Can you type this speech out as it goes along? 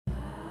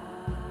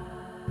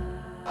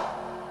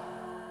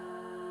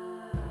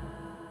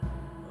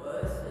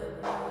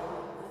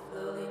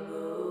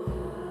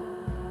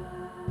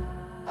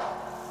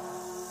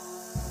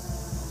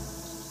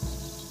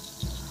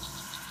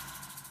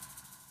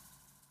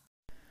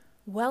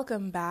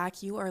Welcome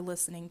back. You are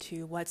listening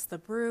to What's the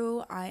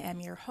Brew. I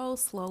am your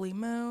host, Lowly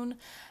Moon,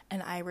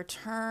 and I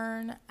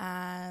return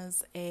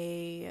as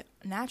a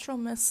natural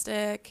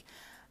mystic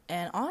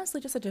and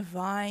honestly just a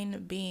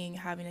divine being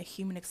having a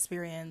human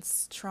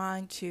experience,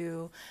 trying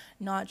to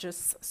not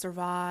just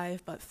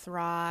survive but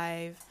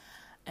thrive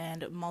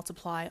and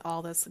multiply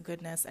all this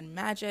goodness and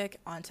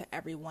magic onto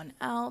everyone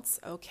else.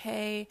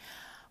 Okay.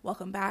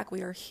 Welcome back.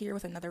 We are here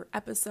with another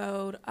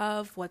episode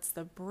of What's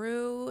the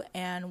Brew,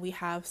 and we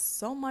have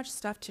so much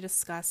stuff to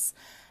discuss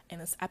in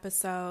this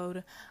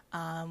episode.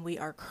 We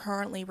are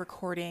currently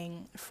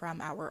recording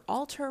from our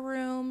altar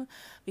room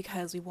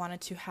because we wanted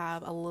to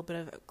have a little bit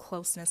of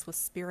closeness with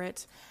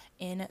spirit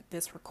in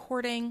this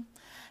recording.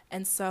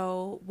 And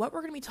so, what we're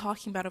going to be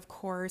talking about, of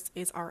course,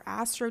 is our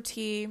Astro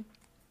Tea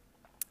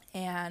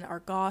and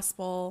our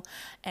gospel.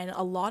 And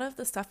a lot of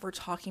the stuff we're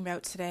talking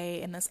about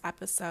today in this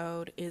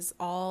episode is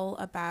all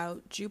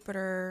about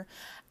Jupiter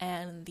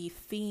and the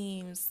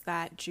themes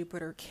that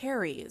Jupiter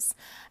carries.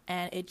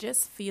 And it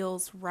just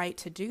feels right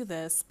to do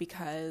this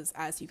because,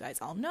 as you guys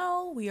all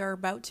know, we are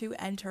about to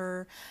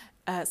enter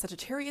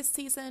Sagittarius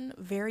season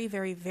very,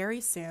 very, very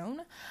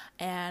soon.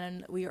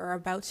 And we are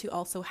about to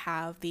also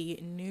have the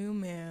new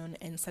moon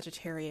in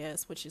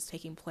Sagittarius, which is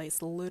taking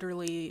place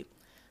literally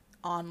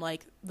on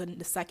like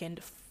the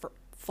second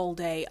full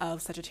day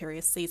of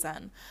Sagittarius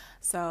season.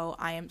 So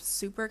I am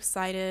super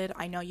excited.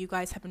 I know you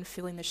guys have been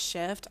feeling the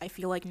shift. I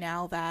feel like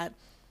now that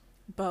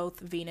both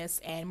Venus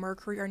and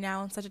Mercury are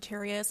now in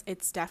Sagittarius,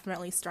 it's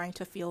definitely starting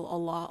to feel a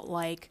lot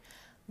like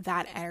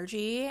that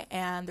energy.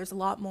 And there's a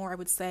lot more, I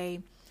would say,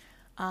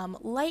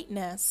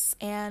 lightness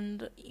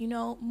and,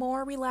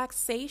 more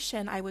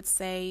relaxation, I would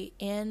say,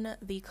 in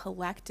the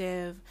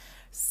collective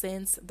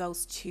since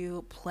those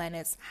two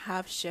planets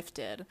have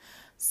shifted.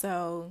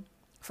 So,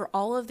 for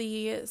all of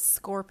the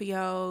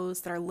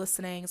Scorpios that are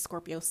listening,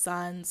 Scorpio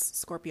suns,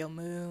 Scorpio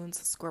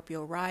moons,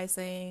 Scorpio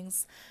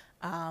risings,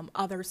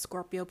 other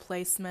Scorpio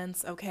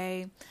placements,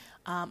 okay?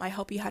 I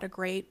hope you had a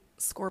great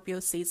Scorpio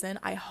season.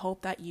 I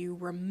hope that you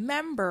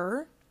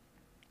remember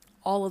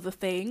all of the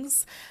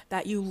things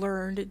that you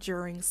learned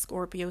during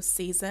Scorpio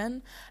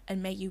season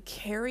and may you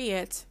carry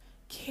it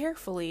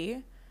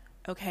carefully,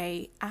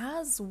 okay,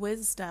 as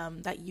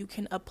wisdom that you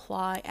can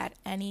apply at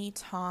any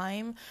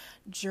time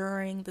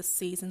during the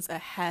seasons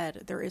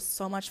ahead. There is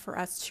so much for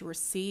us to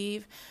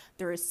receive.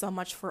 There is so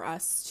much for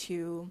us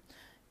to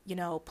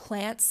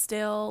plant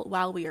still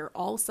while we are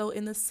also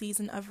in the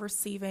season of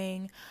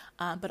receiving.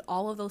 But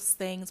all of those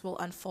things will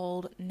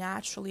unfold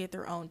naturally at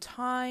their own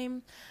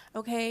time,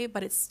 okay?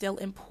 But it's still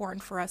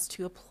important for us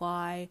to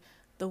apply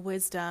the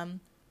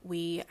wisdom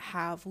we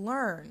have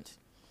learned.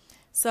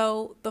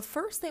 So the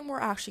first thing we're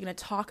actually going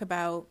to talk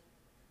about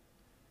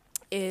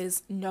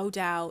is no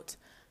doubt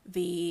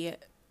the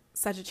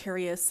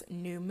Sagittarius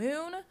new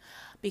moon,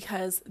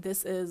 because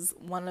this is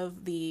one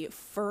of the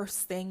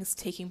first things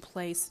taking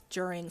place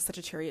during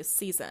Sagittarius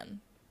season.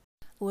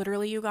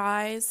 Literally, you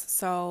guys,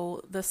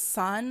 so the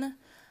sun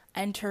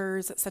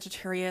enters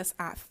Sagittarius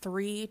at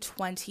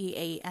 3:20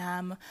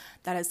 a.m.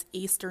 That is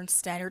Eastern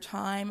Standard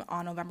Time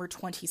on November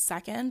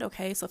 22nd.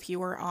 Okay, so if you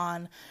were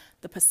on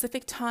the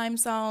Pacific time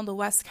zone, the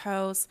West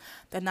Coast,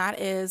 then that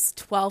is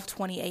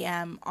 12:20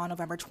 a.m. on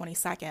November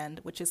 22nd,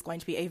 which is going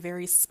to be a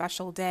very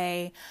special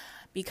day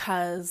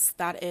because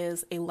that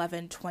is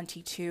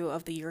 11/22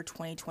 of the year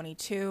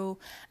 2022.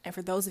 And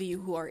for those of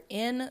you who are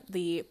in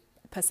the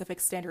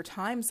Pacific Standard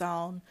Time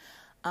Zone,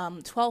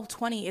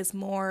 12:20 is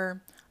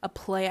more a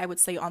play, I would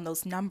say, on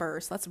those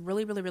numbers. So that's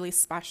really, really, really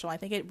special. I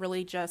think it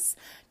really just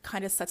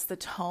kind of sets the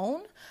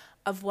tone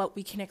of what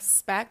we can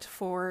expect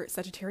for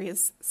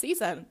Sagittarius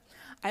season.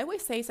 I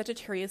always say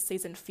Sagittarius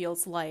season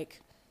feels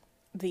like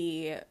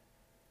the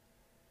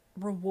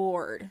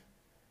reward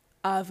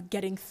of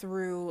getting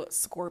through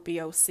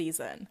Scorpio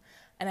season.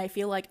 And I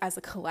feel like as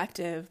a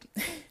collective,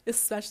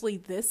 especially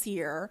this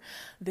year,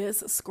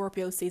 this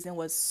Scorpio season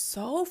was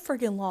so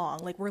friggin' long.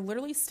 Like, we're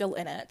literally still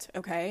in it,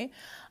 okay?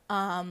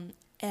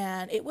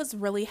 And it was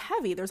really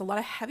heavy. There's a lot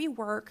of heavy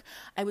work.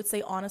 I would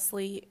say,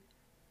 honestly,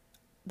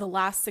 the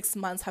last 6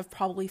 months have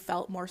probably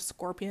felt more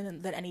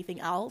Scorpion than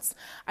anything else.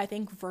 I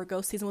think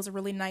Virgo season was a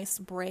really nice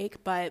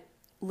break, but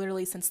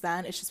literally since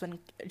then it's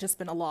just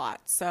been a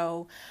lot.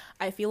 So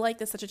I feel like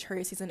the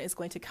Sagittarius season is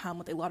going to come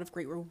with a lot of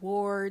great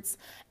rewards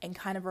and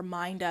kind of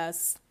remind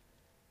us,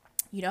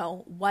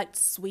 what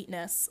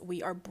sweetness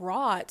we are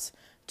brought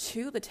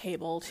to the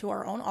table, to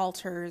our own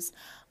altars,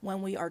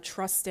 when we are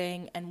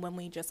trusting and when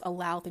we just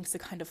allow things to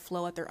kind of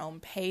flow at their own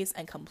pace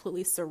and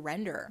completely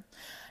surrender.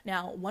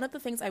 Now, one of the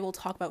things I will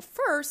talk about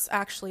first,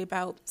 actually,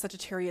 about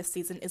Sagittarius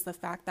season is the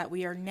fact that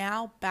we are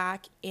now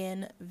back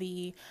in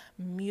the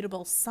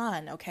mutable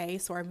sun, okay?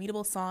 So our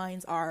mutable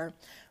signs are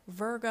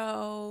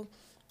Virgo,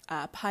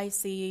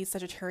 Pisces,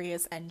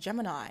 Sagittarius, and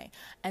Gemini.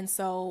 And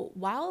so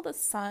while the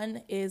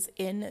sun is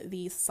in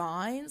these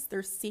signs,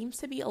 there seems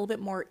to be a little bit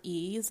more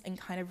ease and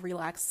kind of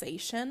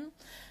relaxation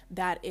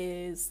that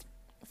is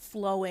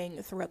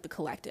flowing throughout the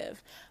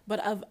collective. But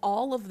of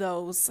all of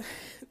those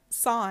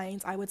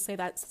signs, I would say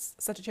that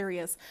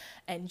Sagittarius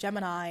and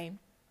Gemini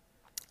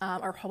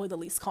are probably the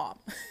least calm.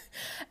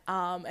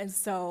 And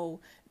so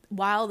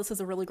while this is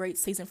a really great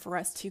season for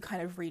us to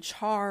kind of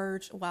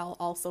recharge while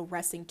also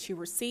resting to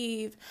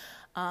receive,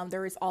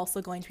 there is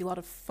also going to be a lot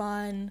of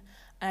fun,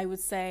 I would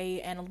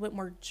say, and a little bit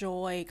more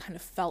joy kind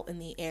of felt in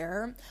the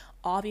air.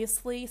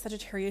 Obviously,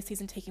 Sagittarius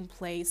season taking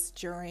place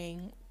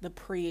during the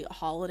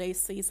pre-holiday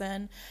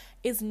season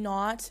is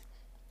not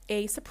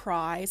a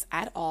surprise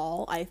at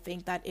all. I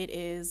think that it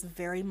is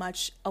very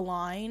much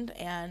aligned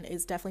and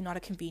is definitely not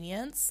a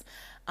convenience.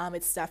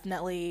 It's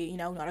definitely,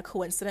 not a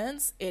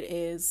coincidence.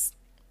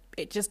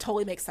 It just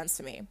totally makes sense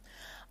to me.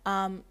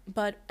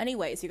 But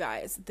anyways, you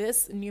guys,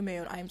 this new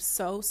moon I'm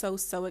so, so,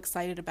 so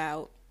excited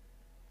about,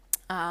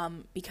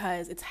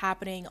 because it's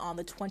happening on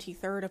the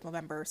 23rd of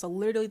November, so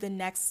literally the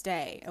next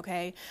day,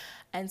 okay?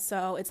 And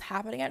so it's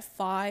happening at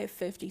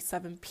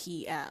 5:57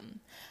 p.m.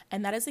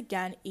 And that is,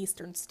 again,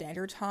 Eastern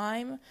Standard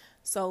Time.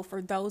 So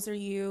for those of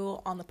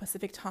you on the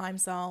Pacific time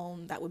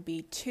zone, that would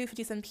be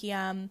 2:57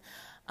 p.m.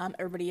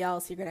 Everybody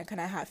else, you're gonna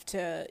kind of have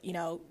to,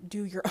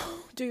 do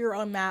your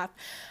own math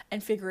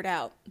and figure it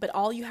out. But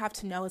all you have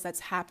to know is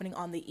that's happening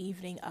on the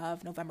evening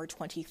of November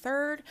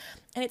 23rd,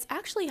 and it's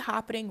actually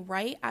happening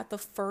right at the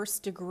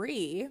first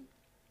degree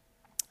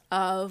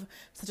of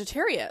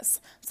Sagittarius.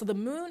 So the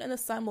moon and the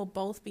sun will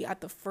both be at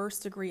the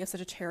first degree of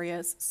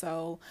Sagittarius.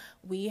 So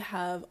we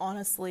have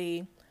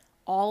honestly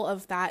all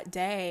of that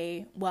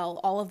day, well,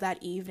 all of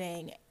that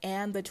evening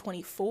and the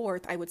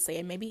 24th, I would say,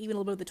 and maybe even a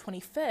little bit of the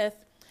 25th,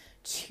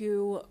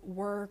 to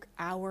work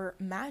our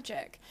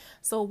magic.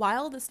 So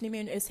while this new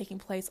moon is taking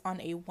place on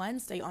a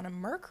Wednesday, on a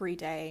Mercury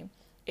day,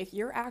 if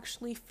you're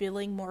actually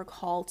feeling more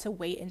called to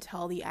wait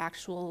until the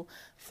actual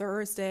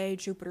Thursday,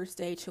 Jupiter's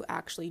day, to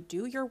actually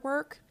do your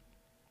work,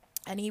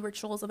 any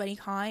rituals of any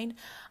kind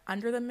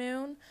under the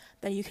moon,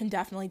 then you can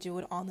definitely do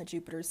it on the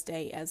Jupiter's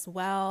day as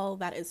well.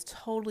 That is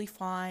totally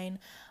fine.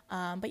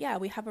 But yeah,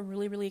 we have a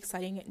really, really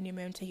exciting new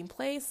moon taking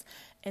place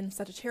in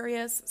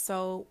Sagittarius.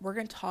 So we're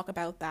going to talk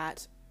about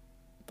that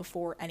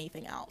before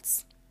anything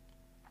else.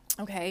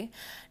 Okay,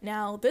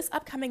 now this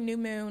upcoming new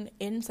moon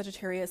in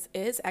Sagittarius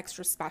is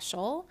extra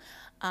special,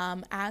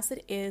 as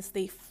it is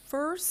the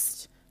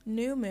first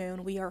new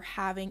moon we are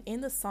having in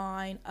the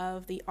sign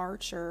of the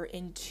Archer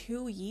in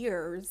 2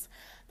 years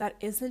that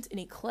isn't an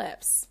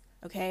eclipse.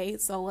 Okay,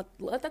 so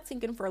let that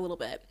sink in for a little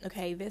bit.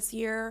 Okay, this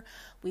year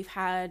we've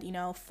had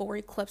 4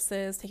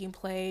 eclipses taking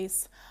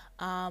place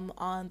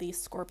on the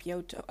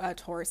Scorpio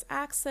Taurus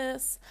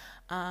axis,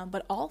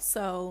 but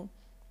also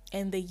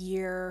in the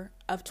year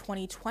of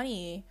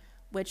 2020,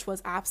 which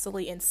was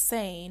absolutely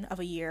insane of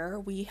a year.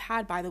 We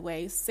had, by the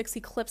way, 6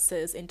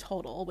 eclipses in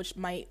total, which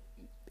might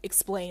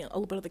explain a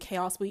little bit of the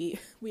chaos we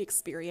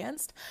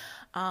experienced.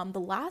 The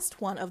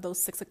last one of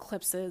those 6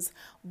 eclipses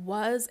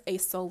was a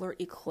solar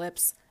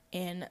eclipse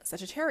in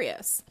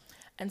Sagittarius.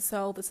 And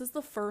so this is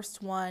the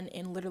first one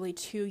in literally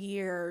 2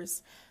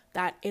 years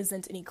that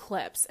isn't an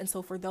eclipse. And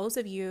so for those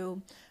of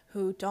you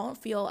who don't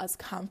feel as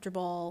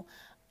comfortable,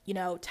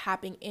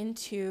 tapping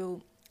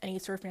into any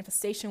sort of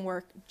manifestation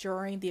work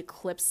during the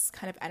eclipse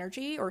kind of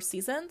energy or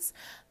seasons,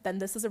 then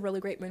this is a really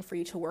great moon for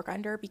you to work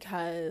under,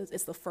 because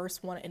it's the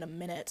first one in a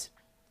minute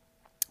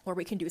where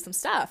we can do some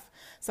stuff,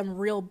 some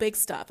real big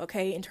stuff,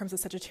 okay, in terms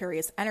of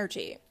Sagittarius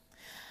energy.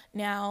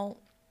 Now,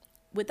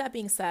 with that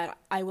being said,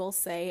 I will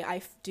say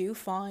I do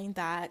find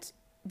that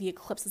the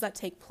eclipses that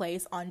take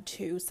place on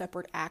 2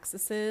 separate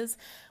axes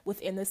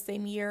within the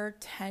same year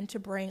tend to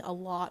bring a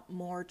lot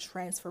more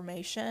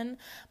transformation,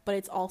 but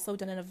it's also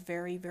done in a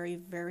very, very,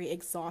 very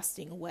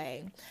exhausting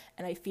way.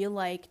 And I feel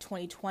like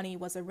 2020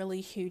 was a really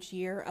huge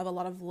year of a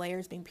lot of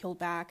layers being peeled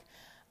back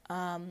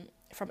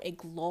from a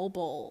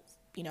global,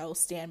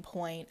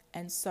 standpoint.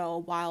 And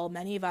so while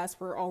many of us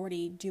were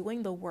already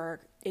doing the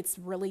work, it's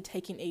really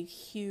taking a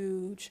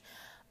huge,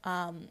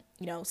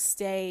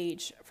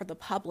 stage for the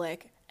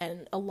public,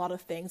 and a lot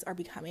of things are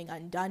becoming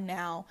undone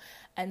now.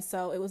 And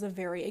so it was a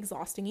very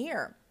exhausting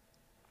year.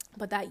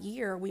 But that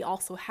year, we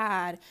also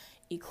had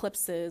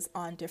eclipses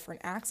on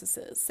different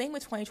axes. Same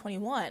with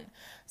 2021.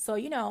 So,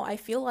 I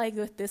feel like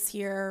with this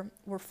year,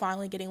 we're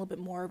finally getting a little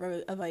bit more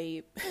of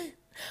a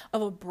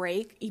of a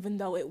break, even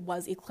though it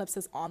was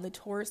eclipses on the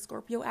Taurus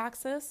Scorpio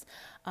axis.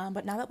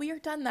 But now that we are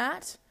done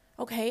that,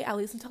 okay, at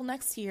least until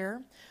next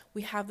year,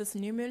 we have this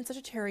new moon in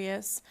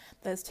Sagittarius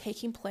that is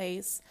taking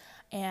place.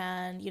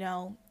 And,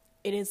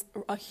 it is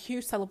a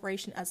huge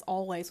celebration, as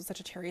always, with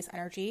Sagittarius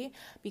energy,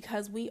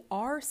 because we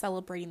are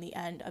celebrating the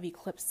end of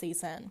eclipse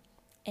season,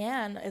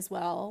 and as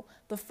well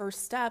the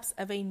first steps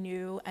of a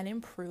new and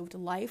improved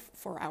life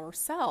for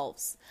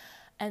ourselves.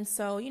 And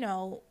so,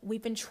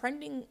 we've been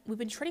treading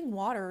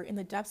water in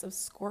the depths of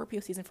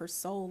Scorpio season for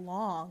so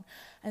long,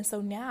 and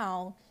so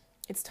now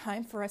it's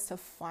time for us to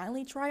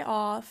finally dry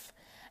off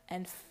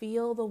and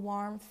feel the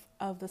warmth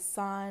of the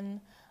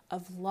sun,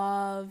 of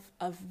love,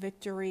 of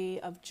victory,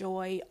 of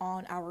joy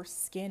on our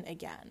skin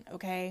again,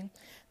 okay?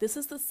 This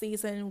is the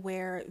season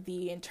where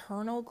the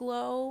internal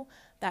glow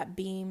that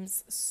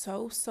beams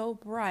so, so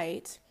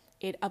bright,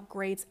 it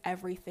upgrades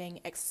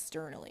everything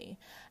externally.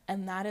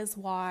 And that is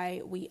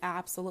why we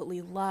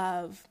absolutely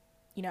love,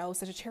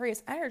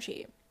 Sagittarius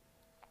energy.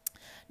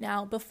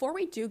 Now, before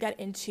we do get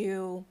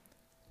into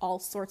all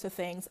sorts of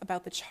things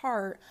about the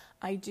chart,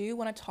 I do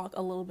want to talk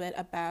a little bit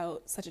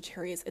about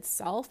Sagittarius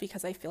itself,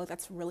 because I feel like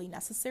that's really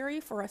necessary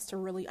for us to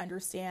really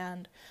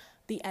understand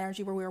the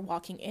energy where we're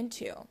walking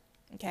into.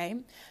 Okay,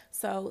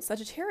 so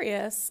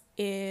Sagittarius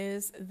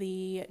is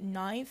the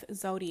ninth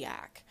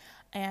zodiac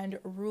and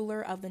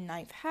ruler of the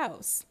ninth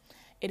house.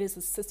 It is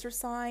a sister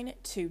sign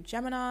to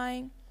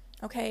Gemini.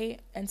 Okay,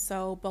 and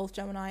so both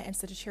Gemini and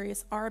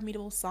Sagittarius are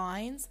mutable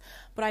signs,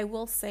 but I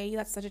will say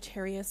that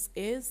Sagittarius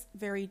is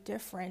very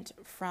different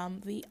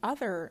from the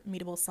other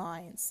mutable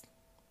signs.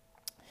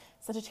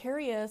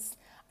 Sagittarius,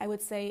 I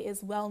would say,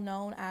 is well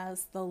known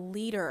as the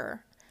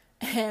leader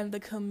and the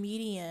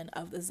comedian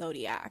of the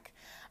zodiac.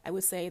 I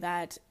would say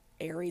that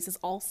Aries is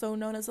also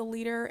known as a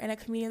leader and a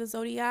comedian of the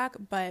zodiac,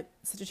 but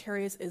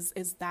Sagittarius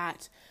is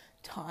that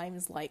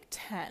times like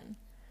 10.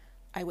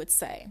 I would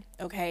say,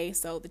 okay,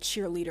 so the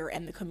cheerleader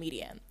and the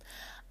comedian.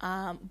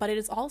 But it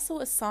is also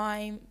a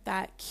sign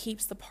that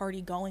keeps the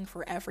party going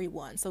for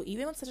everyone. So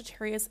even when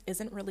Sagittarius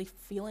isn't really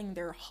feeling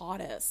their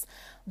hottest,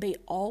 they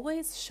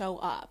always show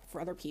up for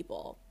other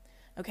people.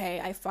 Okay,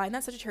 I find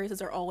that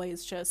Sagittarius are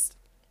always just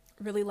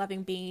really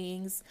loving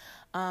beings.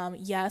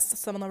 Yes,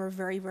 some of them are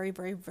very, very,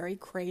 very, very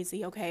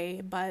crazy,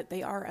 okay, but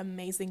they are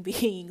amazing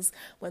beings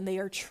when they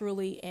are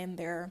truly in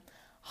their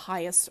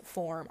highest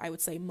form, I would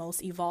say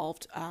most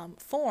evolved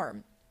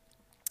form.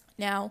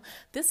 Now,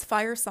 this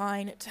fire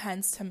sign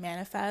tends to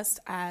manifest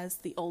as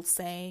the old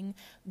saying,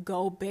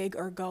 go big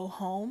or go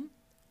home,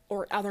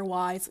 or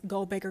otherwise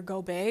go big or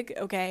go big,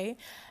 okay?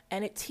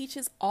 And it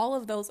teaches all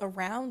of those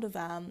around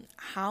them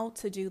how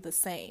to do the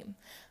same.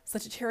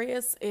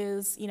 Sagittarius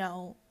is,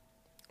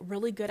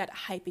 really good at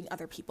hyping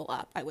other people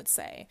up, I would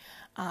say.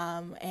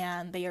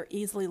 And they are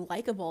easily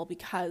likable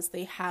because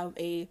they have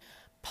a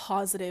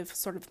positive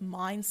sort of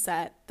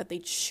mindset that they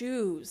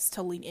choose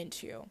to lean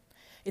into.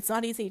 It's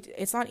not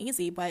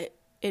easy, but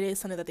it is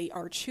something that they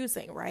are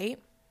choosing, right?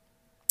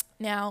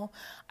 Now,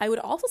 I would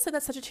also say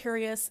that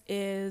Sagittarius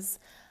is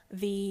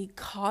the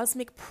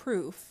cosmic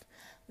proof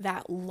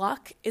that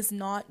luck is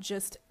not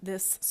just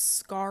this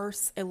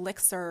scarce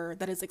elixir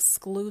that is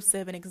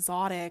exclusive and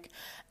exotic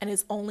and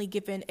is only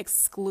given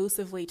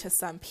exclusively to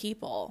some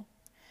people.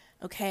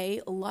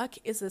 Okay, luck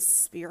is a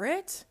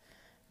spirit,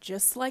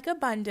 just like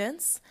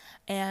abundance,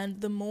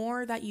 and the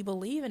more that you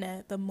believe in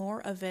it, the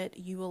more of it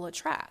you will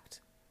attract,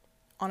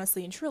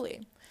 honestly and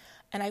truly.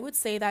 And I would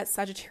say that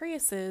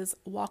Sagittariuses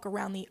walk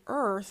around the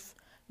earth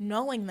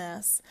knowing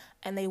this,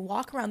 and they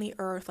walk around the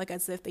earth like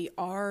as if they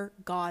are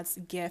God's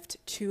gift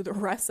to the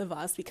rest of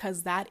us,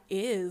 because that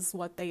is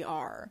what they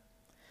are,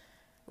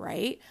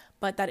 right?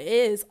 But that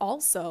is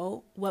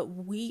also what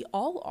we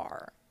all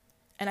are.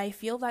 And I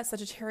feel that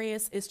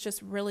Sagittarius is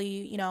just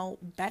really,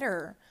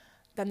 better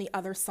than the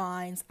other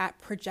signs at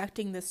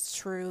projecting this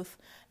truth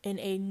in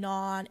a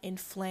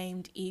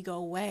non-inflamed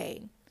ego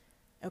way.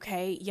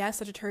 Okay, yes,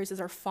 Sagittarius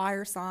are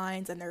fire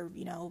signs and they're,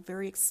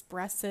 very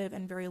expressive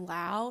and very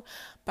loud.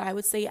 But I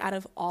would say out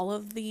of all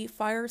of the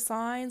fire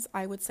signs,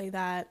 I would say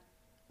that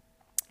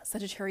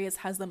Sagittarius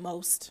has the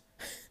most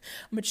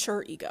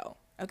mature ego,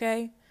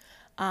 okay?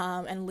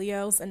 And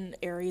Leos and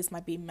Aries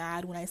might be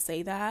mad when I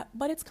say that,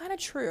 but it's kind of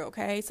true,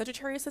 okay?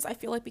 Sagittarius, I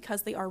feel like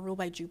because they are ruled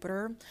by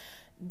Jupiter,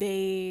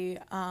 they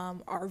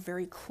are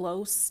very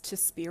close to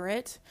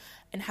spirit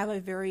and have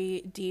a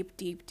very deep,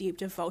 deep, deep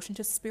devotion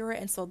to spirit.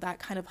 And so that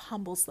kind of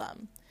humbles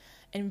them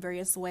in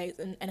various ways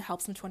and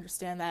helps them to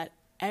understand that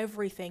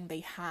everything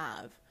they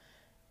have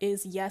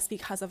is, yes,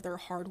 because of their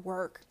hard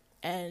work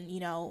and,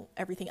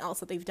 everything else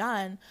that they've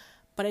done,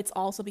 but it's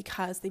also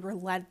because they were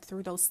led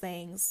through those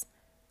things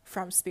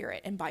from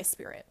spirit and by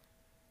spirit.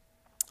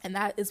 And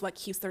that is what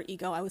keeps their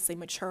ego, I would say,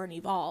 mature and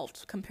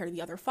evolved compared to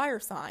the other fire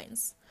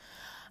signs.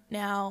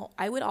 Now,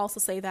 I would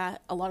also say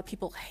that a lot of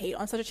people hate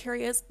on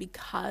Sagittarius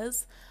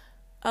because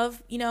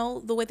of,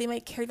 the way they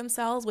might carry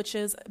themselves, which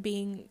is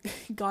being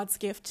God's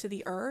gift to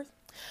the earth.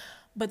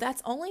 But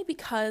that's only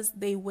because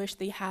they wish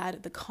they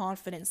had the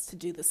confidence to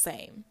do the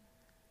same.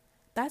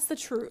 That's the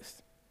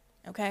truth,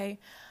 okay?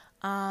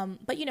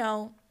 But,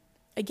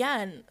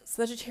 again,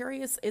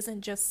 Sagittarius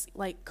isn't just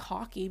like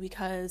cocky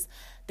because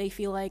they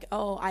feel like,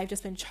 oh, I've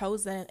just been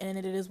chosen and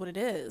it is what it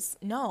is.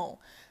 No,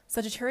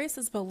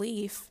 Sagittarius's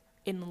belief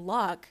in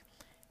luck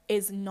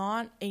is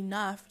not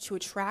enough to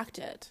attract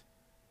it.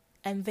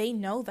 And they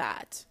know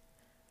that.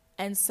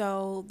 And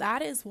so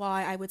that is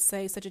why I would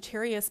say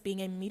Sagittarius,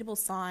 being a mutable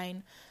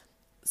sign,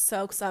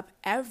 soaks up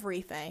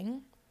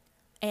everything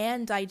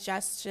and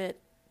digests it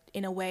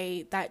in a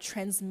way that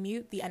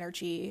transmute the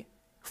energy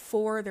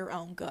for their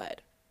own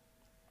good.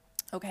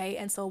 Okay,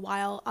 and so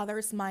while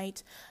others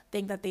might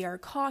think that they are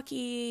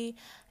cocky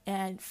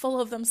and full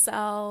of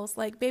themselves,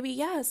 like, baby,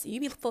 yes, you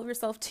be full of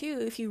yourself too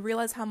if you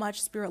realize how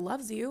much Spirit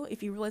loves you,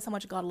 if you realize how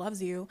much God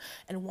loves you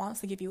and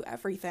wants to give you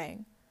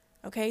everything.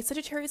 Okay,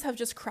 Sagittarius have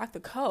just cracked the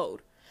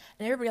code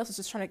and everybody else is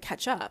just trying to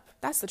catch up.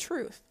 That's the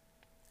truth.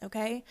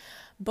 Okay,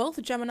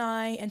 both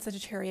Gemini and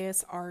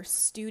Sagittarius are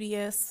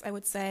studious, I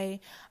would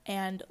say,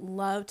 and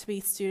love to be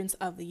students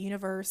of the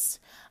universe.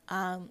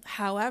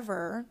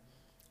 However,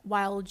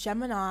 while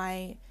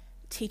Gemini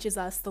teaches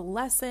us the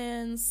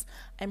lessons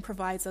and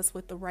provides us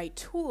with the right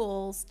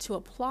tools to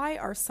apply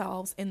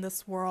ourselves in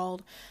this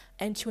world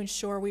and to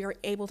ensure we are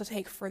able to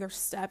take further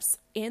steps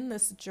in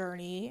this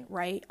journey,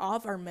 right,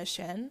 of our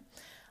mission,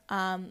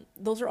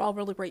 those are all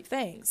really great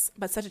things.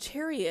 But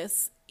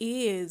Sagittarius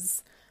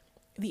is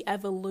the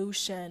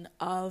evolution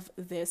of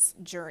this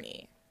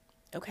journey.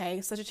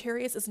 Okay,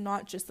 Sagittarius is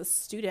not just the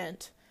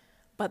student,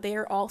 but they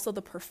are also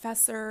the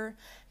professor,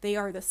 they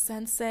are the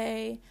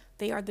sensei,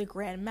 they are the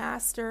grand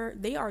master,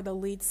 they are the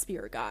lead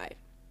spirit guide.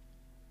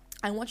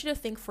 I want you to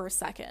think for a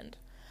second.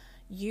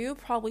 You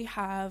probably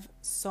have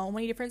so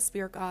many different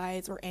spirit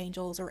guides or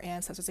angels or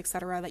ancestors,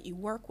 etc., that you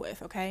work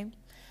with, okay?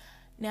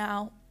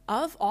 Now,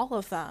 of all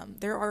of them,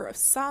 there are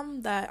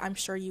some that I'm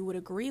sure you would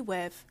agree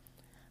with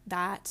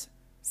that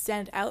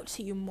stand out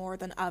to you more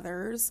than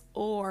others,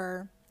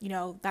 or,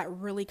 that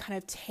really kind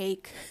of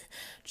take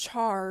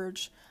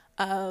charge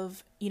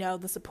of,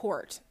 the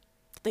support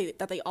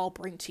that they all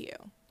bring to you,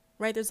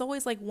 right? There's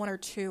always like one or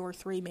two or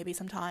three, maybe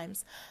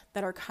sometimes,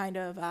 that are kind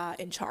of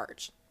in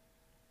charge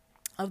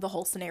of the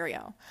whole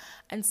scenario.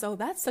 And so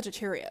that's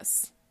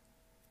Sagittarius,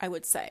 I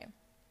would say.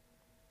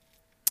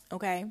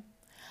 Okay.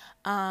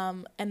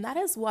 And that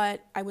is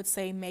what I would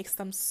say makes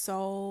them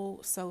so,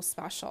 so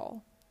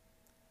special.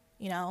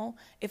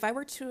 If I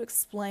were to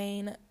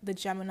explain the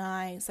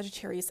Gemini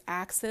Sagittarius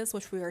axis,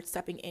 which we are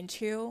stepping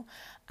into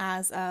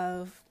as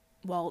of,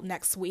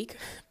 next week,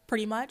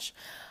 pretty much,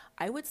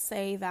 I would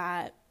say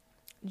that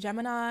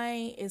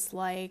Gemini is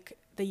like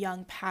the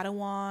young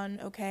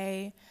Padawan,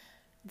 okay?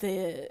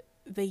 The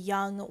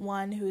young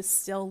one who is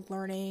still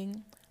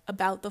learning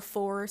about the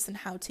Force and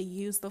how to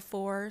use the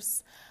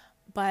Force.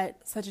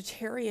 But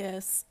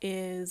Sagittarius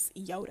is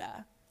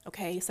Yoda,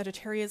 okay?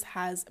 Sagittarius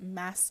has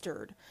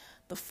mastered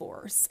the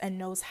Force and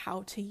knows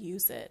how to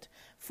use it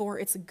for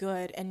its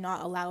good and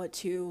not allow it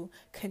to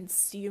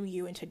consume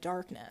you into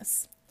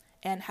darkness,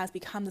 and has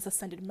become this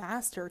ascended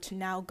master to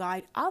now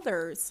guide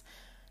others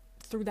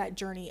through that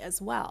journey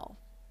as well.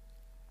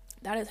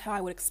 That is how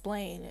I would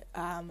explain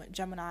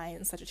Gemini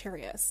and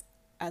Sagittarius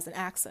as an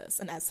axis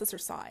and as sister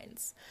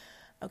signs.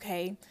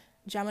 Okay,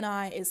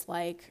 Gemini is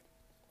like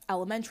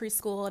elementary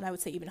school, and I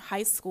would say even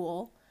high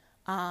school,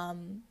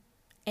 and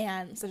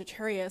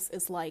Sagittarius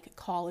is like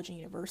college and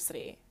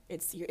university.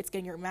 It's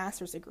getting your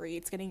master's degree,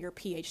 it's getting your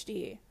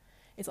PhD.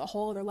 It's a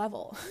whole other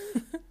level.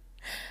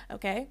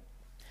 Okay,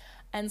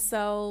 and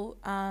so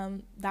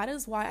that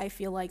is why I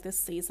feel like this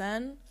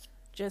season,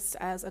 just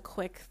as a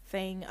quick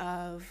thing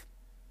of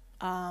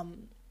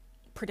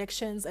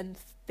predictions and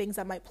things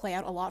that might play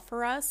out a lot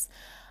for us,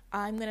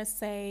 I'm going to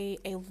say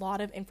a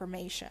lot of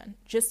information,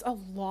 just a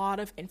lot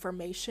of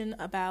information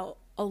about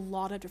a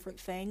lot of different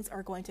things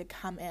are going to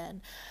come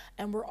in.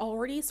 And we're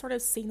already sort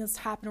of seeing this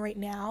happen right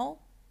now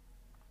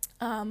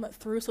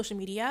through social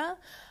media,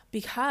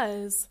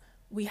 because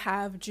we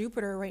have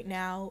Jupiter right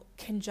now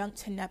conjunct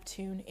to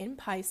Neptune in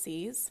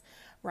Pisces,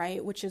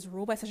 right, which is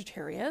ruled by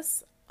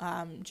Sagittarius,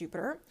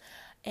 Jupiter.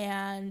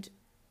 And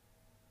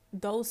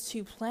those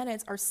two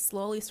planets are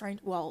slowly starting,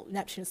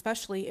 Neptune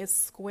especially is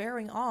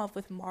squaring off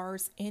with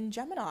Mars in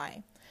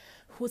Gemini,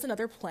 who is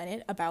another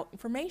planet about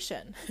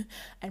information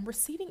and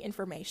receiving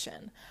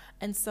information.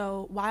 And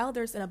so while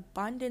there's an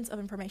abundance of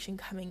information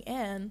coming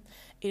in,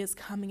 it is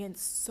coming in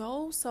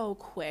so, so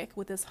quick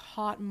with this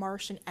hot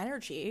Martian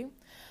energy,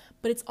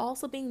 but it's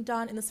also being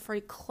done in this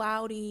very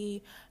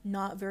cloudy,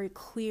 not very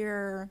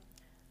clear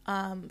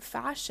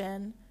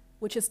fashion,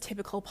 which is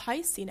typical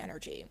Piscean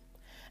energy.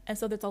 And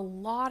so there's a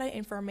lot of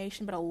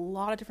information, but a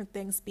lot of different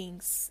things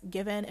being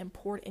given and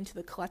poured into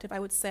the collective, I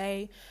would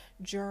say,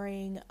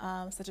 during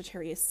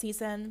Sagittarius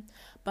season.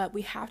 But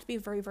we have to be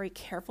very, very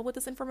careful with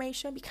this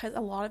information, because a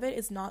lot of it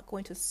is not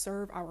going to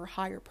serve our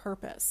higher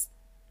purpose.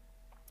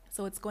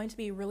 So it's going to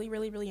be really,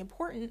 really, really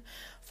important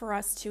for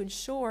us to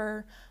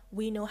ensure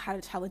we know how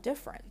to tell the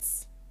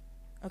difference.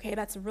 Okay,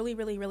 that's really,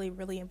 really, really,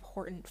 really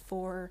important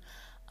for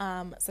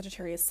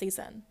Sagittarius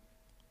season.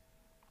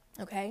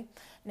 Okay,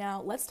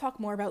 now let's talk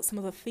more about some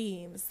of the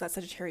themes that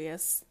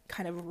Sagittarius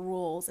kind of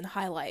rules and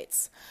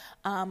highlights.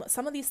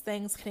 Some of these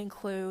things can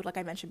include, like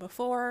I mentioned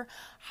before,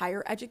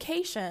 higher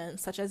education,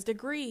 such as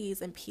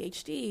degrees and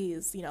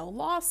PhDs,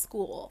 law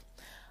school,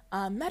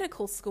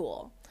 medical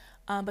school.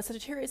 But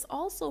Sagittarius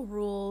also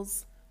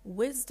rules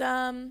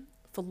wisdom,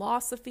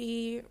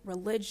 philosophy,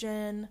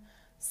 religion,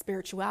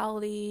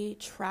 spirituality,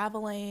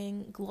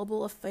 traveling,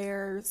 global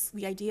affairs,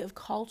 the idea of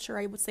culture,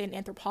 I would say, in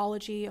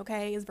anthropology,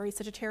 okay, is very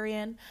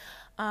Sagittarian,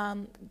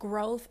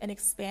 growth and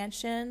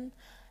expansion,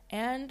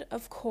 and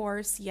of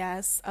course,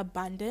 yes,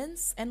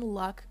 abundance and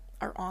luck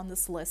are on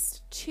this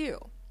list too.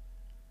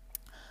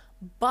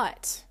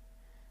 But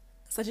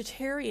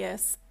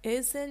Sagittarius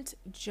isn't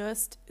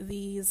just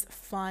these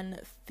fun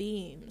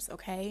themes,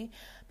 okay?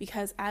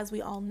 Because as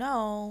we all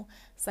know,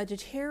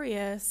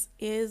 Sagittarius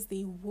is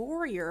the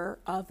warrior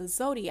of the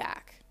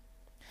zodiac.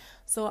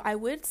 So I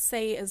would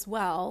say as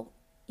well,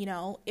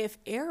 if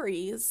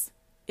Aries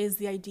is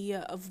the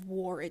idea of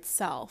war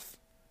itself,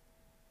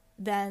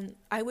 then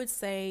I would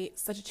say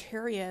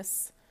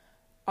Sagittarius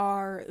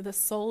are the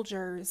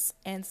soldiers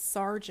and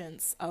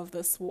sergeants of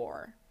this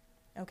war.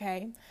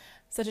 Okay?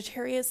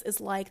 Sagittarius is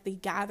like the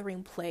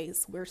gathering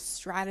place where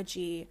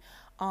strategy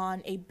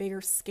on a bigger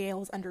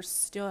scale is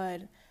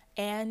understood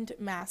and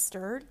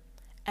mastered,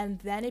 and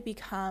then it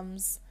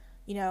becomes,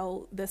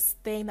 this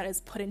thing that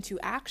is put into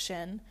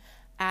action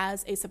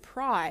as a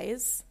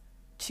surprise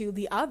to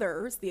the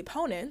others, the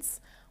opponents,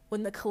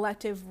 when the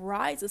collective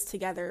rises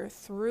together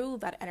through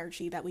that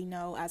energy that we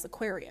know as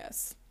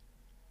Aquarius.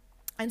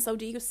 And so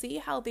do you see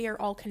how they are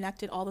all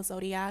connected, all the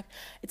zodiac?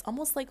 It's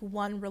almost like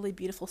one really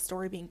beautiful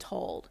story being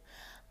told.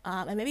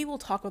 And maybe we'll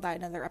talk about that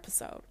in another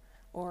episode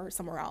or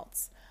somewhere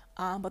else.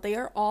 But they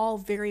are all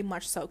very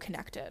much so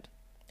connected.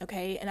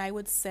 Okay. And I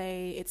would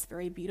say it's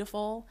very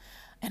beautiful.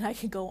 And I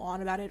can go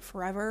on about it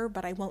forever,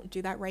 but I won't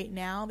do that right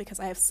now because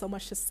I have so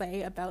much to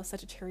say about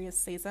Sagittarius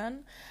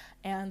season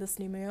and this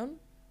new moon.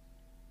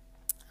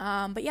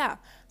 But yeah,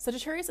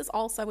 Sagittarius is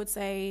also, I would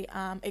say,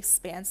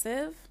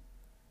 expansive,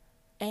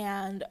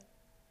 and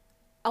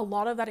a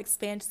lot of that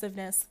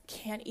expansiveness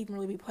can't even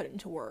really be put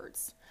into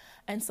words.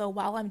 And so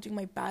while I'm doing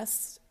my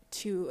best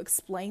to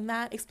explain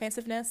that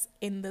expansiveness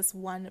in this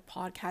one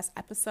podcast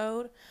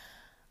episode,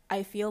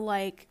 I feel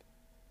like,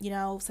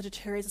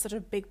 Sagittarius is such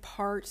a big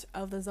part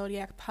of the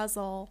zodiac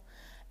puzzle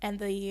and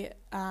the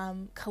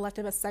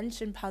collective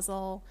ascension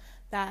puzzle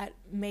that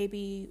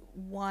maybe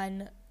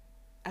one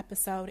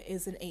episode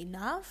isn't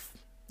enough,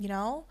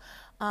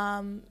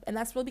 and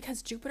that's really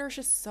because Jupiter is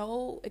just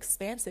so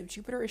expansive.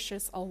 Jupiter is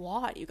just a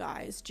lot, you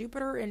guys.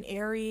 Jupiter in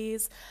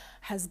Aries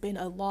has been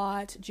a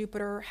lot.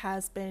 Jupiter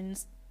has been,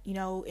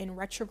 in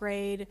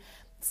retrograde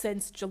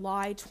since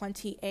July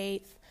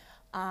 28th.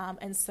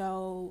 And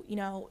so,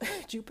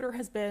 Jupiter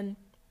has been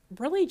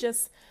really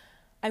just,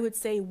 I would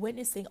say,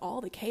 witnessing all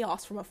the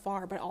chaos from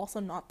afar, but also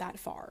not that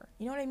far.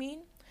 You know what I mean?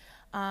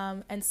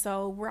 And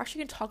so we're actually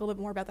going to talk a little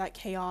bit more about that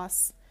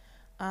chaos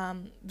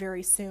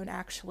very soon,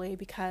 actually,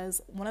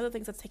 because one of the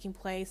things that's taking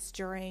place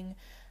during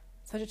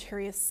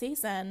Sagittarius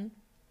season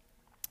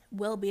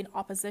will be an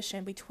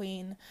opposition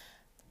between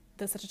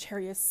the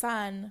Sagittarius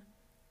sun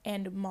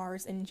and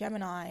Mars in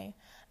Gemini.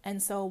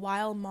 And so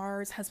while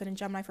Mars has been in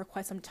Gemini for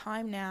quite some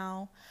time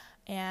now,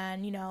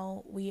 and,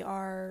 we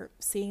are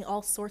seeing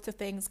all sorts of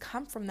things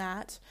come from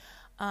that,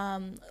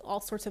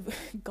 all sorts of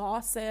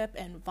gossip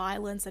and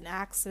violence and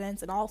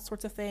accidents and all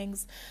sorts of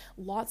things,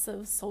 lots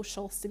of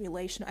social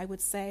stimulation, I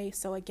would say.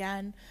 So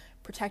again,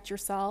 protect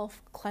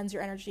yourself, cleanse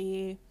your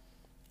energy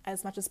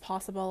as much as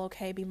possible,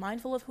 okay? Be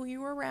mindful of who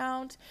you are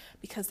around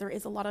because there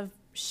is a lot of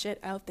shit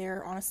out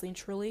there, honestly and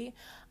truly.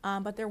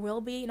 But there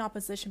will be an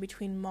opposition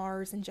between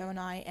Mars and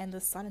Gemini and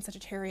the Sun in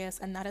Sagittarius,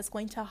 and that is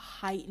going to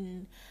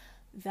heighten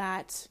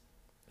that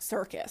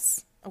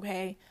circus,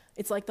 okay?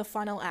 It's like the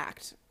final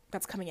act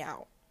that's coming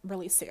out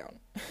really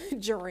soon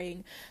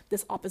during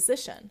this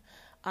opposition.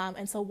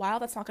 And so while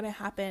that's not going to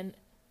happen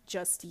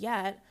just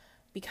yet,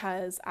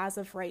 because as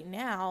of right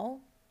now,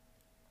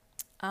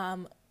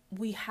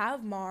 we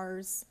have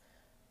Mars,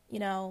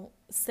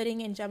 sitting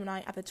in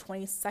Gemini at the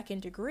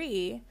 22nd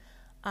degree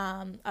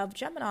of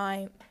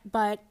Gemini.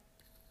 But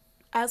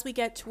as we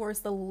get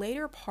towards the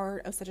later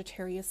part of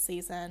Sagittarius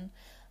season,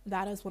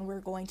 that is when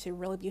we're going to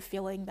really be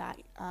feeling that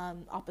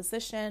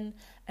opposition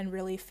and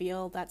really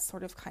feel that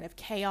sort of kind of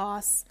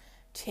chaos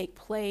take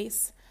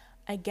place.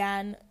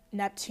 Again,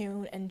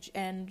 Neptune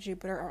and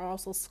Jupiter are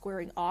also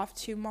squaring off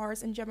to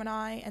Mars and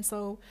Gemini. And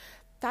so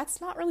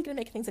that's not really going to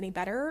make things any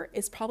better.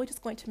 It's probably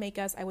just going to make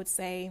us, I would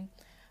say,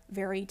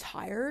 very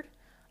tired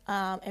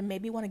and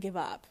maybe want to give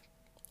up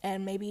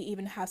and maybe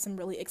even have some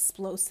really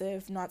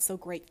explosive, not so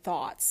great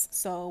thoughts.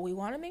 So we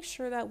want to make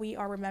sure that we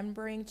are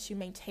remembering to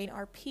maintain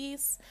our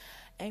peace,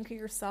 anchor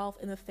yourself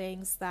in the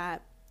things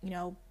that,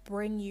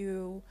 bring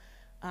you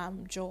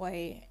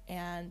joy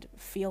and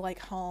feel like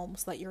home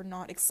so that you're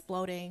not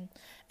exploding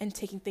and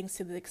taking things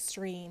to the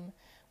extreme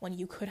when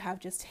you could have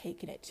just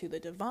taken it to the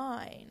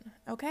divine.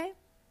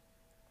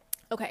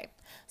 Okay,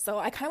 so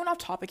I kind of went off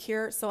topic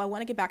here, so I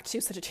want to get back to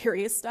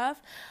Sagittarius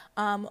stuff.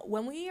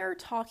 When we are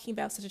talking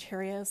about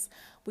Sagittarius,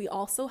 we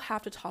also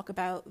have to talk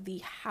about the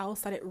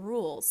house that it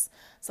rules.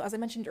 So as I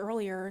mentioned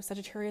earlier,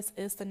 Sagittarius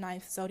is the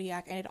 9th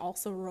zodiac, and it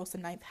also rules the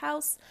 9th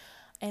house.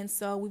 And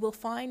so we will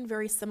find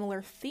very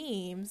similar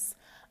themes,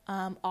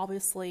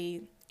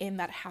 obviously, in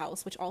that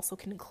house, which also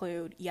can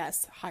include,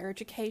 yes, higher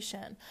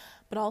education,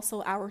 but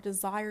also our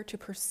desire to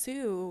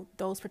pursue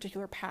those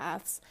particular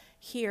paths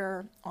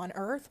here on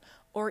Earth,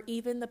 or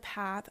even the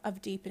path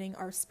of deepening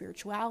our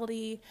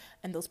spirituality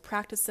and those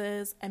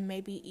practices and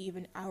maybe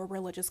even our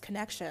religious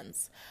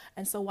connections.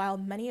 And so while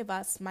many of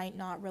us might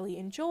not really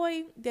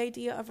enjoy the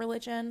idea of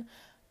religion,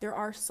 there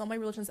are so many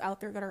religions out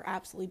there that are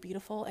absolutely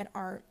beautiful and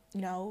aren't,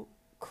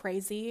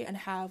 crazy and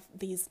have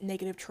these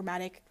negative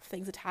traumatic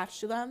things attached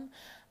to them,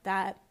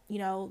 that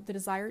the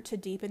desire to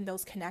deepen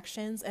those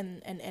connections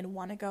and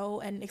want to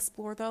go and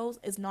explore those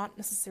is not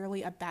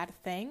necessarily a bad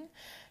thing.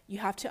 You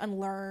have to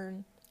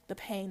unlearn the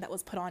pain that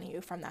was put on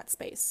you from that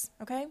space,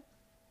 okay?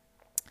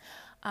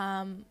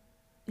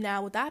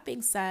 Now, with that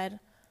being said,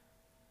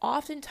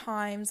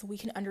 oftentimes we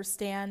can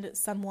understand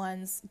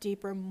someone's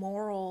deeper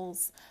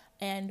morals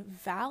and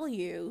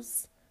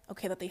values,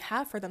 okay, that they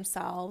have for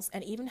themselves,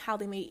 and even how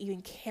they may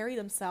even carry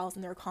themselves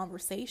in their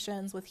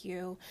conversations with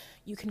you.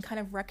 You can kind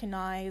of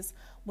recognize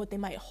what they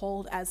might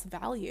hold as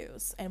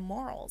values and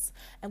morals.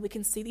 And we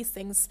can see these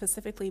things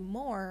specifically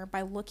more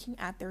by looking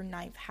at their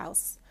ninth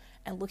house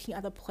and looking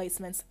at the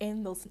placements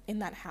in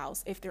that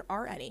house, if there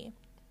are any.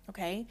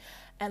 Okay.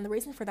 And the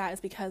reason for that is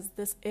because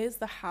this is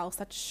the house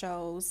that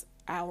shows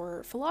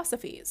our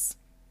philosophies.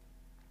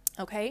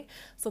 Okay.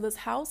 So this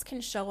house can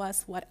show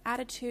us what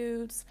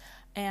attitudes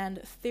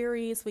and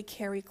theories we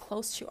carry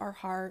close to our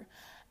heart,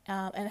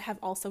 and have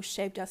also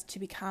shaped us to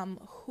become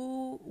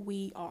who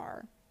we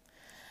are.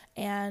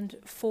 And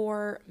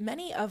for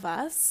many of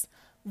us,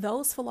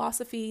 those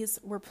philosophies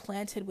were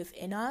planted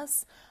within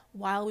us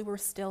while we were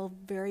still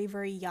very,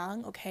 very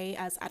young, okay,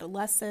 as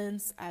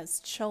adolescents,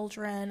 as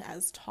children,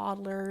 as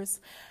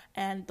toddlers.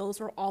 And those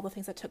were all the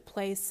things that took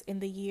place in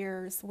the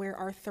years where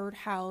our third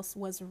house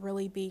was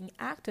really being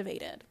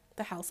activated,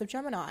 the house of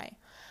Gemini.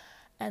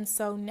 And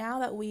so now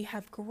that we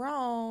have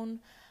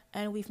grown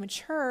and we've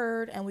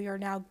matured and we are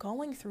now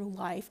going through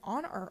life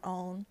on our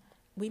own,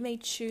 we may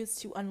choose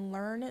to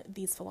unlearn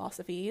these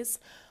philosophies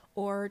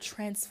or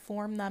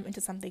transform them into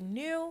something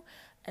new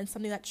and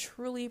something that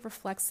truly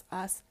reflects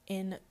us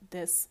in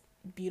this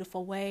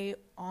beautiful way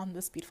on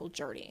this beautiful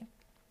journey.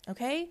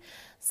 Okay?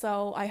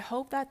 So I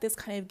hope that this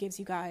kind of gives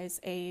you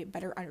guys a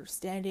better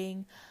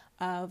understanding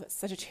of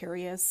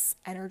Sagittarius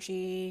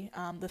energy,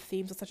 the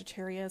themes of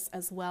Sagittarius,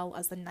 as well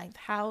as the ninth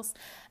house,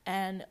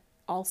 and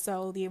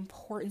also the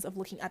importance of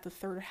looking at the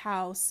third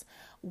house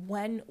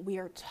when we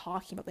are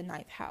talking about the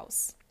ninth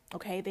house.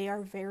 Okay, they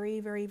are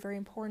very, very, very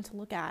important to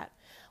look at.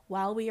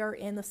 While we are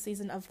in the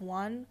season of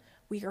one,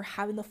 we are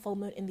having the full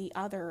moon in the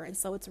other, and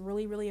so it's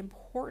really, really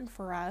important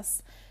for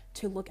us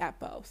to look at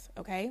both.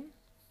 Okay,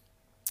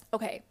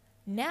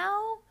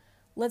 now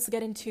let's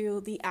get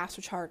into the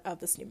astro chart of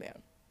this new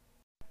moon.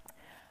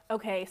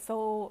 Okay,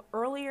 so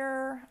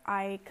earlier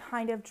I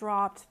kind of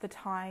dropped the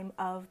time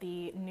of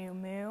the new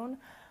moon,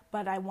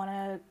 but I want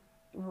to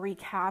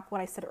recap what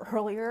I said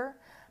earlier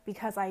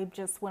because I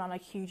just went on a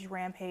huge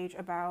rampage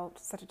about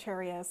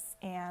Sagittarius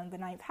and the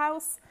ninth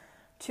house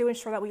to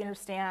ensure that we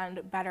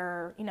understand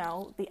better,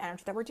 the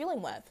energy that we're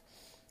dealing with.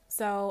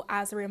 So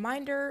as a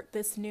reminder,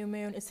 this new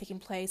moon is taking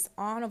place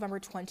on November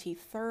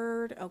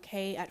 23rd,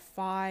 okay, at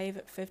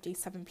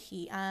 5:57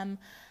 p.m.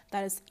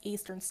 That is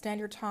Eastern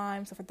Standard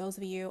Time. So for those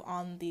of you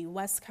on the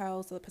West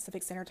Coast of the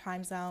Pacific Standard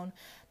Time Zone,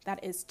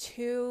 that is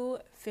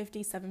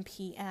 2:57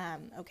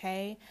 p.m.,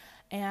 okay?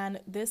 And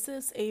this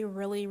is a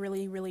really,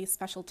 really, really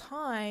special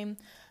time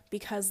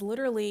because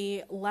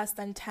literally less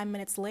than 10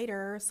 minutes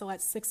later, so at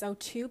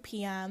 6:02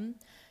 p.m.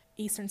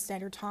 Eastern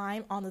Standard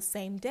Time on the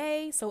same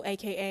day, so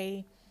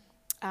aka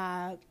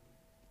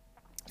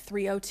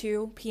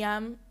 3:02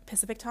 p.m.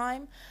 Pacific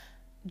Time,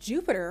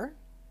 Jupiter,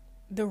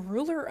 the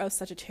ruler of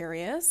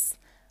Sagittarius,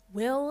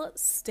 will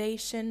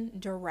station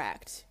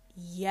direct.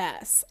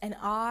 Yes, and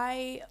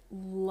I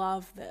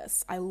love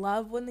this. I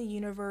love when the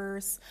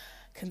universe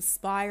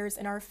conspires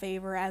in our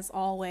favor as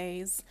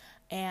always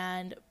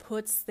and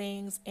puts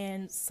things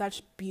in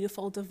such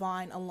beautiful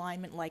divine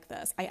alignment like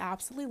this. I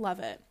absolutely love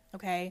it,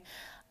 okay?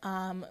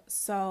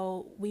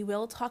 So we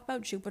will talk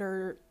about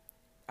Jupiter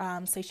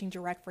stationing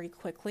direct very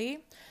quickly.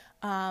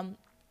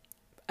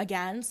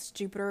 Again,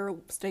 Jupiter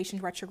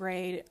stationed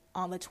retrograde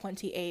on the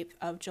 28th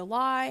of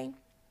July,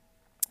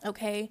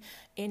 okay,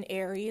 in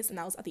Aries, and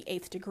that was at the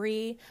 8th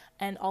degree.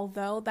 And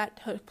although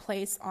that took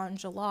place on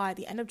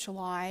the end of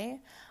July,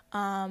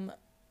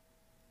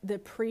 the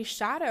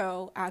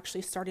pre-shadow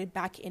actually started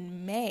back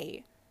in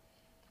May.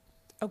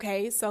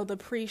 Okay, so the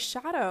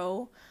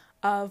pre-shadow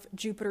of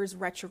Jupiter's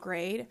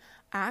retrograde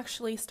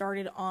actually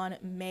started on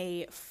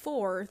May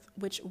 4th,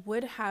 which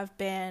would have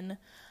been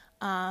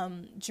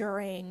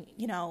during,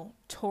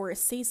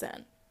 Taurus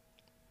season.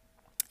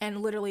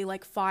 And literally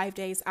like 5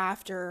 days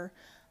after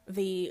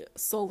the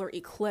solar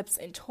eclipse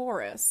in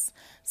Taurus.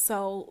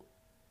 So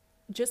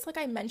just like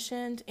I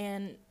mentioned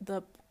in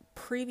the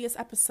previous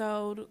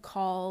episode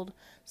called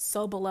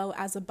So Below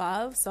as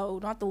Above, so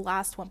not the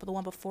last one, but the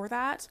one before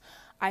that,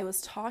 I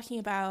was talking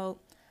about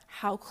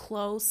how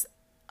close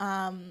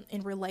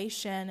in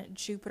relation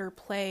Jupiter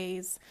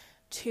plays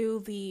to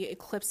the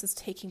eclipses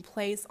taking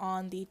place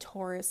on the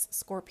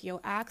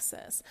Taurus-Scorpio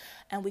axis.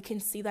 And we can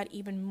see that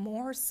even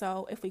more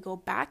so if we go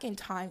back in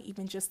time,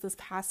 even just this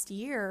past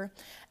year,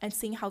 and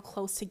seeing how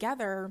close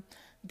together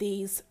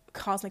these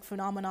cosmic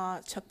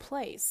phenomena took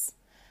place.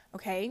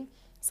 Okay?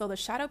 So the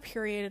shadow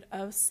period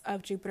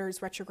of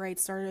Jupiter's retrograde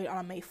started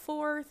on May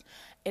 4th.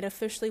 It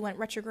officially went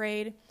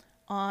retrograde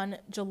on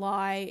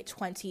July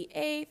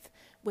 28th,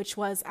 which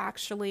was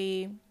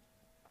actually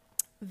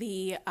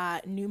the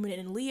new moon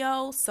in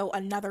Leo, so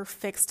another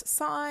fixed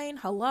sign.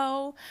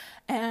 Hello.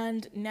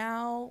 And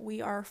now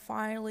we are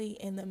finally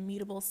in the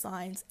mutable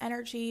signs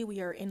energy. We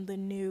are in the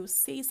new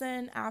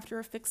season after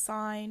a fixed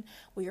sign.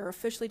 We are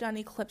officially done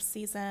eclipse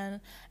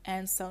season.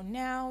 And so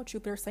now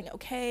Jupiter's saying,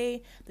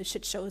 okay, the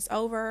shit show is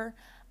over.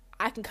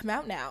 I can come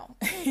out now.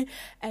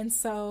 And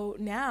so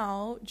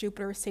now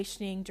Jupiter is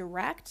stationing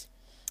direct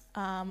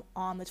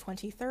on the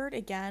 23rd,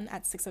 again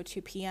at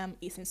 6:02 p.m.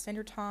 Eastern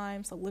Standard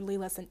Time, so literally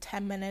less than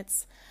 10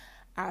 minutes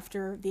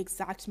after the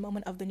exact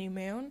moment of the new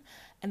moon,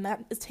 and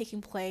that is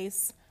taking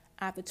place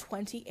at the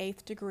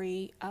 28th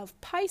degree of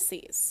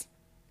Pisces.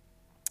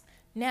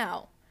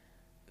 Now,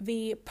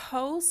 the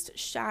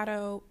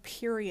post-shadow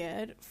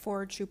period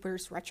for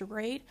Jupiter's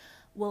retrograde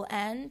will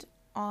end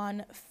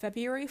on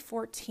February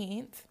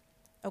 14th,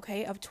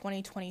 okay, of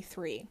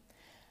 2023.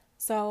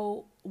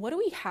 So what do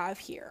we have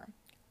here?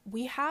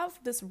 We have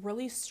this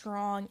really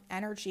strong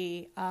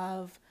energy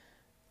of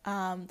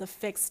the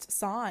fixed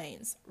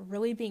signs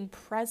really being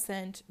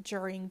present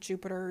during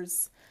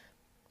Jupiter's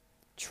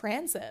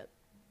transit.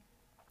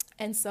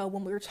 And so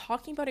when we're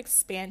talking about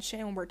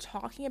expansion, when we're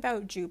talking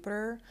about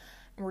Jupiter,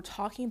 and we're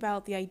talking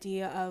about the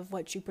idea of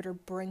what Jupiter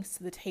brings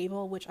to the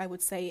table, which I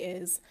would say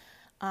is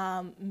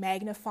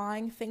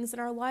magnifying things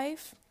in our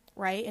life,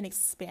 right, and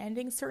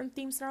expanding certain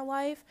themes in our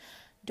life,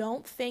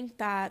 don't think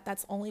that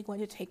that's only going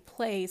to take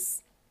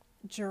place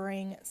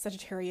during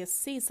Sagittarius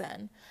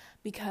season,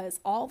 because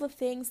all the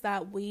things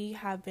that we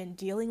have been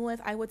dealing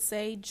with, I would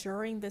say,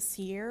 during this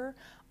year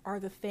are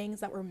the things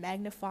that were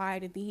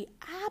magnified the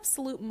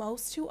absolute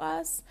most to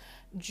us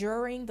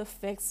during the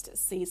fixed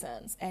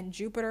seasons. And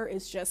Jupiter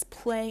is just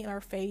playing in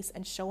our face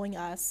and showing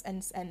us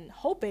and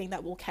hoping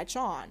that we'll catch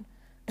on.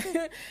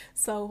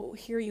 So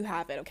here you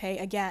have it, okay?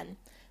 Again,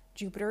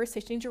 Jupiter is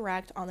stationing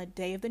direct on the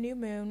day of the new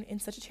moon in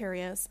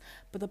Sagittarius,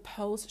 but the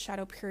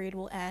post-shadow period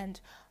will end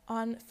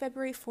on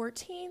February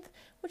 14th,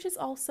 which is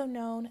also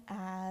known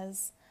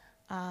as,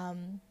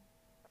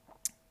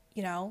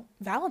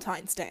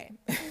 Valentine's Day.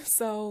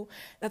 So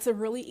that's a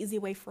really easy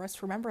way for us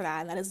to remember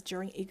that, and that is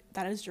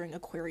during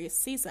Aquarius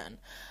season.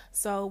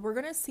 So we're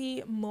going to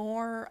see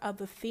more of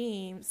the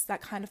themes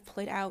that kind of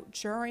played out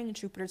during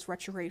Jupiter's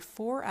retrograde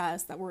for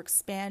us, that were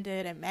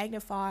expanded and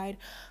magnified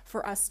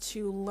for us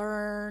to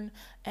learn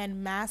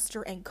and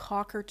master and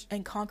conquer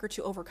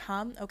to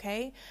overcome,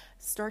 okay?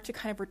 Start to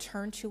kind of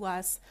return to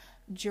us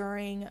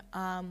during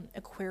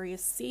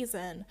Aquarius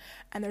season.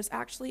 And there's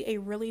actually a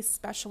really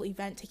special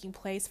event taking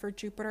place for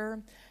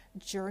Jupiter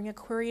during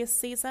Aquarius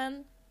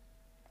season,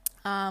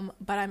 but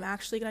I'm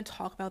actually going to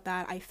talk about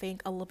that, I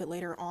think, a little bit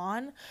later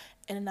on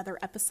in another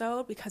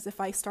episode, because if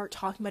I start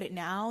talking about it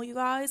now, you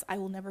guys, I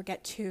will never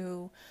get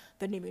to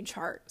the new moon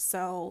chart.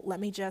 So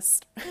let me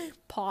just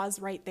pause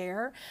right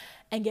there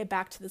and get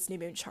back to this new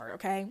moon chart,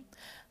 okay?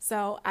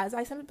 So as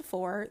I said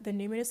before, the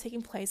new moon is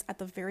taking place at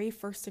the very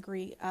first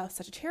degree of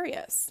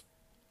Sagittarius.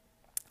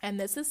 And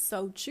this is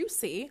so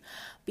juicy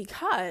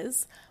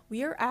because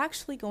we are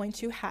actually going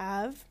to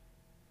have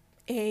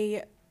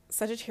a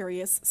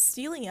Sagittarius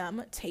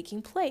stellium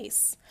taking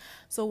place.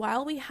 So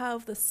while we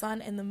have the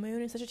sun and the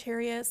moon in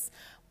Sagittarius,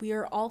 we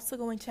are also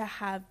going to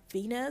have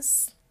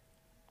Venus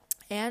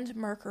and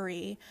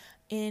Mercury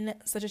in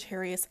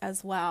Sagittarius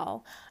as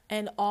well.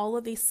 And all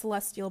of these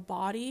celestial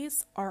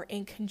bodies are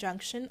in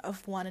conjunction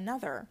of one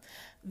another.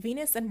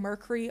 Venus and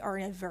Mercury are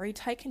in a very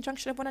tight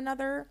conjunction of one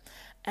another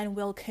and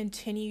will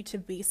continue to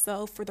be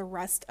so for the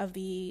rest of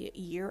the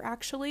year,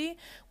 actually,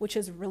 which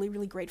is really,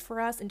 really great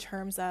for us in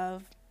terms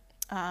of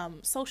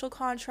social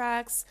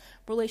contracts,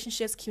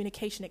 relationships,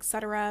 communication,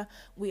 etc.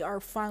 We are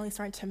finally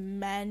starting to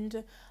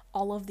mend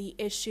all of the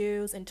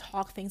issues and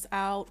talk things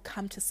out,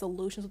 come to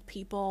solutions with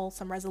people,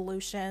 some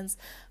resolutions.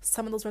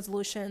 Some of those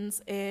resolutions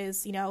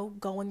is,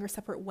 going your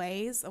separate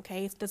ways,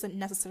 okay? It doesn't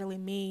necessarily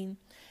mean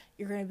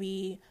you're going to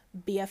be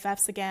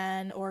BFFs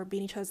again or be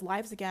in each other's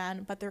lives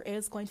again, but there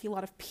is going to be a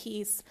lot of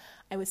peace,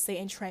 I would say,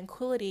 and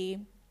tranquility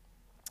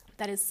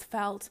that is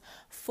felt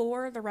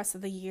for the rest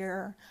of the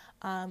year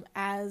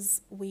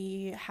as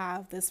we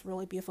have this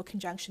really beautiful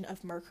conjunction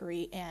of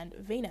Mercury and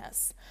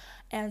Venus.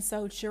 And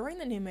so during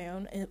the new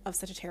moon of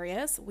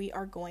Sagittarius, we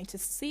are going to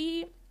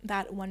see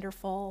that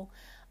wonderful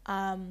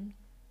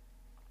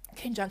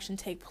conjunction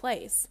take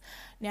place.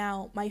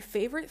 Now, my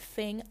favorite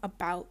thing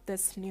about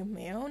this new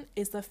moon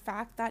is the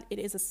fact that it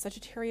is a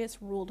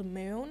Sagittarius ruled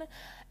moon,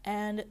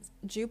 and It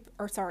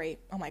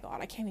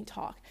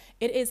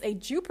is a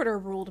Jupiter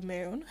ruled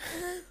moon.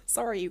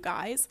 Sorry, you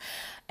guys.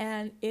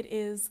 And it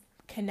is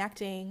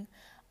connecting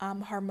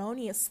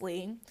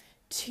harmoniously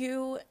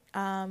to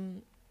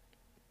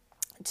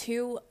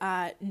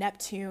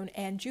Neptune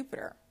and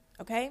Jupiter.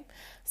 Okay,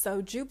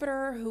 so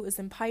Jupiter, who is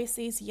in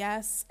Pisces,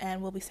 yes,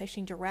 and will be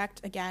stationing direct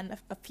again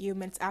a few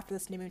minutes after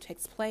this new moon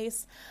takes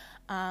place,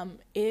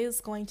 is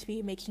going to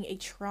be making a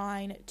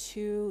trine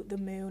to the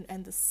moon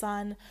and the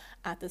sun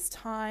at this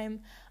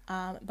time,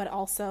 but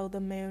also the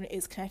moon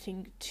is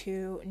connecting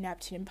to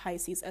Neptune and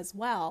Pisces as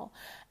well.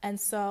 And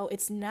so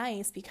it's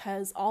nice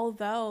because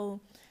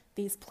although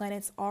these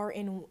planets are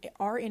in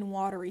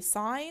watery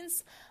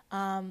signs,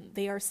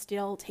 they are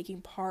still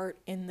taking part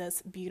in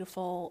this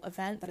beautiful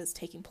event that is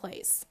taking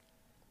place.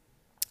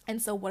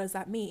 And so, what does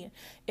that mean?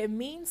 It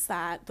means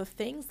that the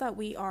things that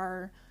we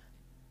are,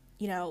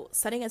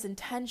 setting as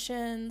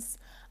intentions,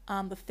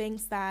 the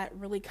things that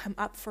really come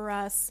up for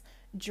us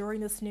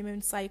during this new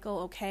moon cycle,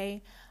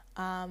 okay,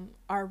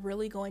 are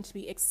really going to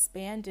be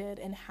expanded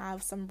and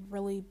have some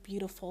really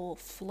beautiful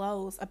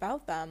flows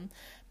about them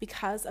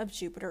because of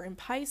Jupiter in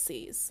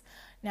Pisces.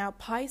 Now,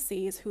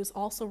 Pisces, who's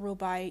also ruled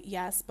by,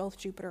 yes, both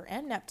Jupiter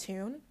and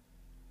Neptune,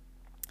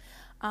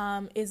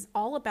 is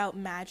all about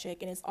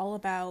magic and is all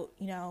about,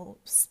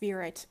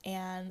 spirit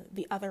and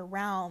the other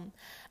realm.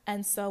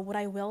 And so what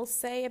I will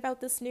say about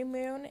this new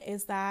moon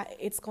is that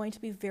it's going to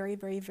be very,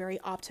 very, very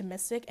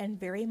optimistic and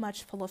very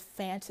much full of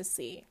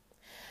fantasy.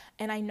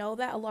 And I know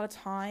that a lot of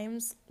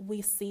times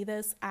we see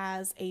this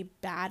as a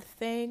bad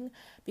thing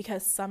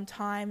because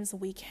sometimes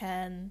we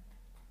can,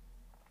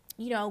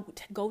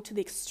 go to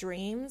the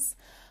extremes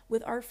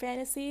with our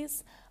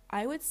fantasies.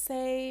 I would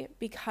say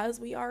because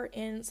we are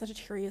in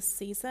Sagittarius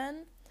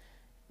season,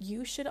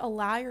 you should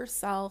allow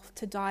yourself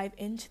to dive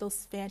into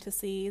those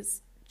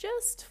fantasies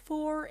just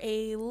for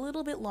a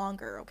little bit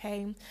longer,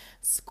 okay?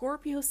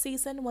 Scorpio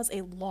season was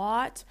a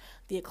lot.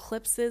 The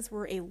eclipses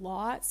were a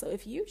lot. So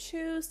if you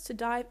choose to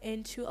dive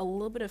into a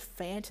little bit of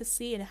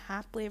fantasy and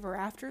happily ever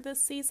after this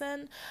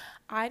season,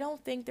 I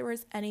don't think there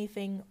is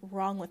anything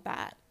wrong with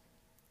that,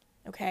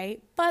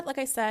 okay? But like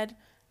I said,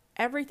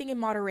 everything in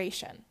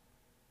moderation.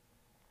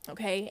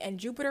 Okay, and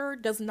Jupiter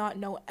does not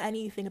know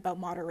anything about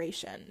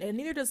moderation, and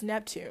neither does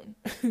Neptune.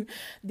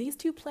 These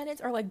two planets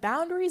are like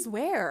boundaries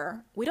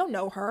where? We don't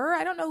know her.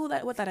 I don't know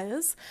what that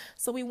is.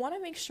 So we want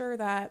to make sure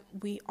that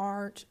we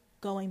aren't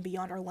going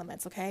beyond our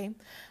limits, okay?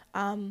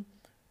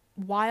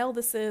 While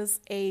this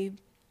is a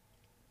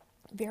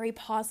very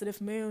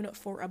positive moon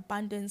for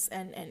abundance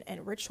and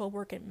ritual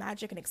work and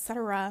magic and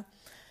etc.,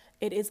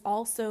 it is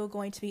also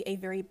going to be a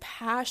very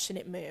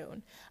passionate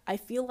moon. I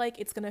feel like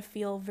it's going to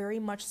feel very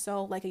much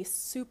so like a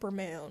super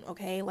moon,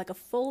 okay? Like a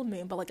full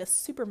moon, but like a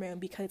super moon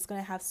because it's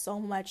going to have so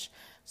much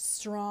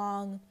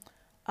strong,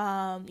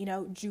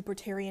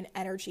 Jupiterian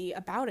energy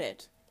about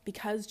it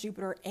because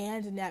Jupiter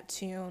and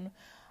Neptune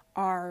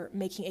are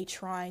making a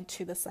trine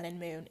to the sun and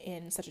moon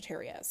in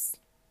Sagittarius.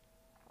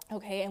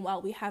 Okay, and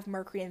while we have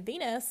Mercury and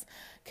Venus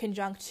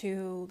conjunct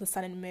to the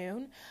sun and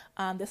moon,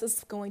 this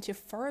is going to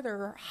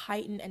further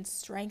heighten and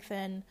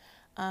strengthen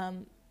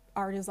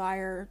our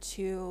desire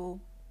to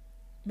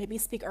maybe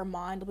speak our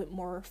mind a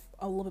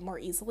little bit more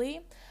easily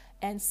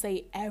and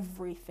say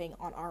everything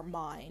on our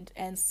mind.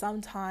 And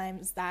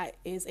sometimes that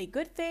is a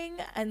good thing,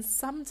 and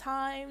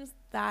sometimes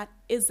that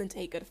isn't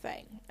a good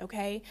thing,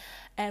 okay?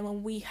 And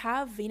when we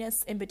have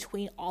Venus in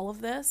between all of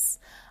this,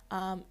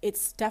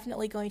 it's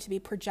definitely going to be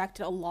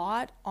projected a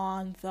lot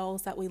on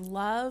those that we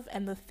love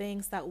and the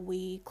things that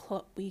we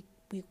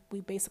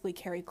basically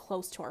carry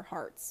close to our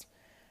hearts,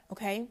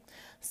 okay?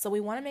 So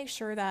we want to make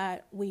sure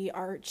that we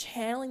are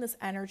channeling this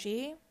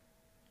energy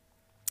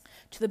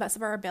to the best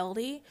of our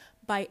ability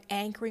by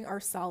anchoring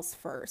ourselves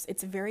first.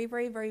 It's very,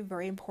 very, very,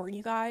 very important,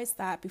 you guys,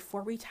 that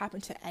before we tap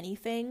into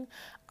anything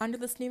under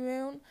this new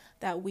moon,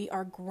 that we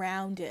are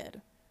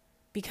grounded.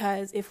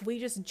 Because if we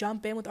just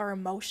jump in with our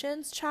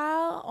emotions,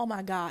 child, oh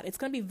my God, it's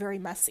going to be very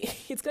messy.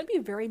 It's going to be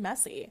very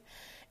messy.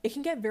 It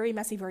can get very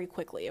messy very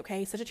quickly,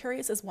 okay?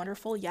 Sagittarius is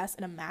wonderful, yes,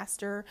 and a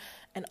master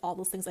and all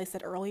those things I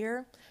said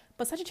earlier.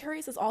 But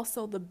Sagittarius is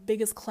also the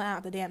biggest clown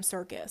at the damn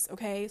circus,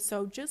 okay?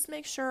 So just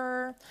make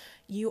sure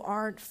you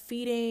aren't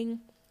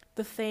feeding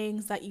the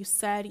things that you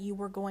said you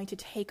were going to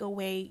take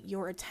away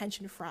your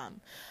attention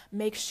from.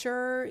 Make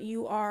sure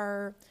you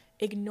are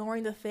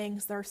ignoring the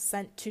things that are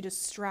sent to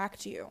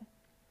distract you.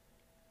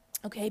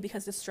 Okay,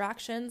 because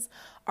distractions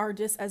are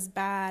just as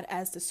bad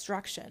as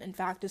destruction. In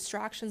fact,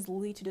 distractions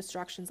lead to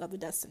destructions of the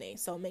destiny.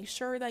 So make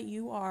sure that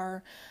you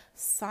are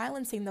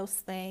silencing those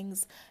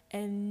things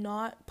and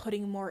not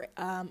putting more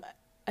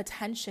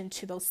attention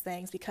to those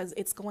things because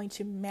it's going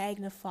to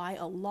magnify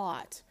a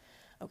lot.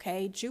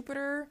 Okay,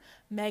 Jupiter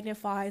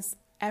magnifies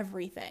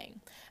everything.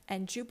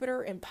 And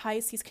Jupiter in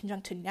Pisces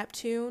conjunct to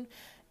Neptune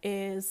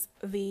is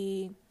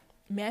the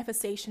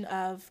manifestation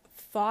of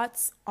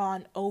thoughts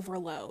on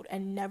overload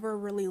and never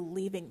really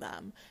leaving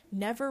them,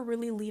 never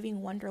really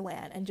leaving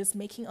Wonderland and just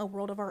making a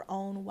world of our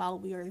own while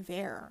we are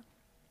there.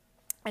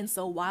 And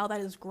so while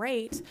that is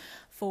great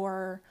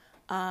for,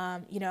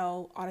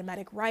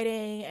 automatic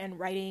writing and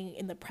writing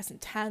in the present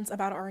tense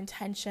about our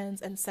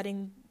intentions and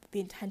setting the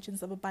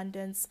intentions of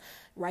abundance,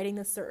 writing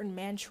the certain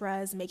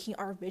mantras, making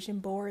our vision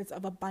boards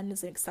of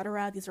abundance,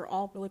 etc. These are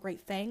all really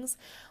great things.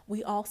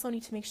 We also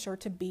need to make sure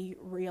to be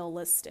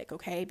realistic,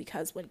 okay?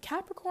 Because when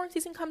Capricorn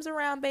season comes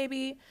around,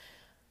 baby,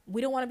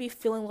 we don't want to be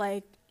feeling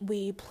like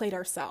we played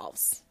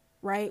ourselves,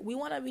 right? We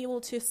want to be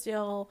able to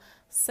still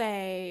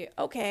say,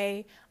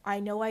 okay, I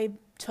know I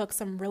took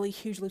some really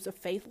huge leaps of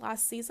faith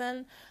last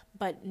season,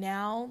 but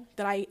now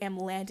that I am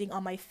landing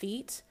on my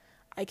feet,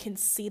 I can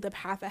see the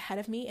path ahead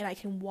of me and I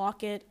can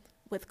walk it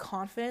with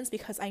confidence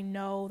because I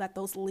know that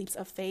those leaps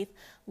of faith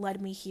led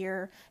me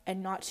here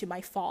and not to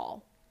my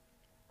fall.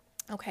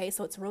 Okay,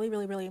 so it's really,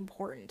 really, really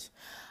important.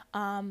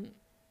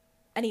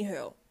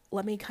 Anywho,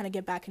 let me kind of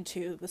get back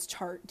into this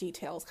chart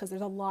details because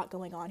there's a lot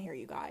going on here,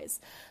 you guys.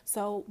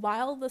 So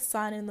while the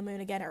sun and the moon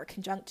again are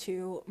conjunct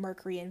to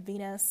Mercury and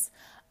Venus,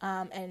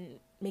 and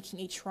making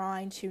a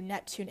trine to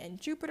Neptune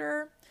and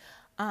Jupiter,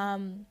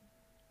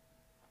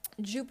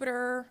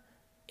 Jupiter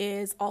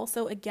is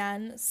also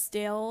again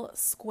still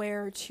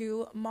square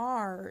to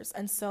Mars.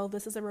 And so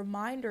this is a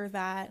reminder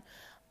that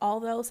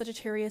although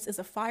Sagittarius is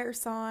a fire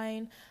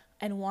sign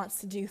and wants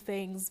to do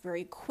things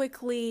very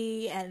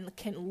quickly and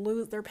can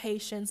lose their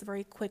patience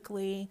very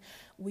quickly,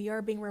 we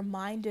are being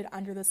reminded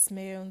under this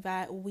moon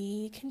that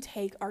we can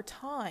take our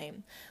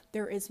time.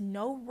 There is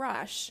no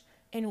rush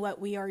in what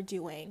we are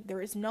doing.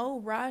 There is no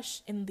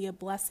rush in the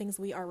blessings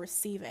we are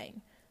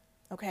receiving.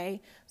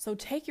 Okay? So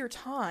take your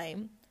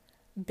time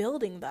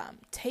building them.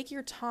 Take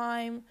your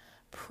time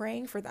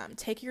praying for them.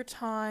 Take your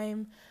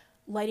time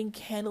lighting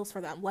candles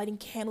for them, lighting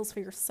candles for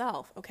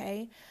yourself,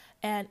 okay?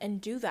 And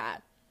do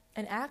that.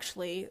 And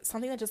actually,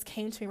 something that just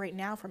came to me right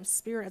now from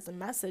Spirit as a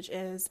message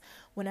is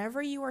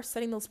whenever you are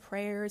setting those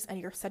prayers and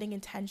you're setting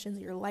intentions,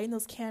 you're lighting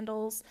those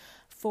candles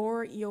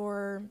for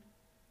your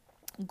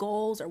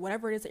goals or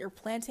whatever it is that you're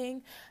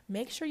planting,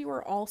 make sure you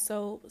are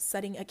also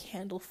setting a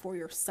candle for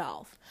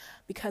yourself,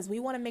 because we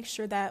want to make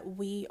sure that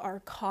we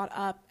are caught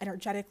up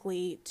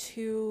energetically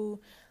to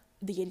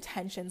the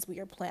intentions we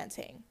are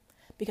planting.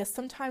 Because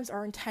sometimes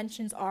our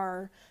intentions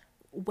are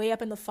way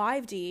up in the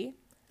 5D,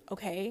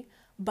 okay,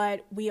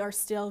 but we are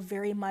still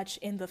very much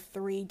in the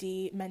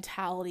 3D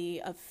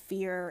mentality of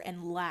fear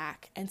and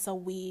lack. And so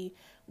we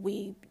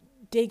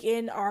dig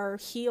in our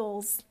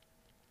heels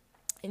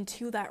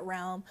into that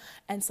realm,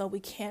 and so we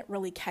can't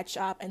really catch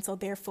up, and so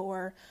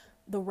therefore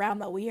the realm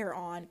that we are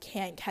on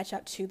can't catch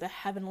up to the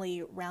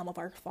heavenly realm of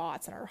our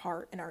thoughts and our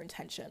heart and our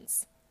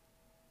intentions.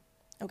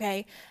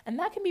 Okay, and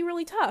that can be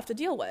really tough to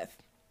deal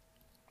with.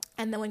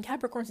 And then when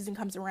Capricorn season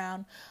comes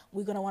around,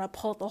 we're going to want to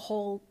pull out the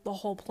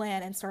whole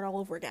plan and start all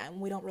over again.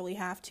 We don't really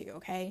have to.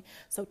 Okay,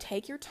 so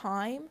take your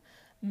time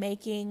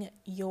making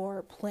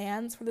your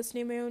plans for this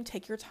new moon.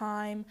 Take your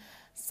time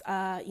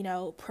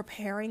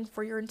preparing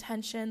for your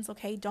intentions,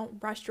 okay?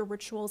 Don't rush your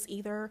rituals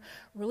either.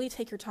 Really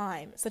take your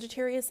time.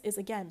 Sagittarius is,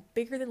 again,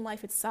 bigger than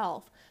life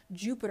itself.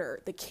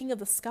 Jupiter, the king of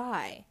the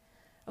sky,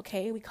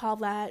 okay? We call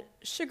that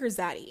sugar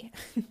zaddy.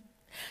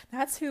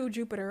 That's who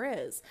Jupiter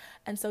is.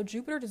 And so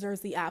Jupiter deserves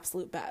the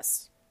absolute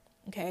best,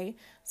 okay?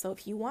 So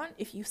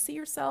if you see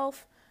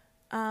yourself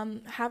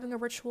having a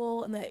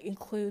ritual and that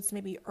includes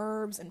maybe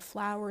herbs and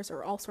flowers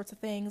or all sorts of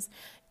things,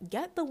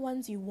 get the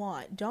ones you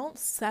want. Don't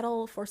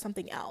settle for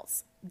something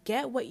else.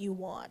 Get what you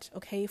want,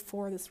 okay,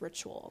 for this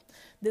ritual.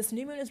 This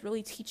new moon is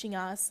really teaching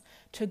us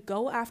to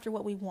go after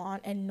what we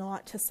want and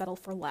not to settle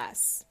for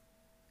less,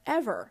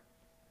 ever.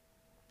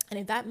 And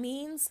if that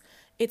means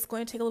it's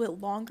going to take a little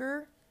bit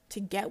longer to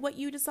get what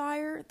you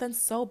desire, then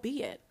so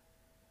be it.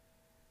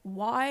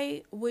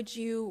 Why would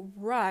you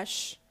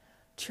rush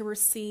to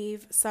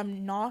receive some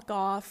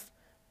knockoff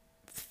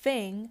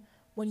thing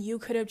when you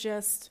could have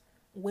just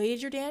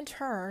waited your damn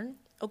turn?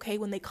 Okay,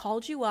 when they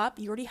called you up,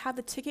 you already have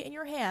the ticket in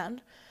your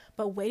hand,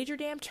 but waited your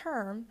damn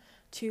turn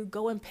to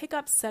go and pick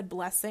up said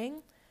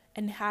blessing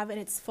and have it in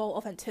its full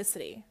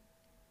authenticity.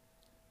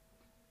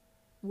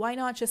 Why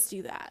not just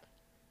do that?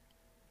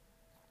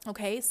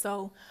 Okay,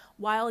 so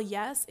while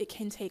yes, it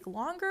can take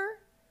longer,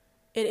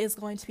 it is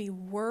going to be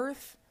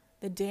worth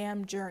the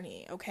damn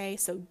journey, okay?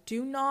 So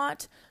do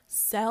not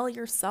sell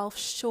yourself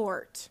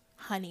short,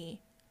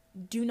 honey.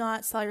 Do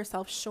not sell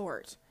yourself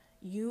short.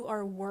 You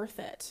are worth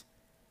it.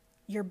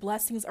 Your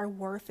blessings are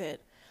worth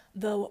it.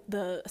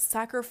 The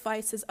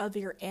sacrifices of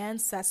your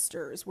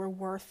ancestors were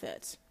worth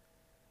it.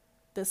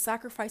 The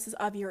sacrifices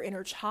of your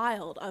inner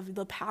child, of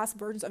the past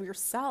versions of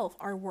yourself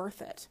are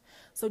worth it.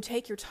 So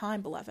take your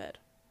time, beloved.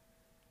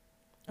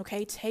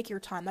 Okay, take your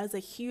time. That is a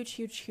huge,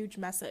 huge, huge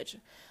message.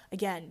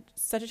 Again,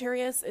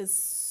 Sagittarius is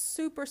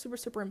super, super,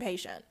 super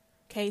impatient.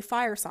 Okay,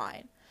 fire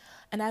sign.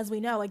 And as we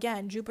know,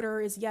 again, Jupiter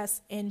is,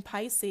 yes, in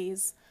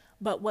Pisces,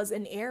 but was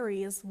in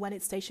Aries when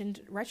it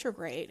stationed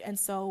retrograde. And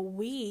so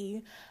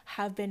we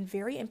have been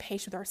very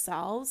impatient with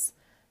ourselves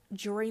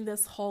during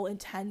this whole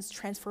intense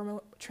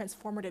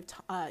transformative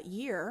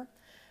year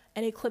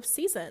and eclipse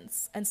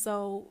seasons. And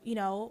so,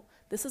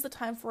 this is the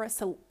time for us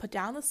to put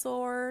down the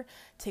sword,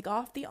 take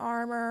off the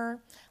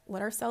armor,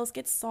 let ourselves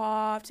get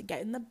soft,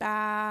 get in the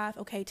bath,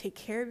 okay, take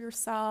care of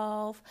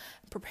yourself,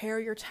 prepare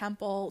your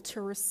temple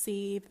to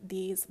receive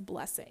these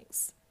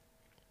blessings.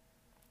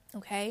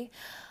 Okay,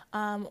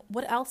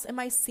 what else am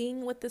I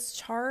seeing with this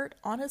chart?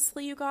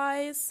 Honestly, you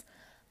guys,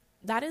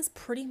 that is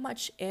pretty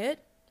much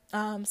it.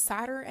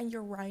 Saturn and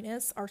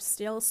Uranus are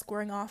still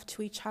squaring off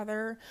to each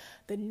other.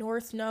 The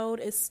North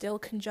Node is still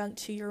conjunct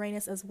to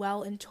Uranus as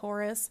well in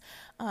Taurus,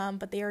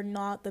 but they are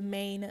not the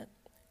main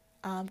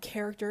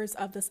characters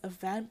of this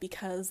event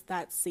because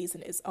that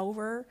season is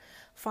over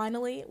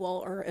finally,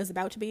 or is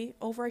about to be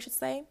over, I should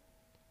say.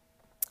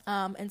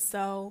 And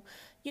so,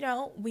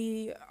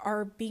 we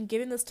are being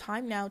given this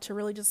time now to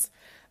really just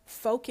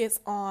focus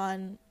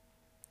on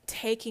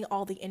taking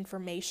all the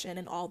information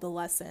and all the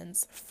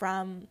lessons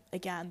from,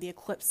 again, the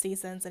eclipse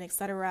seasons and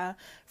etc.,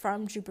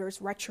 from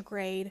Jupiter's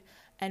retrograde,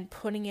 and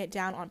putting it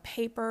down on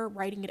paper,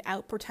 writing it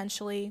out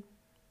potentially,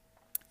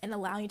 and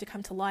allowing it to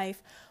come to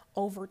life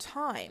over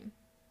time.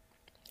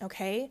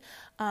 Okay.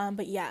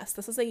 But yes,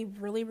 this is a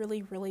really,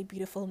 really, really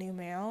beautiful new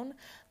moon.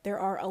 There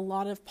are a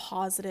lot of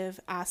positive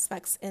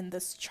aspects in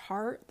this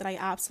chart that I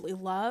absolutely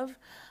love.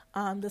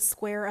 The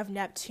square of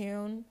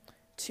Neptune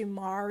to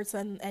Mars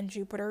and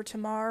Jupiter to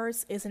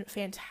Mars isn't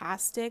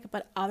fantastic,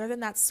 but other than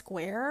that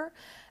square,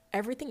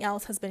 everything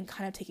else has been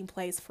kind of taking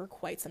place for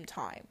quite some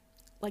time,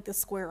 like the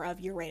square of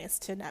Uranus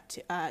to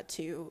Neptune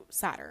to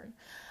Saturn.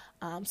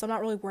 So I'm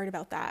not really worried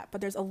about that,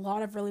 but there's a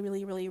lot of really,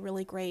 really, really,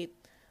 really great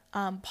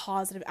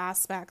positive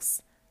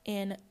aspects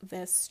in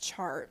this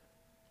chart.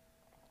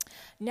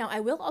 Now,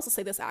 I will also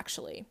say this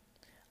actually,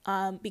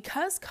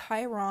 because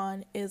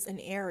Chiron is in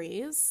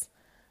Aries,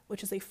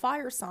 which is a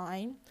fire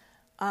sign,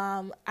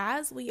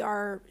 as we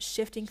are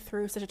shifting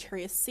through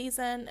Sagittarius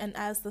season, and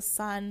as the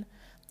sun,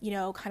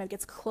 kind of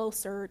gets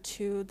closer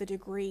to the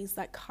degrees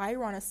that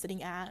Chiron is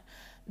sitting at,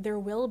 there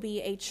will be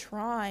a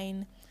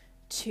trine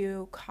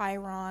to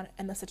Chiron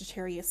and the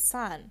Sagittarius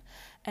sun.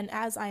 And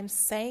as I'm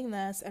saying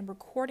this and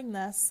recording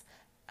this,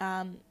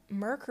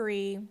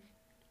 Mercury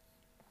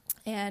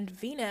and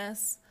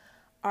Venus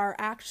are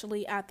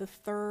actually at the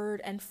 3rd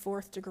and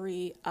 4th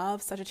degree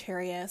of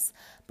Sagittarius,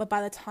 but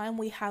by the time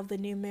we have the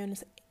new moon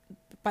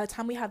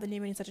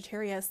in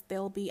Sagittarius,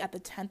 they'll be at the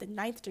 10th and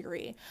 9th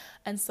degree.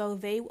 And so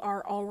they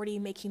are already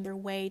making their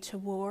way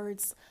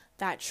towards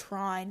that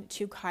trine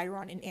to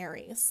Chiron in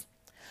Aries.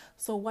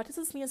 So what does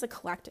this mean as a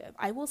collective?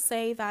 I will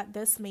say that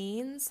this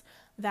means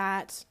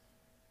that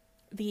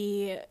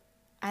the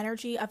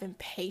energy of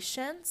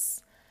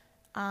impatience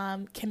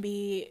can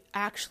be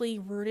actually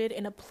rooted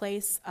in a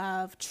place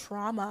of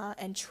trauma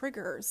and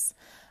triggers,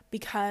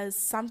 because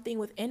something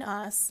within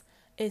us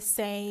is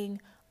saying,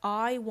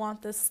 I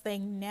want this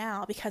thing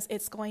now because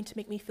it's going to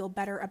make me feel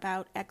better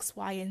about X,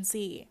 Y, and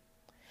Z.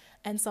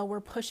 And so we're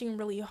pushing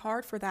really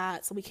hard for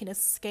that so we can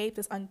escape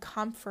this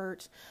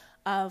uncomfort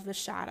of the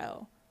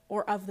shadow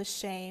or of the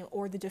shame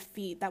or the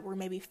defeat that we're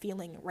maybe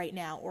feeling right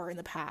now or in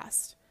the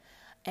past.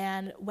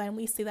 And when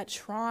we see that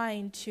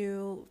trine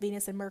to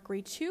Venus and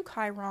Mercury to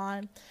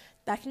Chiron,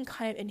 that can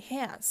kind of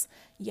enhance.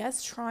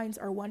 Yes,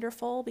 trines are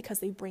wonderful because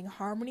they bring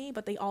harmony,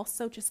 but they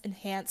also just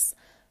enhance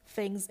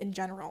things in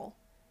general,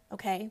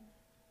 okay?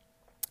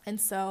 And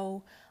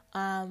so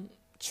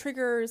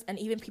triggers and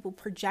even people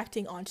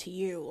projecting onto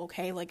you,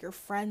 okay, like your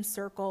friend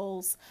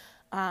circles,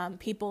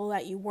 people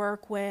that you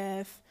work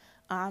with,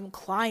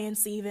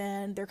 clients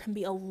even, there can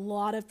be a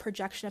lot of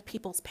projection of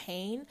people's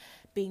pain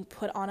being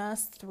put on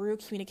us through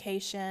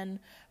communication,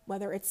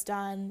 whether it's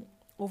done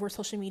over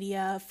social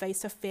media,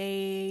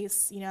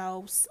 face-to-face,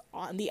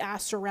 on the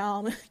astral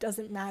realm, it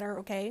doesn't matter,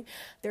 okay?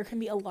 There can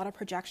be a lot of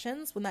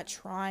projections when that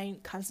trine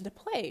comes into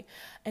play.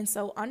 And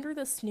so under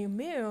this new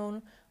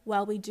moon,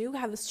 while we do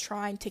have this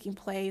trine taking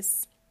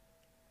place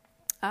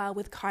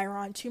with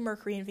Chiron to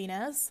Mercury and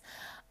Venus,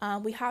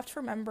 we have to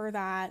remember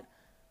that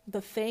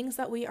the things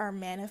that we are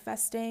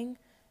manifesting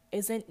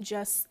isn't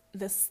just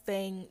this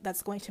thing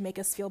that's going to make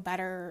us feel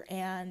better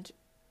and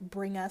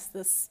bring us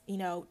this,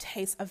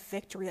 taste of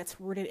victory that's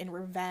rooted in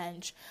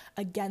revenge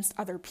against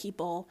other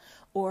people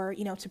or,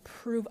 to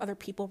prove other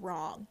people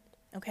wrong,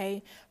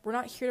 okay? We're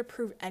not here to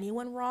prove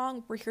anyone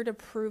wrong. We're here to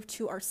prove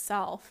to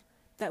ourselves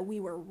that we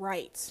were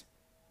right,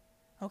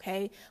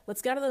 okay?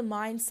 Let's get out of the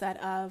mindset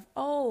of,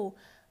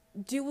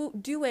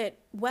 do it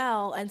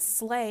well and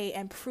slay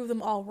and prove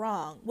them all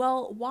wrong.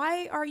 Well,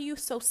 why are you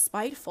so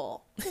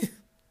spiteful?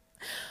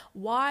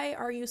 Why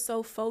are you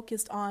so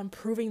focused on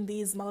proving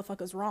these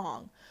motherfuckers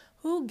wrong?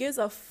 Who gives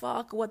a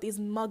fuck what these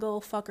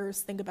muggle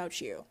fuckers think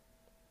about you?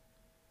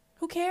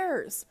 Who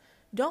cares?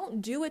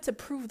 Don't do it to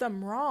prove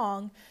them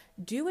wrong.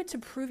 Do it to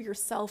prove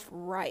yourself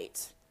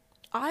right.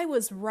 I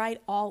was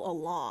right all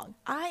along.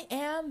 I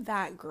am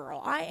that girl.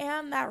 I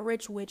am that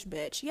rich witch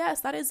bitch.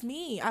 Yes, that is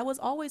me. I was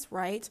always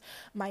right.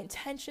 My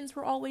intentions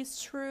were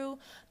always true.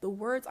 The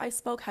words I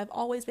spoke have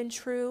always been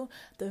true.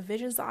 The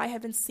visions that I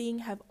have been seeing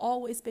have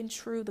always been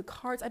true. The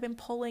cards I've been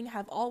pulling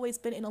have always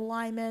been in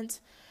alignment.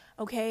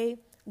 Okay,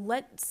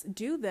 let's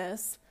do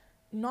this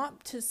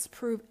not to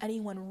prove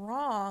anyone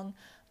wrong,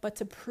 but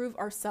to prove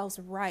ourselves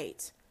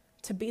right.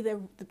 To be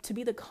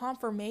the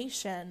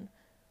confirmation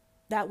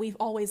that we've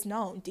always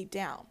known deep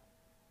down.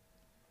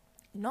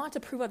 Not to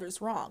prove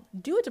others wrong.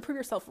 Do it to prove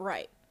yourself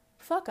right.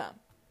 Fuck them.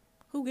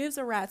 Who gives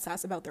a rat's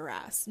ass about their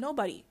ass?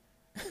 Nobody.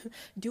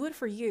 Do it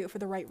for you, for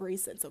the right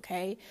reasons,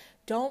 okay?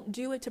 Don't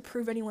do it to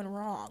prove anyone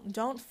wrong.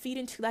 Don't feed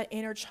into that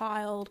inner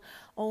child,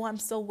 I'm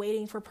still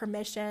waiting for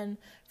permission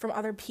from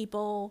other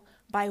people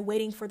by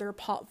waiting for their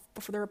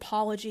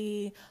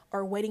apology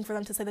or waiting for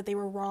them to say that they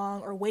were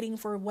wrong or waiting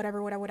for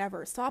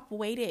whatever. Stop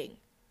waiting,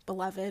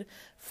 beloved.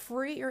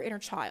 Free your inner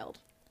child.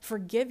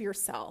 Forgive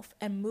yourself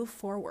and move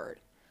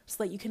forward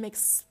so that you can make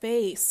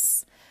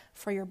space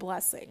for your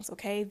blessings,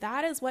 okay?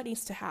 That is what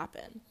needs to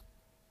happen.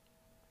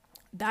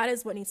 That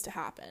is what needs to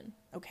happen,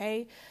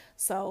 okay?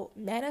 So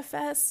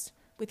manifest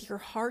with your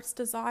heart's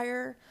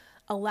desire.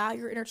 Allow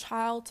your inner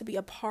child to be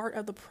a part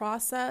of the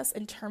process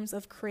in terms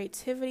of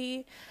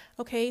creativity,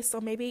 okay? So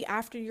maybe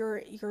after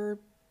your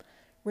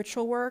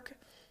ritual work,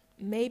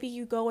 maybe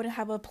you go and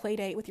have a play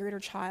date with your inner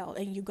child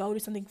and you go do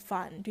something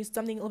fun, do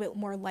something a little bit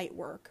more light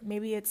work.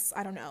 Maybe it's,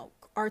 I don't know,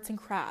 arts and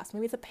crafts.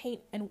 Maybe it's a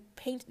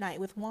paint night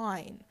with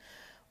wine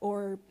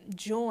or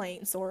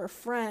joints or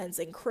friends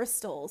and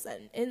crystals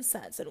and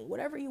incense and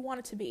whatever you want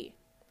it to be.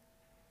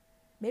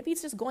 Maybe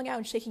it's just going out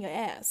and shaking your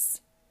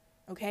ass.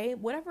 Okay?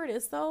 Whatever it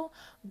is though,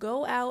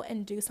 go out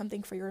and do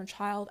something for your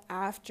child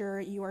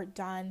after you are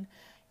done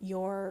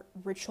your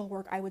ritual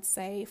work, I would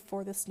say,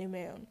 for this new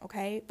moon.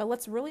 Okay? But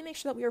let's really make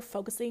sure that we are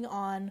focusing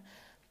on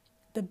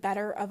the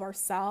better of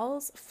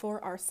ourselves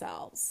for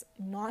ourselves,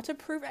 not to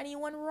prove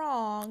anyone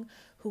wrong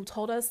who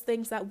told us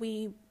things that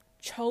we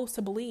chose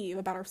to believe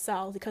about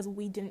ourselves because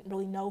we didn't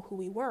really know who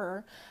we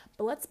were,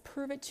 but let's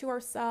prove it to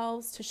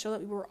ourselves to show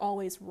that we were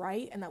always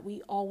right and that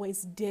we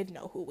always did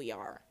know who we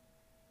are.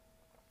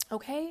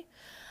 Okay?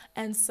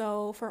 And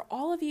so for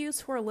all of you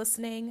who are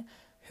listening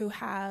who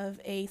have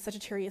a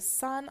Sagittarius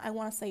sun, I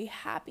want to say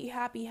happy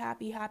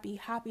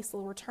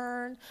slow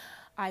return.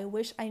 I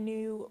wish I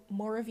knew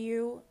more of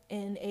you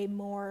in a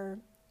more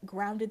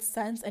grounded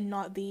sense and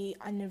not the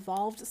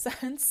uninvolved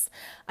sense.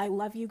 I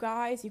love you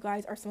guys. You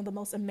guys are some of the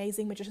most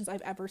amazing magicians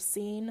I've ever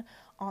seen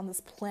on this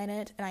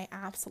planet, and I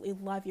absolutely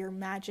love your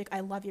magic.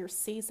 I love your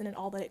season and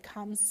all that it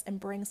comes and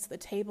brings to the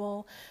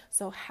table.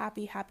 So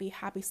happy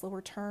slow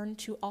return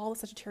to all the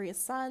Sagittarius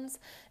suns.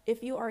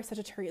 If you are a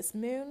Sagittarius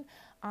moon,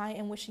 I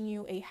am wishing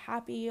you a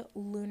happy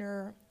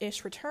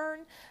lunar-ish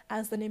return,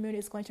 as the new moon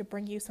is going to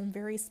bring you some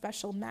very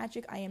special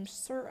magic. I am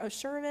sure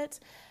of it.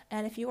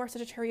 And if you are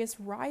Sagittarius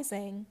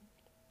rising,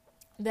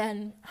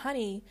 then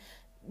honey,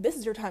 this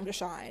is your time to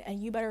shine,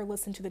 and you better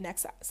listen to the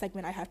next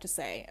segment I have to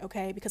say,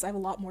 okay? Because I have a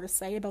lot more to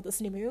say about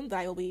this new moon that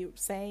I will be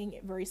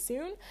saying very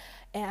soon,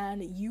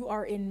 and you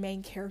are in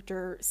main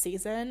character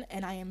season,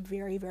 and I am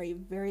very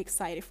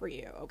excited for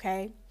you,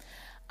 okay?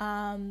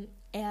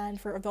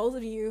 And for those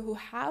of you who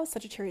have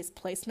Sagittarius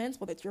placements,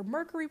 whether it's your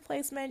Mercury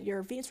placement,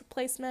 your Venus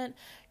placement,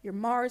 your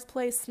Mars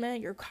placement,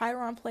 your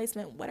Chiron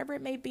placement, whatever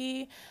it may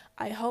be,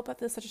 I hope that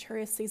this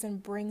Sagittarius season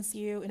brings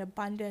you an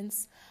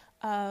abundance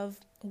of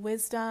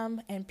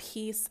wisdom and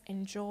peace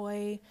and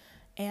joy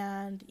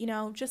and,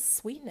 just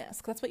sweetness,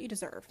 because that's what you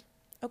deserve.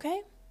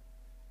 Okay?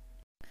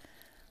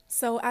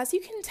 So as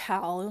you can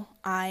tell,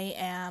 I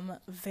am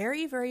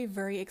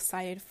very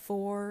excited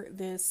for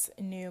this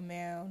new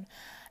moon,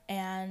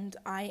 and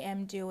I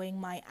am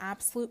doing my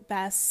absolute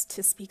best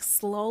to speak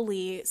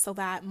slowly so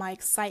that my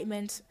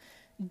excitement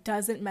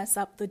doesn't mess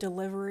up the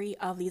delivery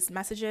of these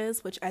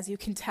messages, which, as you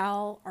can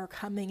tell, are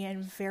coming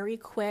in very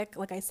quick.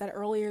 Like I said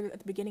earlier at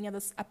the beginning of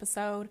this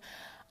episode,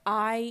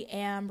 I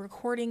am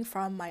recording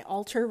from my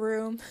altar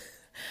room,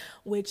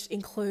 which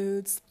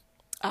includes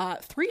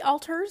 3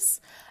 altars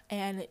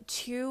and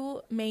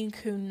 2 Maine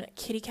Coon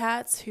kitty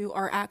cats who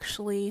are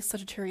actually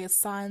Sagittarius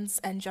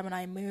suns and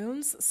Gemini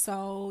moons.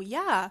 So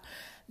yeah,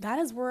 that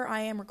is where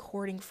I am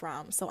recording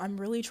from. So I'm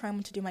really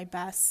trying to do my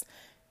best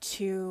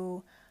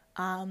to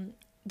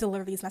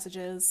deliver these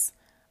messages.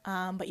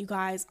 But you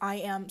guys, I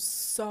am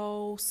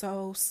so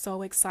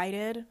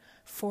excited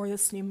for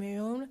this new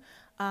moon,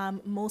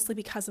 mostly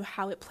because of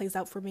how it plays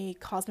out for me,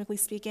 cosmically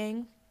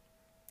speaking.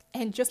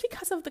 And just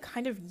because of the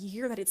kind of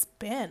year that it's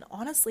been,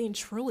 honestly and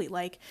truly,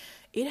 like,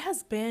 it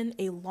has been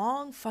a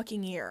long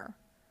fucking year.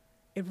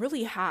 It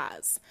really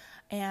has.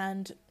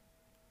 And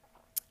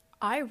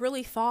I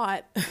really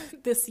thought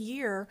this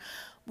year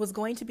was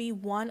going to be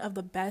one of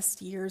the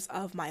best years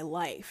of my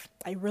life.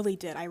 I really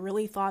did. I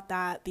really thought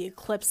that the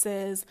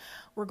eclipses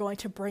were going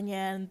to bring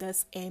in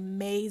this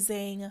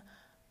amazing,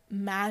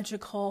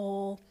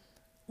 magical,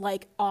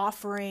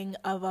 offering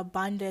of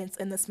abundance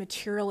in this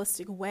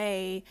materialistic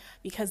way,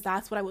 because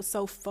that's what I was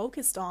so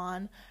focused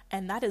on,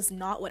 and that is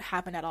not what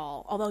happened at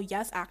all. Although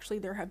yes, actually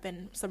there have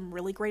been some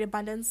really great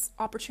abundance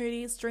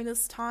opportunities during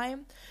this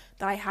time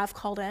that I have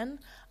called in.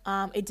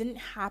 It didn't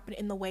happen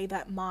in the way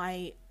that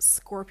my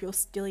Scorpio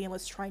stellium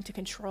was trying to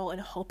control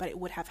and hope that it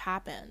would have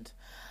happened.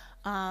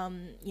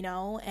 And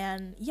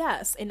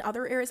yes, in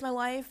other areas of my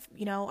life,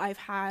 I've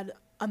had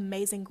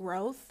amazing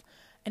growth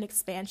and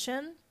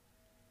expansion,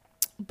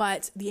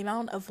 but the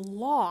amount of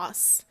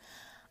loss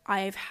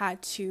I've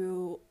had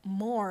to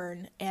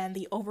mourn and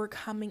the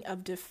overcoming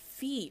of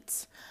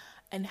defeat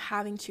and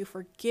having to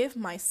forgive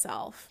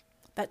myself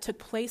that took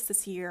place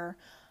this year,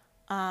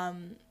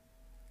 in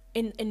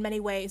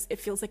many ways, it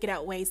feels like it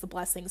outweighs the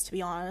blessings, to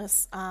be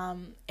honest.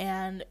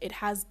 And it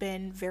has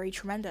been very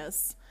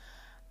tremendous.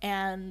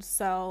 And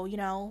so,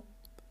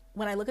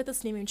 when I look at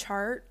this new moon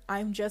chart,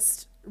 I'm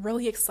just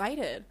really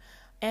excited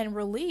and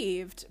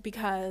relieved,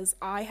 because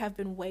I have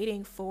been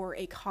waiting for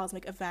a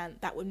cosmic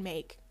event that would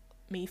make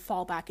me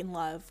fall back in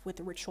love with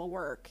the ritual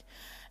work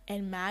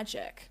and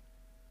magic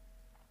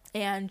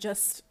and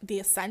just the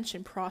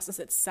ascension process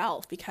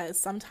itself, because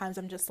sometimes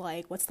I'm just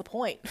like, what's the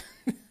point?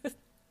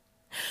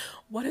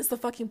 what is the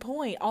fucking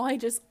point? I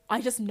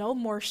just know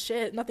more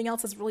shit. Nothing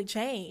else has really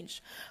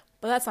changed.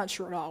 But that's not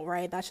true at all,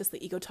 right? That's just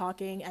the ego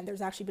talking. And there's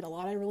actually been a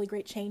lot of really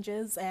great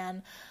changes.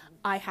 And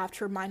I have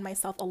to remind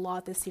myself a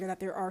lot this year that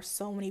there are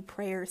so many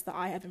prayers that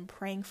I have been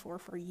praying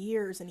for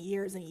years and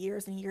years and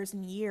years and years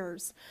and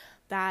years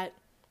that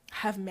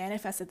have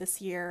manifested this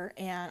year.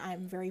 And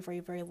I'm very, very,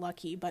 very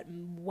lucky. But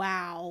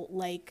wow,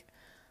 like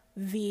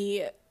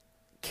the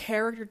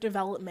character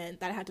development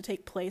that had to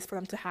take place for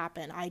them to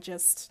happen,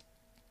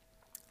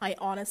 I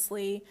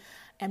honestly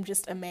am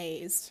just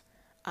amazed.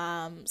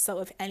 So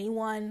if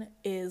anyone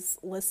is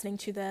listening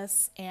to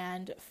this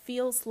and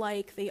feels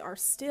like they are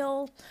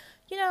still,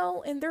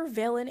 in their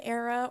villain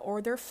era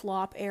or their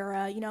flop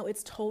era,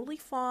 it's totally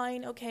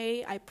fine,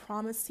 okay? I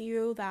promise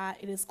you that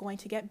it is going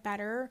to get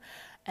better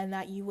and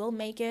that you will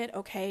make it,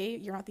 okay?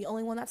 You're not the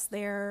only one that's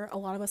there. A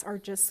lot of us are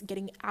just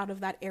getting out of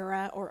that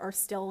era or are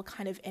still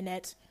kind of in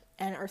it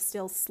and are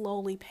still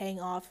slowly paying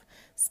off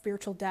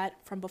spiritual debt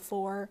from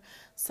before.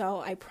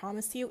 So I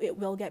promise you it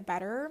will get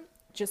better.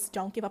 Just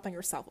don't give up on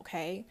yourself,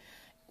 okay?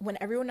 When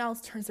everyone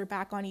else turns their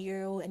back on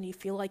you and you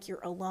feel like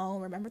you're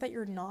alone, remember that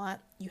you're not.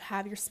 You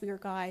have your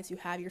spirit guides, you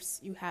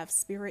have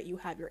spirit, you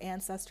have your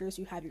ancestors,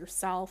 you have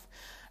yourself,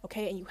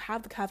 okay? And you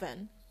have the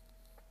coven.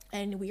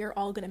 And we are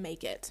all going to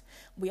make it.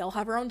 We all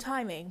have our own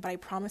timing, but I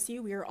promise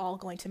you we are all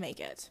going to make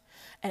it.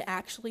 And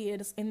actually it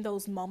is in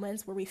those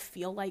moments where we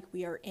feel like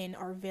we are in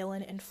our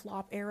villain and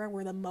flop era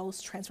where the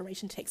most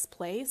transformation takes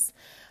place.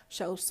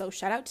 So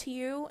shout out to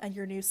you and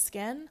your new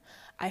skin.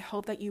 I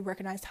hope that you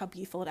recognized how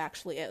beautiful it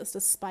actually is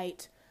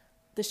despite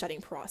the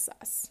shedding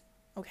process.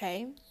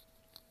 Okay?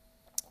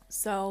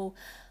 So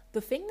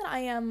the thing that I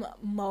am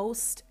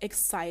most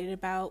excited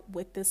about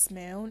with this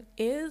moon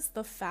is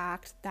the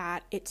fact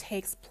that it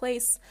takes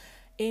place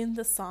in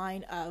the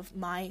sign of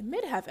my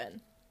midheaven.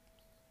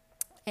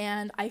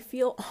 And I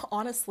feel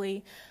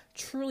honestly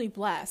truly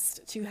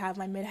blessed to have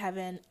my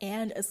midheaven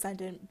and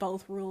ascendant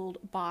both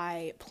ruled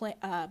by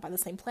the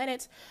same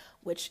planet,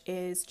 which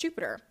is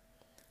Jupiter.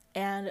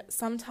 And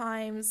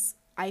sometimes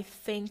I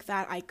think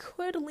that I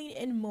could lean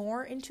in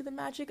more into the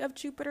magic of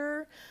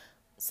Jupiter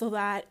so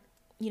that,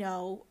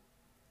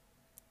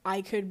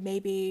 I could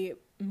maybe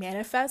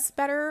manifest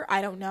better.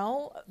 I don't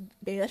know.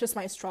 Maybe that's just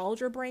my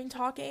astrologer brain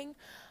talking.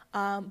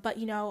 But,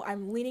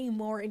 I'm leaning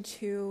more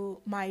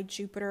into my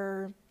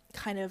Jupiter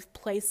kind of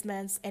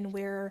placements and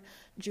where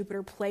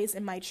Jupiter plays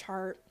in my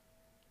chart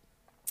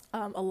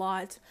a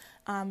lot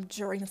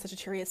during the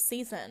Sagittarius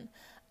season.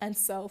 And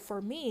so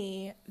for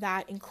me,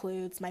 that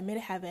includes my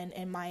midheaven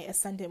and my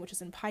ascendant, which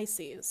is in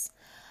Pisces.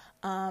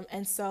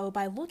 And so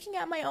by looking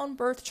at my own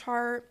birth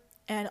chart,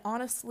 and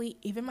honestly,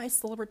 even my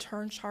solar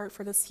return chart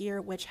for this year,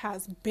 which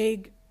has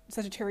big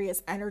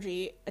Sagittarius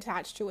energy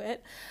attached to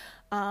it,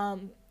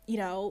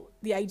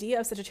 the idea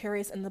of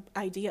Sagittarius and the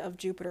idea of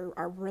Jupiter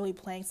are really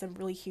playing some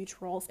really huge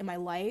roles in my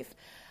life.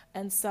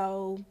 And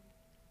so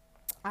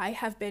I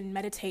have been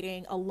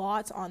meditating a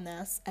lot on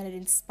this, and it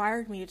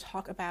inspired me to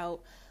talk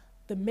about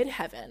the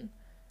midheaven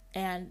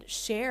and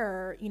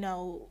share,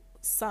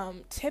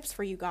 some tips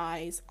for you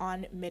guys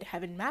on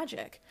midheaven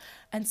magic.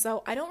 And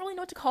so I don't really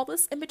know what to call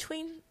this in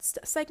between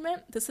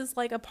segment. This is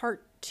like a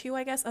part 2,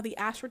 I guess, of the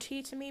Astro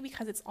Tea to me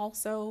because it's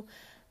also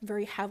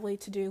very heavily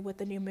to do with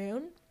the new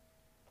moon.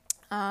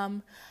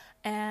 And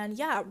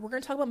yeah, we're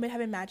going to talk about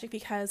midheaven magic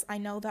because I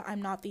know that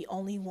I'm not the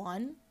only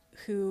one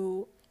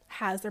who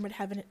has their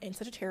midheaven in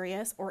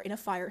Sagittarius or in a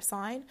fire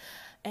sign,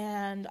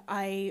 and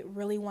I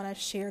really want to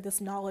share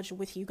this knowledge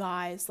with you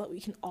guys so that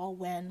we can all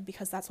win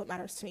because that's what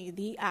matters to me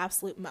the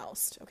absolute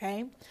most,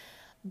 okay?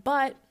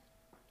 But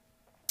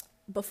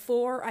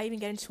before I even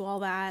get into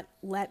all that,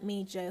 let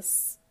me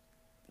just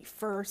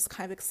first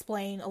kind of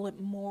explain a little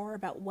more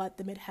about what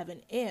the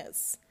midheaven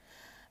is,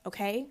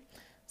 okay?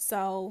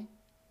 So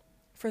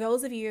for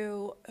those of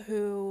you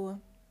who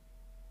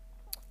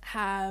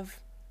have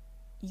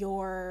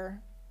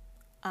your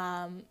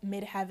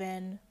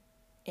midheaven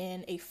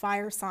in a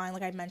fire sign,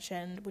 like I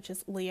mentioned, which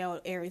is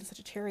Leo, Aries, and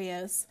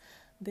Sagittarius,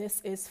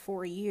 this is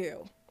for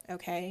you,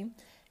 okay?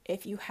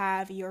 If you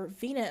have your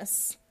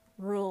Venus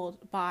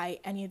ruled by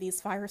any of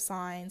these fire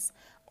signs,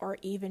 or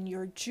even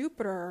your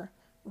Jupiter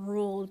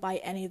ruled by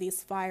any of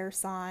these fire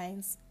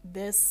signs,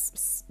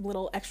 this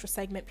little extra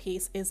segment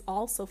piece is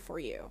also for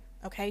you,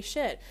 okay?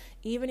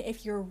 Even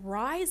if your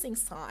rising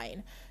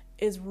sign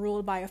is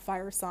ruled by a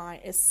fire sign,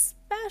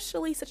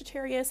 especially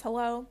Sagittarius,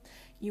 hello,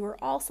 you are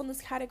also in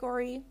this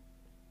category.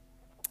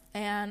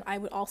 And I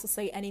would also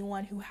say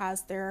anyone who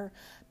has their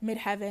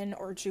midheaven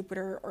or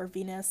Jupiter or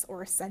Venus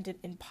or ascendant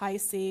in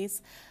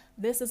Pisces,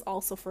 this is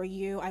also for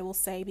you, I will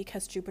say,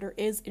 because Jupiter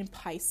is in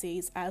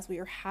Pisces as we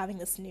are having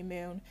this new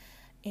moon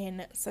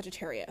in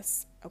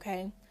Sagittarius,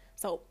 okay?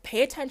 So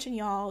pay attention,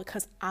 y'all,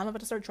 because I'm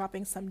about to start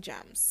dropping some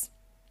gems,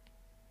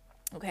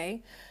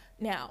 okay?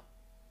 Now,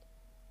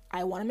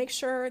 I want to make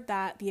sure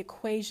that the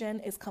equation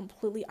is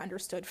completely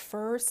understood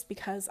first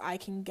because I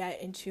can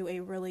get into a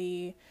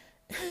really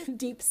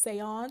deep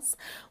seance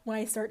when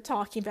I start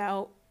talking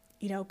about,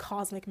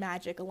 cosmic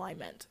magic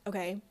alignment,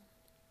 okay?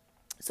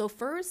 So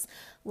first,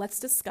 let's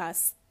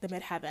discuss the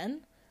midheaven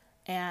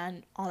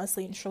and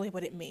honestly and truly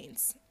what it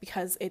means,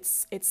 because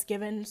it's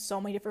given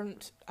so many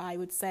different, I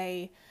would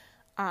say,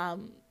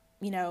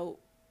 you know,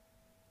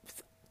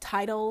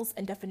 titles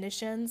and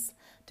definitions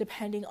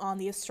depending on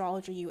the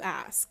astrologer you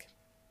ask.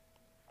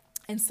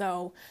 And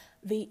so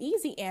the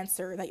easy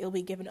answer that you'll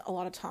be given a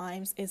lot of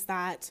times is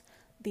that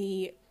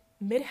the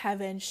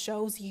midheaven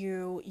shows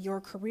you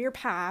your career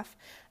path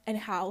and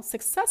how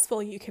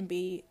successful you can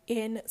be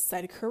in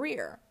said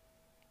career.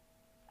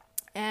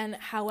 And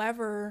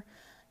however,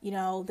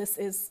 this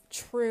is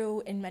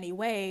true in many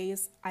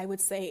ways, I would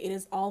say it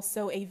is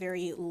also a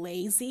very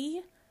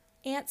lazy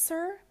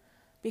answer,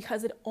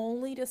 because it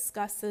only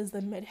discusses the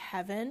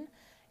midheaven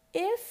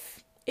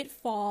if it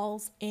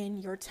falls in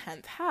your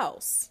 10th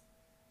house.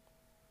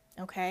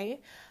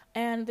 Okay?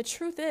 And the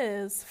truth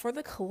is, for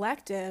the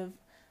collective,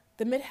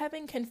 the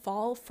midheaven can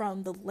fall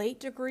from the late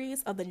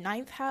degrees of the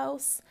 9th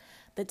house,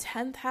 the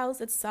 10th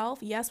house itself,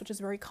 yes, which is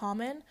very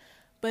common,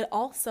 but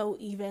also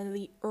even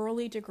the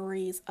early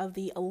degrees of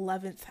the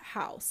 11th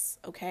house,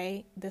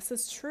 okay? This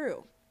is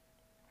true.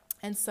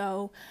 And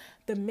so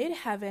the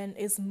midheaven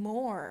is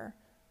more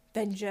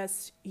than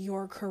just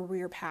your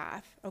career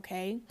path,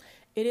 okay?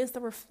 It is the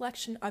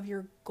reflection of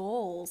your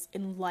goals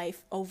in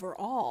life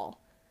overall.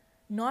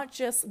 Not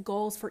just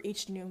goals for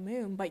each new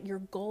moon, but your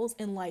goals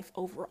in life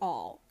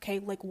overall, okay?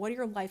 Like, what are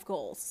your life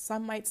goals?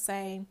 Some might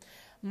say,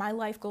 my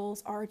life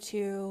goals are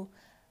to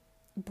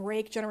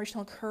break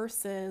generational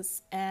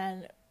curses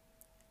and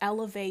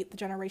elevate the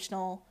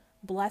generational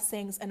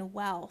blessings and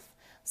wealth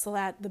so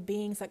that the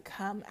beings that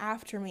come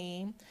after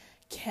me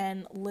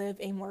can live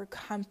a more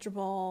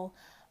comfortable,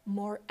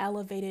 more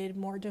elevated,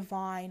 more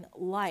divine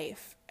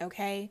life,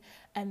 okay?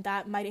 And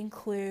that might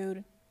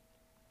include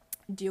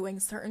doing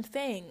certain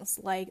things,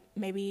 like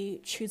maybe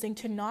choosing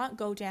to not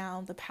go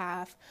down the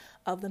path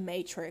of the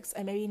matrix,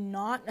 and maybe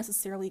not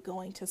necessarily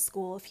going to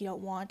school if you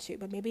don't want to,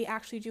 but maybe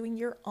actually doing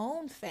your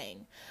own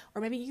thing.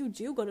 Or maybe you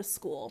do go to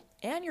school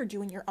and you're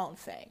doing your own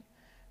thing,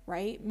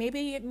 right?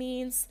 Maybe it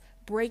means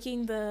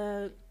breaking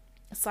the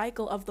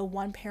cycle of the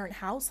one-parent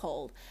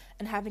household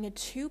and having a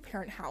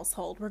two-parent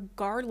household,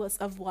 regardless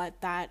of what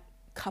that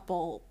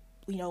couple,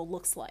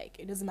 looks like.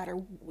 It doesn't matter,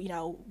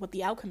 what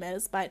the outcome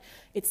is, but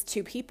it's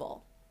two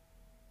people.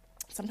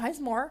 Sometimes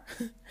more,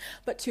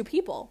 but two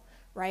people,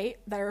 right,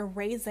 that are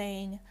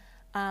raising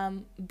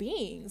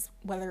beings,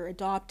 whether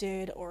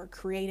adopted or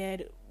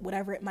created,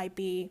 whatever it might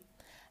be.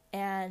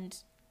 And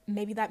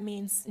maybe that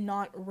means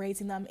not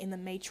raising them in the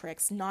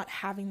matrix, not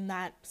having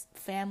that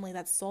family,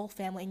 that soul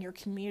family in your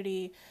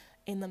community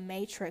in the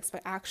matrix,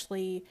 but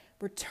actually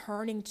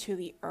returning to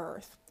the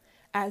earth,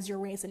 as your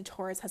Uranus in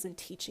Taurus has been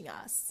teaching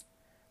us,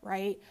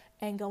 right?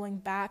 And going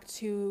back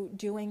to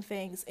doing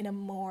things in a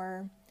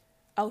more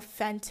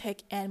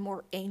authentic and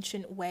more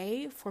ancient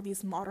way for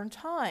these modern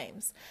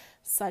times,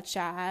 such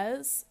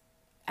as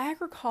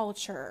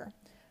agriculture,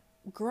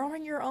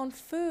 growing your own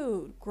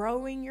food,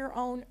 growing your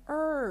own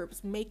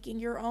herbs, making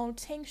your own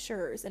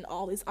tinctures, and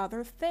all these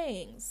other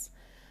things,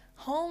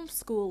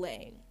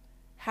 homeschooling,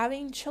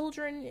 having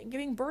children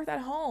giving birth at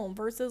home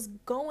versus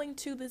going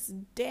to this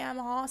damn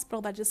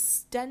hospital that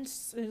just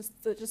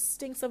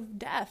stinks of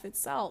death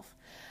itself,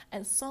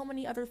 and so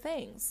many other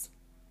things.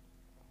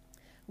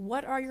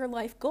 What are your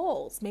life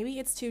goals? Maybe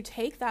it's to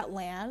take that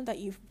land that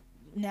you've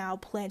now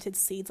planted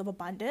seeds of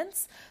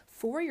abundance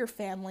for your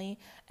family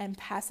and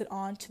pass it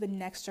on to the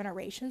next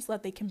generation so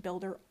that they can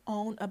build their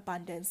own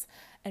abundance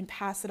and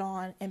pass it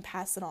on and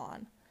pass it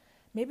on.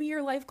 Maybe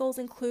your life goals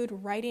include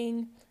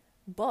writing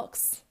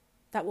books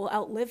that will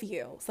outlive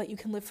you so that you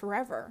can live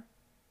forever,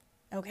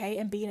 okay?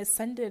 And be an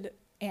ascended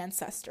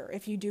ancestor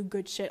if you do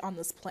good shit on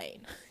this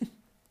plane.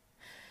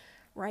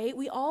 Right?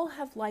 We all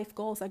have life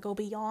goals that go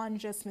beyond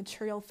just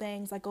material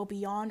things, that go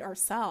beyond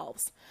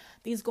ourselves.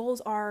 These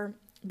goals are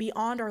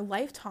beyond our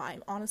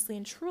lifetime, honestly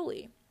and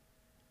truly.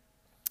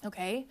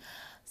 Okay?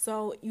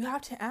 So you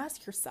have to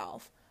ask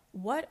yourself,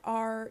 what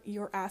are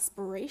your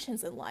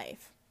aspirations in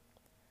life?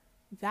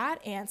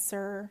 That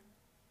answer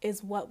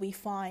is what we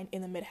find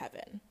in the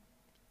midheaven.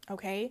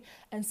 Okay?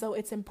 And so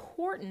it's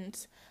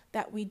important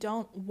that we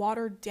don't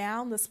water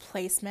down this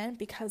placement,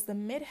 because the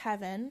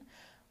midheaven,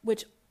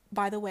 which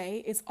by the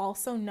way, is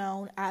also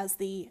known as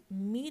the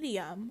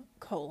medium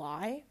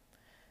coli.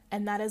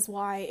 And that is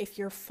why if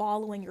you're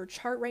following your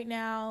chart right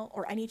now,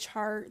 or any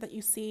chart that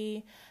you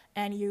see,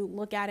 and you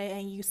look at it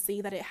and you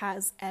see that it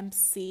has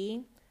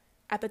MC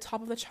at the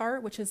top of the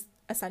chart, which is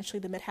essentially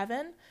the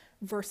midheaven,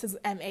 versus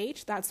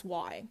MH, that's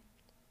why.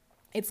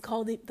 It's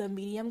called the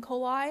medium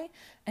coli,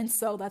 and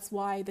so that's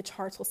why the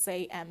charts will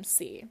say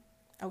MC,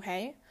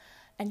 okay?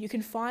 And you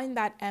can find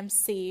that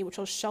MC, which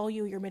will show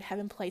you your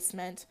midheaven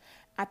placement,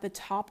 at the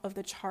top of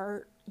the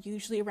chart,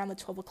 usually around the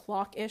 12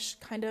 o'clock-ish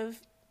kind of,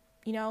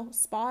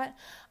 spot.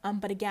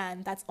 But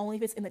again, that's only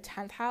if it's in the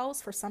 10th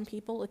house. For some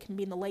people, it can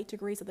be in the late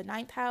degrees of the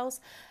 9th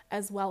house,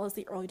 as well as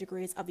the early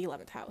degrees of the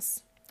 11th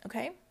house.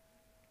 Okay?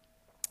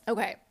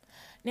 Okay.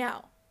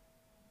 Now,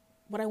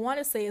 what I want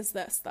to say is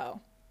this,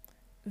 though.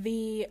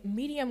 The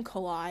medium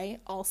coli,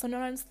 also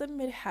known as the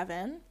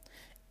midheaven,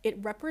 it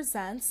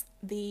represents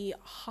the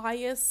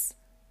highest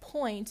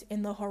point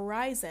in the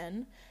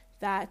horizon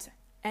that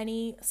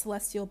any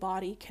celestial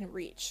body can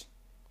reach.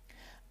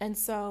 And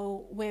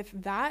so, with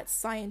that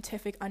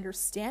scientific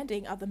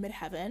understanding of the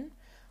midheaven,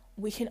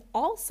 we can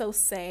also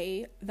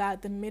say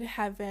that the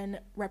midheaven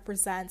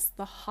represents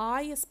the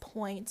highest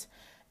point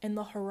in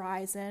the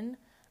horizon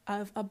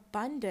of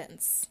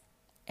abundance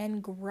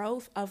and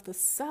growth of the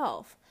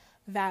self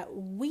that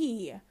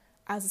we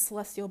as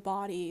celestial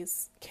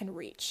bodies can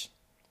reach.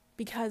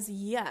 Because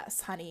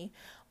yes, honey,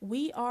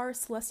 we are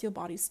celestial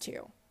bodies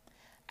too.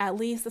 At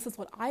least this is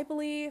what I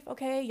believe,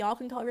 okay? Y'all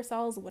can call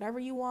yourselves whatever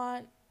you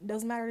want.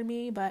 Doesn't matter to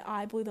me, but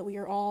I believe that we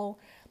are all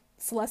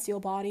celestial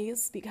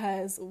bodies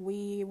because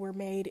we were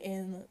made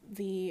in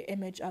the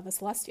image of a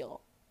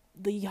celestial,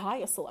 the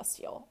highest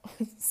celestial.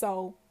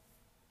 So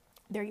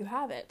there you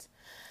have it.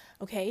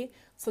 Okay,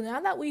 so now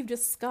that we've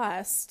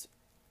discussed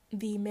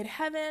the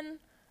midheaven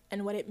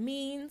and what it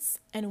means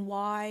and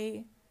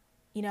why,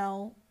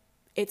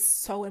 it's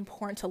so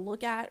important to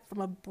look at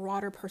from a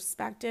broader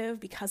perspective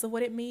because of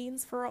what it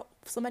means for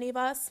so many of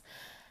us,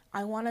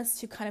 I want us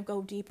to kind of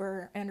go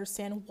deeper and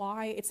understand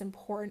why it's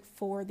important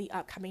for the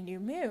upcoming new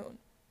moon.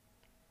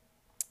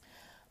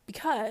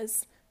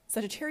 Because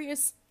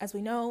Sagittarius, as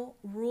we know,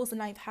 rules the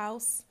ninth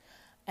house.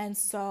 And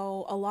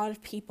so a lot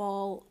of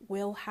people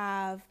will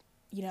have,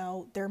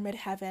 their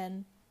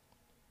midheaven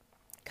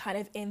kind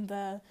of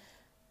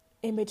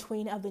in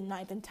between of the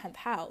ninth and 10th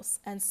house.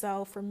 And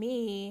so for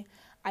me,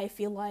 I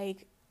feel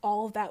like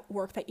all of that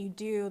work that you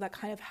do that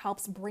kind of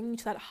helps bring you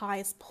to that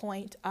highest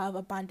point of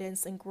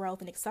abundance and growth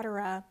and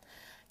etc.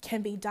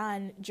 can be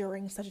done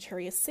during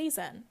Sagittarius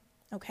season,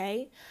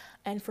 okay?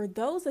 And for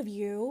those of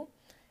you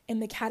in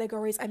the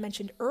categories I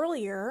mentioned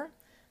earlier,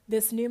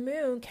 this new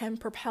moon can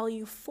propel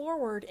you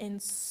forward in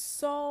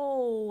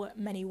so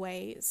many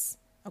ways,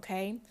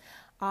 okay?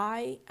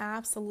 I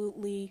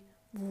absolutely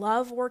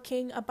love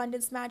working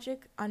abundance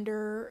magic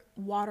under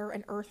water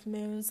and earth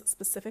moons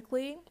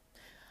specifically.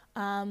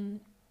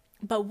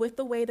 But with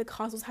the way the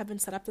cosmos have been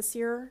set up this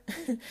year,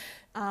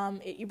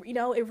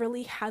 it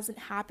really hasn't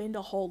happened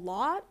a whole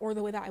lot or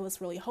the way that I was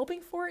really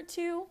hoping for it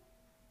to.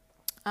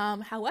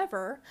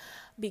 However,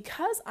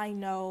 because I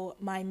know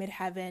my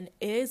midheaven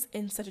is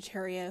in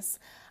Sagittarius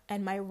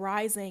and my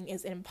rising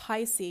is in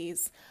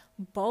Pisces,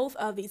 both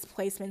of these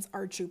placements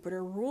are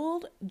Jupiter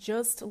ruled,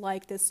 just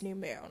like this new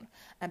moon.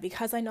 And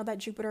because I know that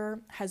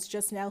Jupiter has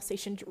just now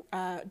stationed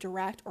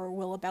direct or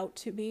will about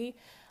to be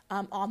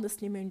on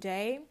this new moon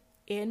day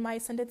in my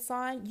ascended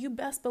sign, you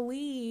best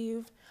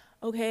believe,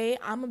 okay,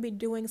 I'm going to be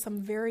doing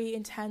some very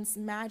intense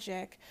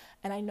magic.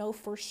 And I know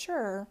for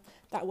sure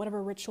that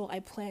whatever ritual I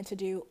plan to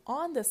do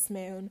on this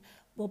moon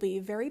will be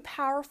very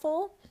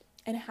powerful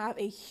and have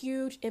a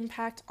huge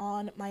impact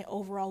on my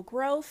overall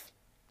growth.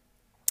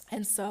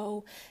 And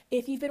so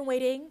if you've been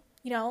waiting,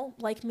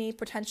 like me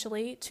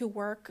potentially, to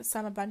work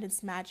some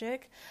abundance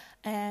magic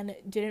and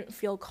didn't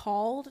feel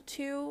called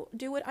to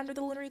do it under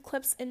the lunar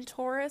eclipse in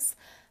Taurus,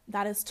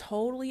 that is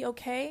totally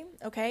okay.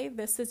 Okay,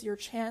 this is your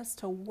chance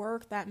to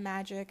work that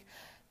magic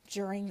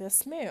during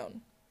this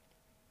moon.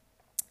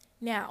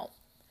 Now,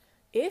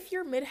 if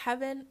your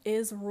midheaven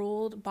is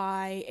ruled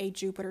by a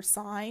Jupiter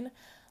sign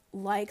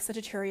like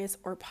Sagittarius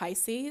or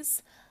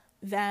Pisces,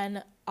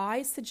 then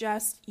I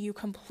suggest you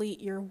complete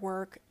your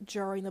work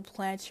during the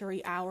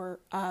planetary hour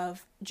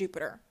of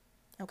Jupiter,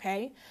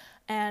 okay?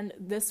 And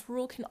this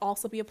rule can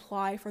also be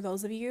applied for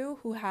those of you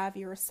who have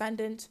your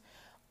ascendant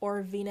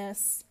or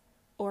Venus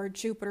or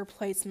Jupiter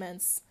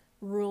placements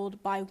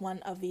ruled by one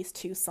of these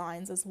two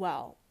signs as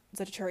well,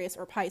 Sagittarius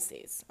or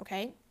Pisces,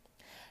 okay?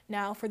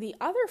 Now, for the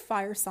other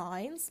fire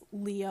signs,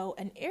 Leo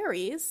and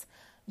Aries,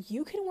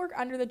 you can work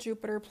under the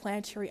Jupiter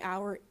planetary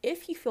hour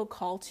if you feel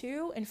called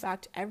to. In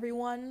fact,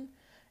 everyone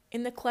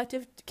in the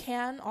collective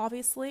can,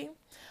 obviously.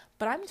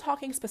 But I'm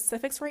talking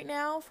specifics right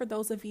now for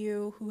those of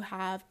you who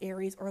have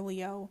Aries or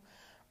Leo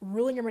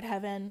ruling your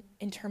midheaven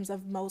in terms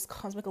of most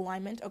cosmic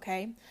alignment,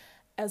 okay?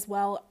 As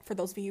well for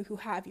those of you who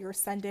have your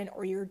ascendant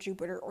or your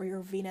Jupiter or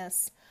your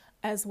Venus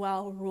as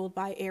well ruled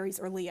by Aries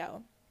or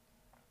Leo.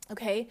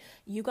 Okay,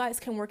 you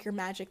guys can work your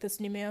magic this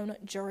new moon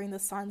during the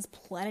sun's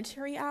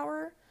planetary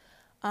hour,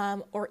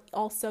 or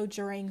also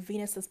during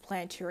Venus's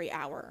planetary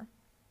hour.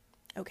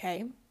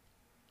 Okay.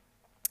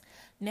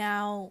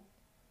 Now,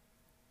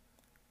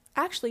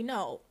 actually,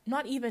 no,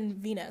 not even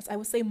Venus. I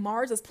would say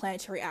Mars's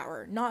planetary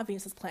hour, not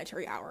Venus's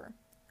planetary hour.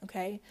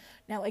 Okay.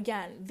 Now,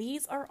 again,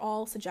 these are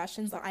all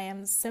suggestions that I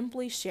am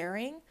simply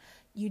sharing.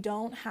 You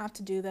don't have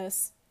to do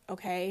this.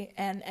 Okay.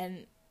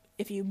 And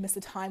if you miss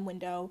a time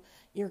window,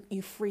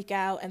 you freak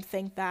out and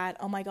think that,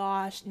 oh my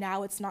gosh,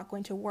 now it's not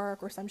going to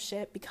work or some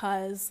shit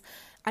because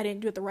I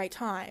didn't do it at the right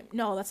time.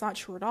 No, that's not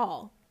true at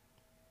all.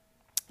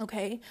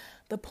 Okay,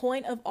 the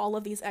point of all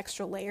of these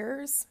extra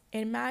layers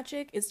in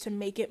magic is to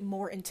make it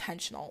more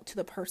intentional to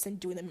the person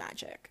doing the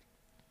magic.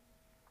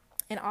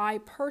 And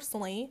I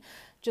personally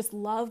just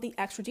love the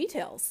extra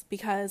details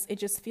because it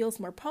just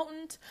feels more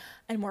potent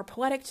and more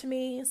poetic to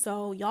me.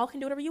 So y'all can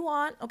do whatever you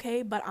want,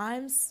 okay? But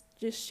I'm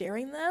just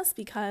sharing this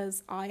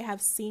because I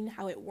have seen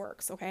how it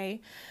works,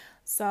 okay?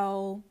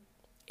 So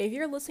if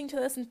you're listening to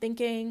this and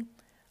thinking,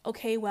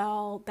 okay,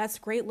 well, that's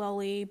great,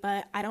 Loli,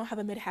 but I don't have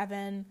a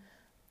midheaven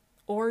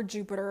or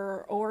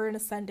Jupiter or an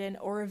ascendant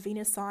or a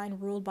Venus sign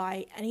ruled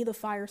by any of the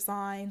fire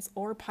signs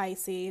or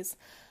Pisces.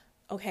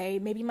 Okay,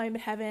 maybe my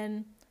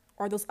midheaven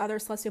or those other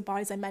celestial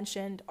bodies I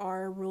mentioned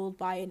are ruled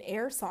by an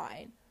air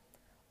sign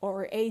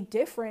or a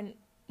different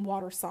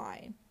water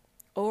sign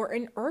or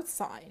an earth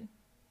sign.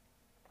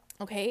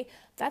 Okay,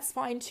 that's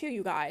fine too,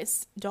 you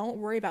guys. Don't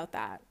worry about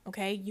that.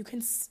 Okay, you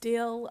can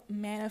still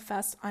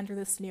manifest under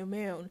this new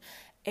moon.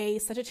 A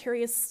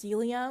Sagittarius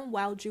stellium,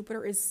 while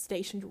Jupiter is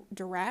stationed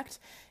direct,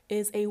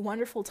 is a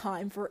wonderful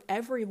time for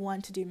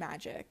everyone to do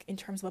magic in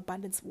terms of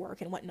abundance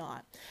work and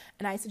whatnot.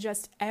 And I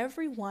suggest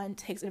everyone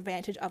takes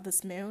advantage of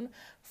this moon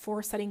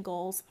for setting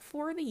goals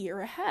for the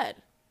year ahead.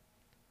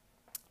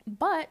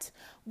 But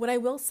what I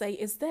will say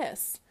is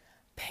this: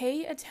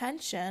 pay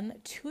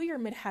attention to your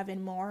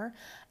midheaven more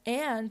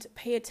and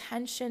pay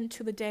attention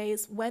to the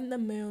days when the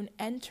moon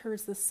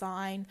enters the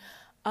sign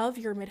of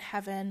your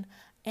midheaven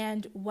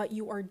and what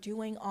you are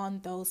doing on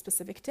those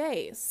specific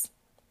days.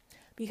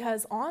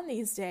 Because on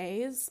these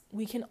days,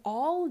 we can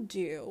all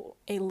do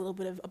a little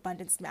bit of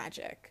abundance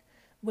magic,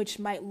 which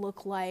might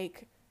look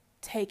like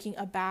taking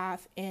a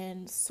bath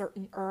in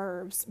certain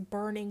herbs,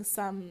 burning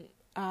some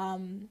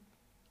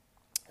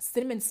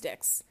cinnamon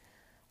sticks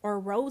or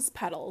rose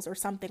petals or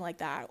something like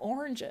that,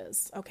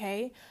 oranges,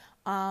 okay,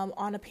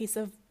 on a piece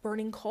of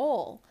burning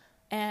coal,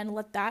 and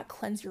let that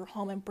cleanse your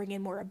home and bring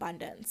in more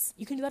abundance.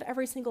 You can do that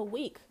every single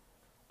week.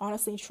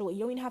 Honestly and truly,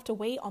 you don't even have to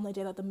wait on the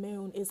day that the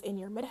moon is in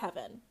your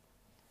midheaven.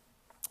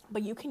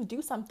 But you can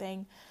do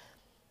something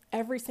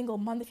every single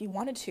month if you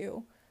wanted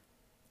to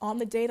on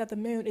the day that the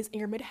moon is in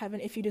your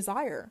midheaven if you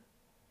desire.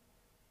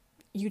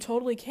 You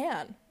totally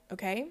can,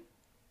 okay?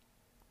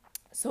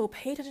 So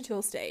pay attention to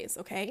those days,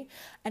 okay?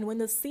 And when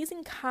the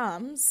season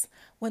comes,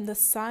 when the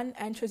sun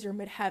enters your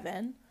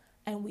midheaven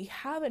and we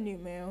have a new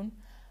moon,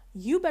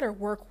 you better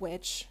work,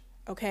 witch.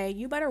 Okay,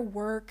 you better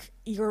work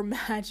your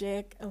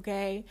magic,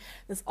 okay?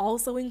 This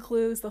also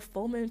includes the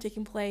full moon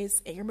taking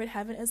place in your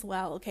midheaven as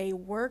well, okay?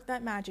 Work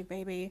that magic,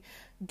 baby.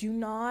 Do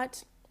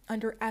not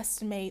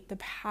underestimate the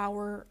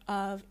power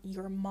of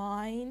your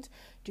mind.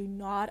 Do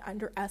not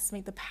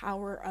underestimate the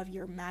power of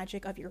your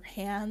magic, of your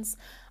hands,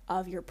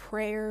 of your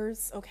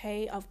prayers,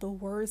 okay? Of the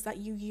words that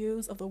you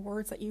use, of the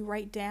words that you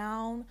write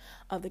down,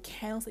 of the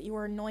candles that you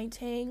are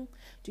anointing.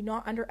 Do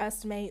not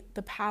underestimate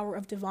the power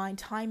of divine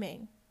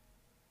timing.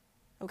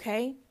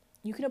 Okay,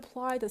 you can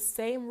apply the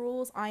same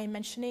rules I am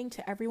mentioning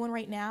to everyone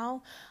right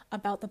now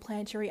about the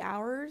planetary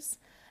hours,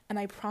 and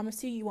I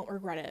promise you, you won't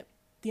regret it.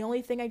 The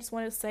only thing I just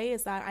want to say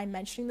is that I'm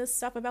mentioning this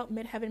stuff about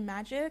midheaven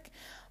magic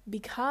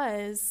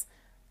because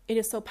it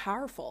is so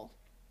powerful,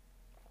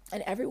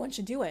 and everyone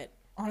should do it,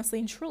 honestly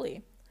and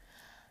truly.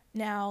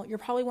 Now, you're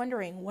probably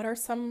wondering, what are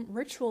some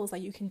rituals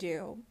that you can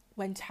do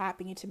when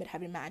tapping into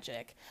midheaven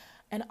magic?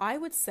 And I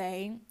would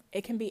say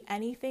it can be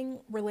anything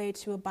related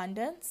to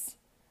abundance.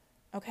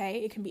 Okay,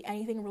 it can be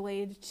anything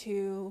related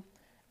to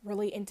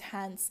really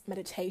intense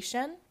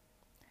meditation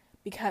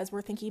because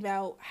we're thinking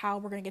about how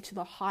we're going to get to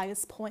the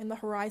highest point in the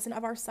horizon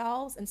of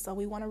ourselves. And so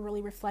we want to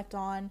really reflect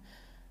on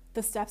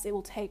the steps it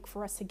will take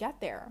for us to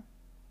get there,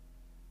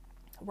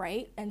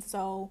 right? And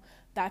so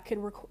that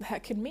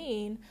could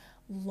mean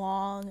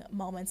long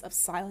moments of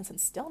silence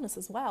and stillness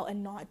as well,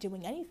 and not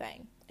doing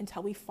anything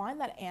until we find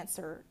that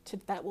answer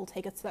that will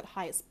take us to that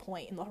highest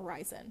point in the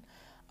horizon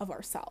of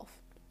ourself.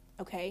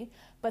 Okay,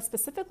 but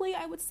specifically,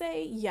 I would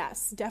say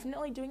yes,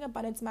 definitely doing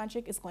abundance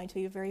magic is going to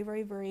be very,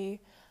 very,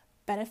 very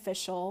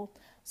beneficial.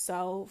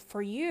 So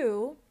for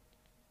you,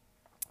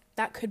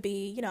 that could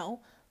be,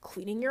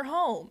 cleaning your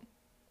home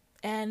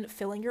and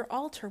filling your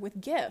altar with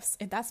gifts.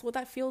 If that's what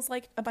that feels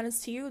like abundance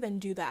to you, then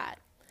do that.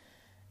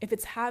 If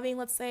it's having,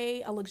 let's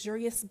say, a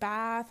luxurious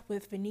bath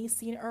with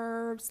Venusian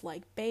herbs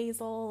like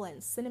basil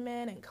and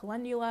cinnamon and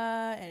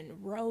calendula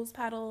and rose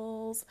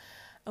petals,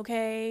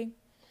 okay,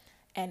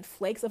 and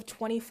flakes of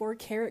 24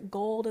 karat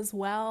gold as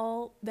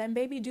well, then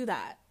baby, do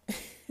that.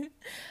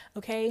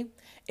 Okay?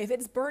 If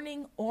it's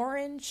burning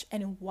orange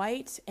and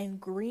white and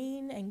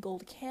green and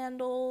gold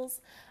candles,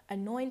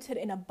 anointed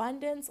in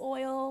abundance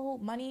oil,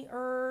 money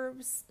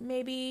herbs,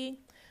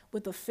 maybe,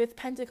 with the fifth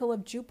pentacle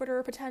of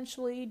Jupiter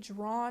potentially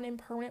drawn in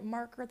permanent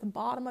marker at the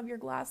bottom of your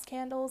glass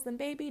candles, then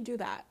baby, do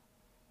that.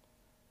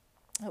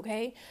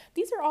 Okay?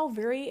 These are all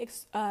very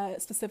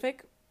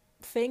specific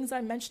things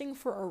I'm mentioning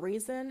for a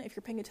reason. If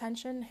you're paying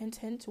attention, hint,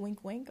 hint,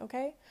 wink, wink,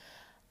 okay?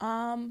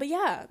 But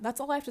yeah, that's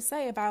all I have to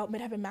say about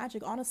midheaven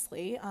magic,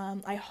 honestly.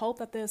 I hope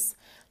that this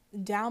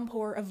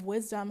downpour of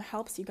wisdom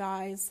helps you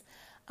guys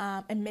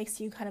and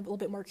makes you kind of a little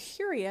bit more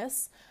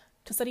curious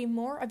to study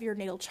more of your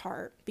natal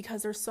chart,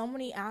 because there's so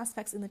many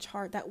aspects in the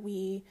chart that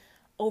we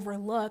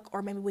overlook,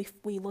 or maybe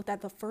we looked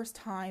at the first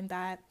time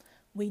that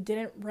we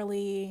didn't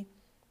really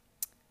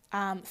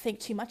think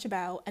too much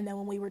about, and then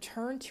when we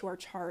return to our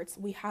charts,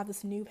 we have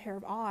this new pair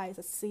of eyes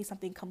that see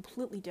something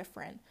completely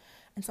different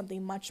and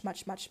something much,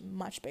 much, much,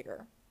 much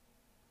bigger.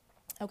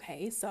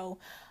 Okay, so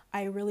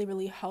I really,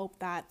 really hope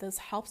that this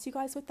helps you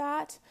guys with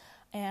that.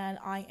 And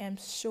I am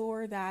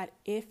sure that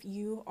if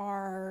you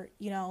are,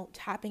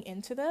 tapping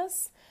into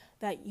this,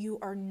 that you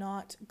are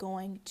not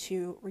going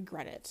to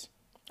regret it.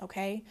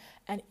 Okay.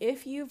 And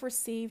if you've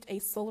received a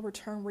solar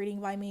return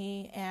reading by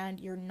me and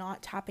you're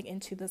not tapping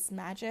into this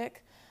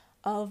magic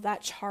of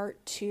that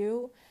chart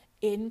too,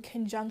 in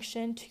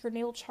conjunction to your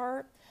natal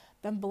chart,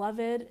 then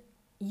beloved,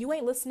 you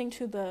ain't listening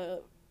to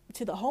the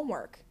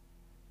homework.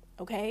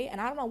 Okay. And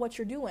I don't know what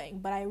you're doing,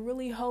 but I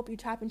really hope you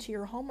tap into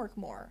your homework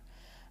more.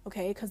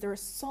 Okay. Because there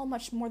is so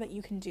much more that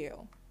you can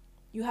do.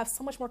 You have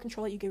so much more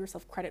control that you give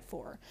yourself credit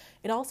for.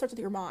 It all starts with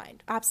your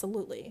mind.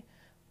 Absolutely.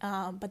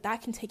 But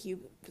that can take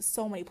you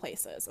so many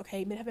places.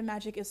 Okay. Midheaven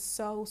magic is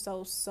so,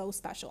 so, so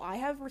special. I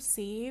have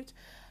received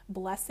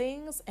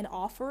blessings and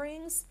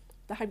offerings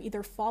that have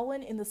either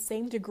fallen in the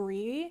same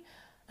degree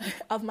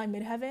of my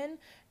midheaven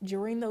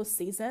during those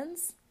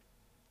seasons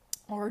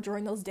or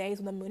during those days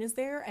when the moon is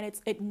there, and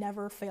it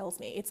never fails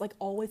me. It's like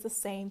always the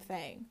same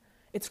thing.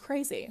 It's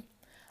crazy.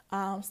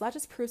 So that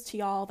just proves to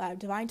y'all that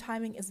divine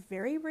timing is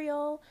very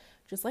real,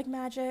 just like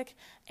magic.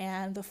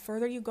 And the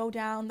further you go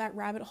down that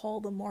rabbit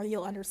hole, the more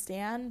you'll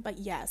understand. But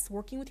yes,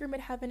 working with your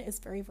midheaven is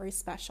very, very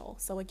special.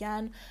 So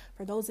again,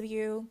 for those of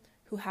you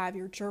who have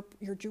your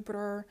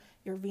Jupiter,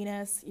 your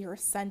Venus, your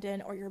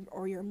ascendant, or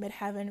your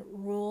midheaven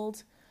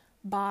ruled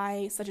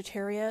by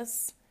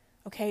Sagittarius,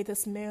 okay,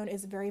 this moon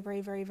is very,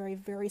 very, very, very,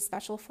 very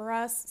special for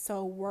us.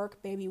 So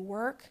work, baby,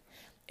 work.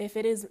 If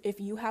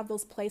you have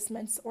those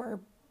placements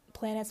or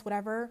planets,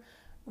 whatever,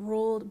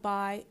 ruled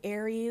by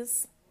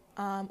Aries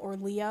or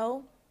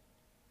Leo,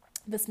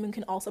 this moon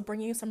can also bring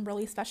you some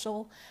really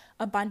special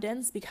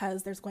abundance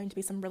because there's going to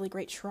be some really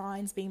great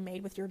trines being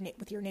made with your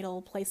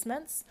natal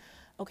placements.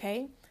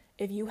 Okay,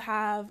 if you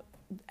have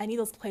any of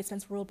those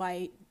placements ruled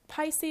by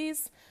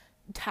Pisces,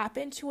 tap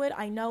into it.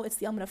 I know it's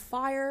the element of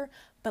fire,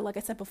 but like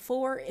I said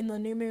before in the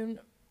new moon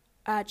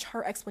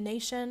chart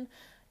explanation,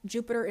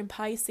 Jupiter in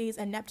Pisces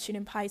and Neptune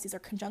in Pisces are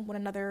conjunct one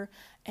another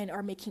and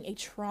are making a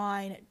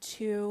trine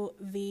to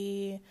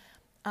the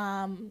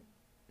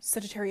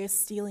Sagittarius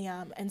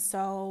stellium. And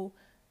so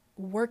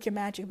work your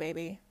magic,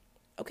 baby.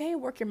 Okay,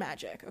 work your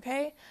magic,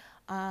 okay?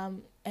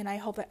 And I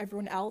hope that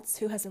everyone else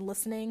who has been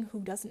listening, who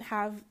doesn't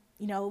have,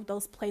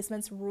 those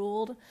placements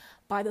ruled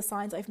by the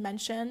signs I've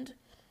mentioned,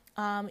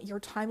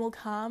 your time will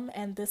come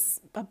and this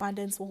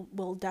abundance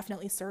will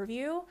definitely serve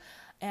you.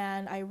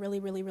 And I really,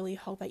 really, really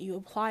hope that you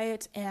apply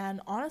it.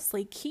 And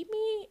honestly, keep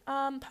me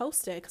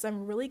posted because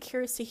I'm really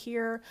curious to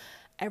hear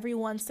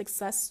everyone's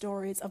success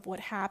stories of what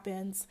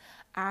happens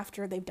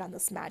after they've done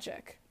this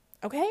magic.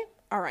 Okay?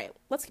 All right,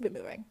 let's keep it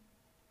moving.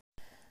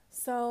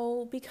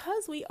 So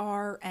because we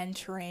are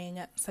entering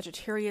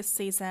Sagittarius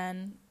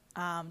season,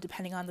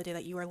 depending on the day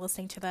that you are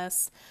listening to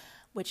this,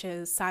 which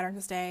is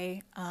Saturn's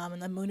day, and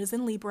the moon is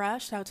in Libra.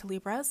 Shout out to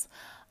Libras.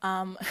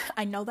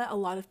 I know that a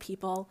lot of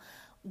people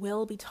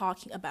will be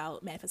talking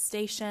about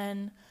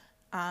manifestation,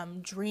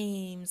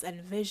 dreams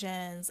and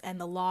visions, and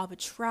the law of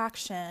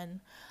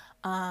attraction.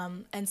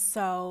 And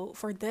so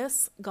for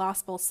this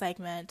gospel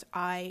segment,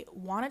 I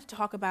wanted to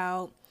talk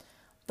about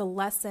the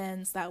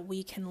lessons that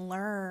we can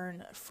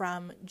learn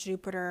from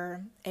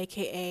Jupiter,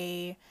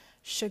 aka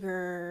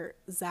Sugar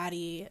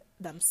Zaddy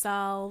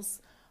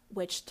themselves,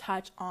 which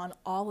touch on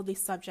all of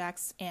these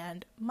subjects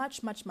and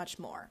much, much, much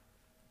more.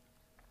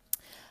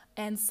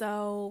 And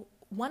so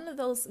one of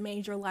those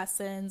major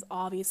lessons,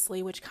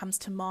 obviously, which comes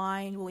to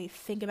mind when we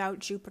think about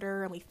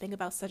Jupiter and we think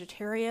about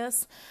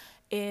Sagittarius,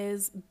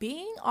 is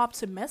being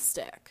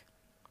optimistic,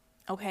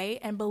 okay?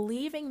 And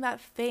believing that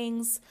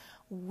things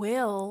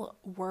will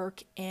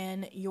work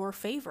in your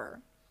favor.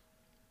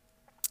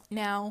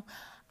 Now,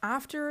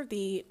 after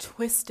the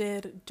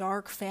twisted,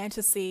 dark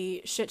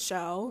fantasy shit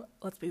show,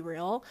 let's be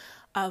real,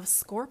 of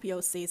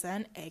Scorpio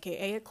season,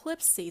 aka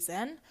eclipse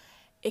season,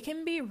 it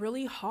can be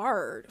really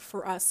hard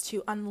for us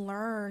to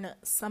unlearn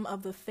some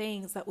of the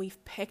things that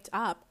we've picked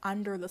up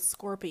under the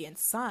Scorpion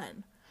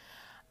sun.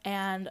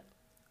 And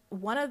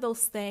one of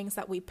those things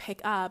that we pick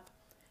up,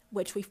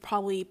 which we've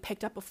probably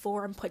picked up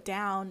before and put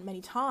down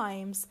many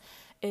times,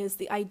 is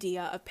the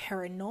idea of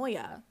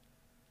paranoia,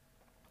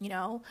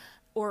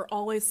 or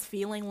always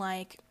feeling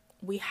like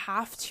we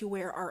have to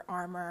wear our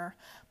armor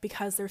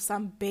because there's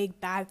some big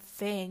bad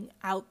thing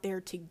out there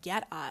to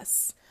get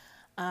us.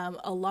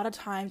 A lot of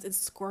times in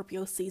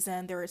Scorpio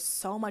season, there is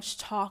so much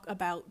talk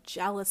about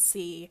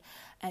jealousy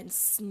and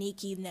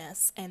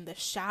sneakiness and the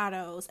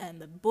shadows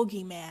and the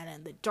boogeyman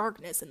and the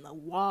darkness and the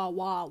wah,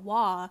 wah,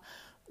 wah.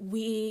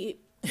 We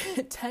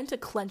tend to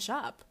clench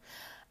up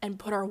and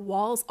put our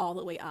walls all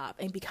the way up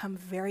and become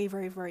very,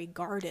 very, very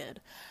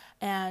guarded.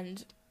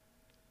 And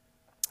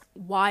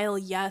while,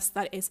 yes,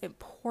 that is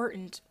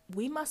important,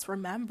 we must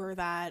remember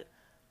that,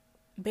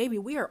 baby,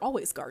 we are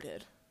always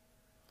guarded.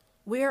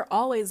 We're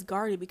always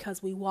guarded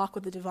because we walk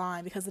with the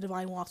divine, because the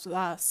divine walks with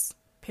us,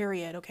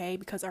 period, okay?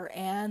 Because our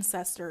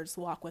ancestors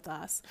walk with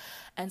us.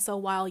 And so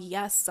while,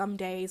 yes, some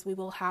days we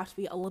will have to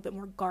be a little bit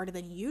more guarded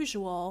than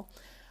usual,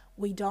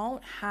 We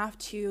don't have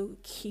to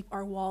keep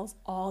our walls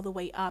all the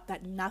way up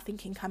that nothing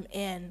can come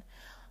in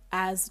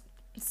as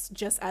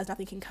just as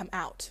nothing can come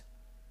out.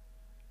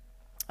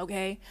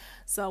 Okay,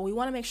 so we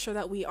want to make sure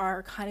that we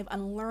are kind of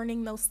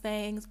unlearning those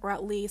things, or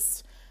at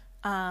least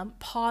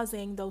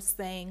pausing those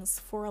things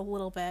for a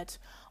little bit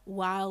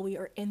while we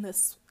are in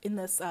this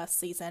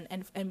season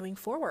and moving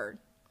forward.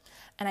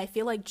 And I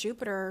feel like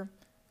Jupiter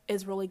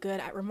is really good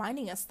at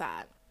reminding us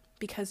that,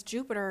 because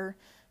Jupiter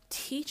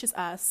teaches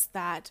us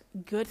that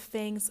good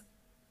things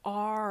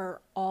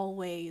are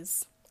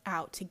always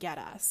out to get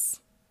us.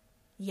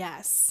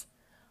 Yes,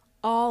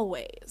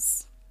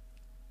 always.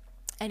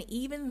 And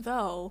even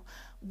though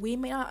we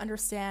may not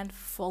understand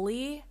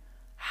fully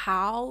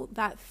how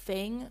that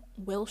thing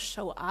will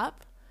show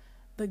up,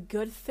 the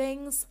good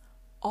things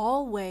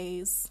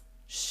always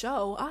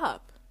show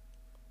up.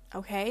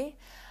 Okay?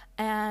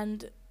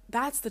 And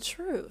that's the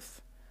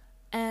truth.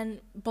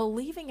 And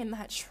believing in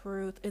that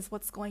truth is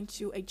what's going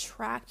to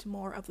attract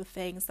more of the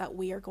things that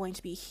we are going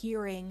to be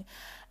hearing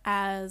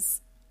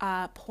as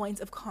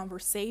points of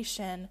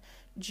conversation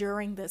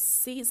during this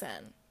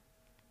season.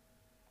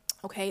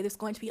 Okay, there's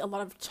going to be a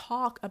lot of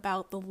talk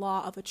about the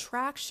law of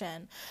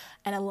attraction,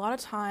 and a lot of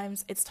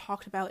times it's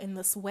talked about in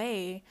this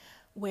way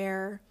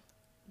where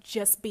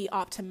just be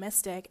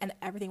optimistic and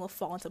everything will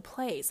fall into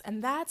place.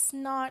 And that's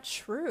not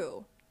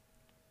true.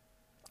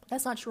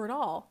 That's not true at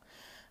all.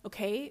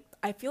 Okay,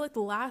 I feel like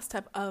the last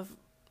step of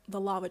the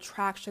law of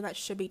attraction that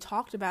should be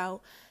talked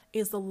about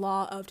is the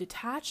law of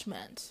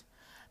detachment,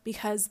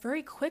 because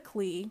very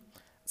quickly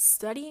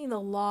studying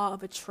the law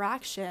of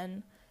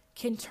attraction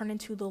can turn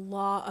into the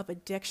law of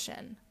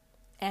addiction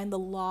and the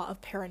law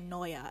of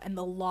paranoia and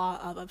the law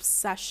of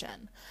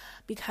obsession,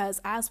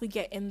 because as we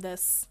get in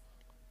this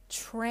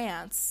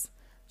trance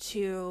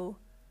to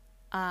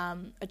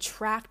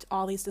attract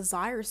all these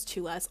desires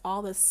to us,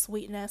 all this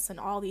sweetness and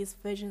all these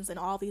visions and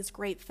all these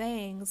great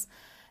things,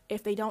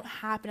 if they don't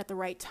happen at the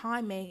right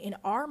timing in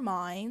our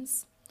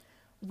minds,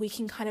 we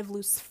can kind of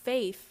lose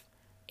faith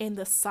in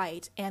the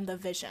sight and the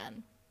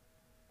vision.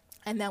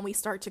 And then we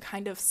start to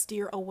kind of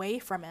steer away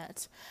from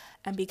it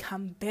and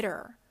become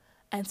bitter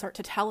and start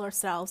to tell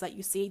ourselves that,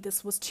 you see,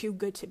 this was too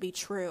good to be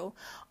true.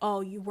 Oh,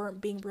 you weren't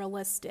being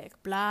realistic,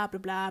 blah, blah,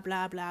 blah,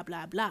 blah, blah,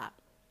 blah, blah.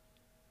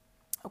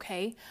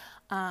 Okay?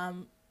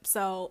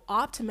 So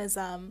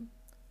optimism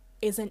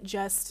isn't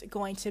just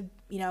going to,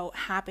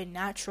 happen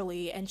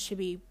naturally and should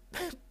be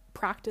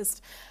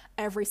practiced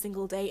every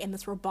single day in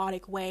this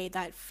robotic way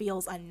that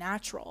feels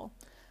unnatural.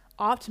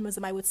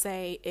 Optimism, I would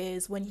say,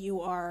 is when you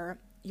are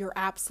your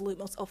absolute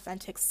most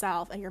authentic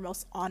self and your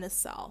most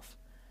honest self,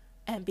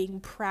 and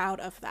being proud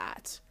of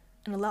that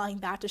and allowing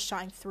that to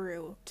shine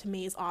through, to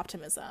me, is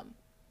optimism.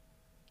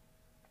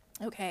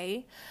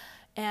 Okay?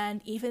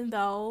 And even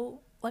though,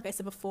 like I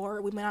said before,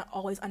 we may not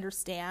always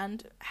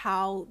understand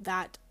how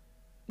that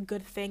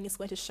good thing is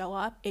going to show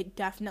up, it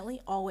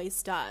definitely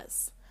always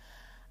does.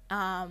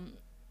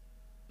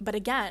 But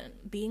again,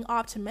 being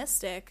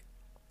optimistic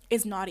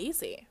is not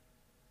easy.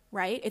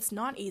 Right? It's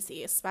not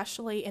easy,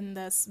 especially in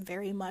this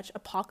very much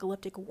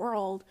apocalyptic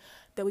world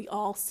that we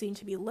all seem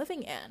to be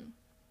living in.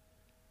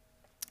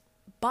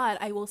 But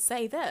I will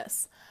say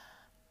this,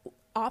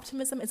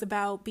 optimism is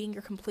about being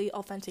your complete,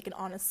 authentic, and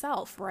honest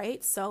self,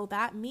 right? So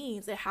that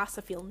means it has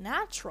to feel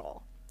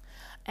natural.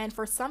 And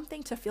for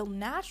something to feel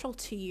natural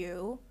to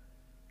you,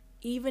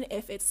 even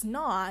if it's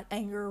not,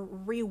 and you're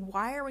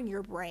rewiring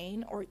your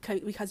brain, or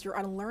because you're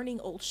unlearning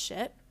old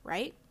shit,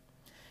 right?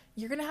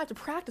 You're going to have to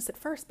practice it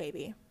first,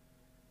 baby.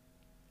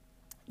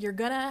 You're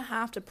going to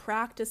have to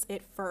practice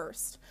it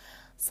first.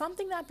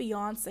 Something that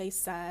Beyonce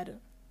said,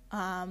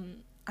 I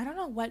don't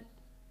know what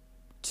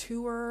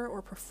tour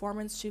or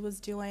performance she was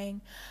doing.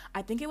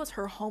 I think it was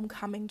her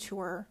homecoming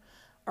tour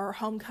or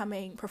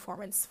homecoming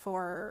performance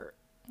for,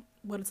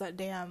 what is that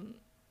damn,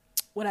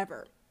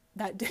 whatever,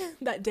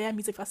 that damn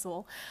music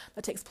festival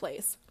that takes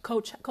place,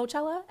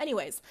 Coachella?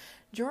 Anyways,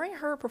 during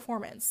her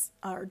performance,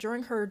 or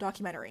during her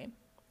documentary,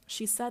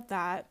 she said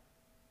that,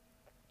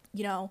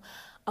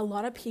 a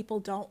lot of people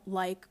don't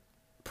like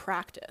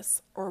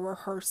practice or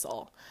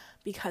rehearsal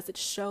because it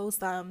shows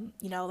them,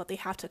 that they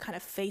have to kind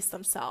of face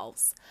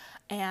themselves,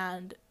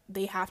 and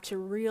they have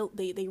to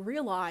they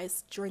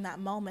realize during that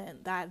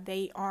moment that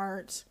they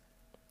aren't,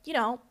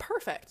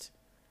 perfect.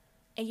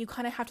 And you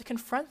kind of have to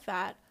confront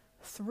that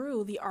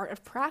through the art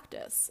of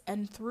practice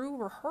and through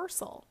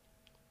rehearsal.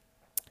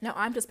 Now,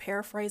 I'm just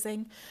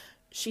paraphrasing.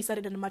 She said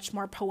it in a much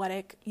more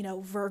poetic,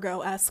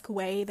 Virgo-esque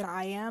way than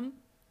I am.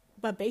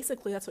 But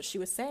basically, that's what she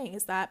was saying,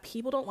 is that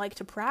people don't like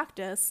to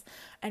practice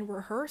and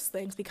rehearse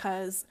things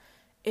because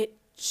it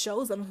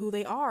shows them who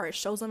they are. It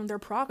shows them their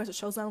progress. It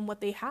shows them what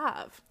they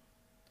have.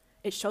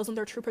 It shows them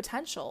their true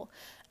potential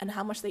and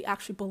how much they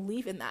actually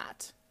believe in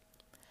that.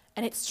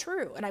 And it's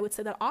true. And I would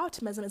say that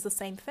optimism is the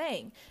same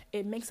thing.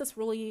 It makes us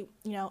really,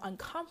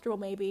 uncomfortable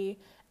maybe,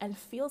 and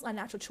feels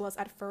unnatural to us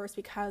at first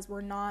because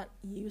we're not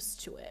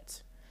used to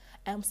it.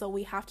 And so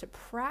we have to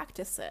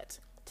practice it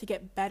to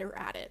get better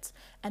at it.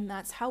 And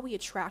that's how we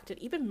attract it.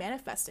 Even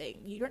manifesting.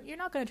 You're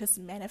not going to just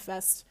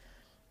manifest,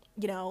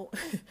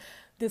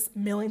 this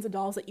millions of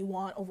dollars that you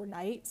want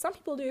overnight. Some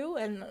people do,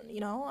 and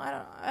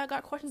I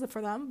got questions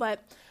for them,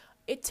 but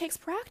it takes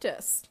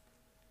practice.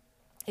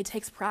 It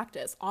takes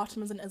practice.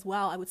 Optimism as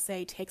well, I would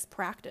say, takes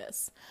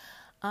practice.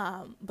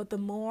 But the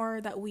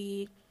more that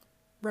we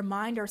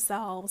remind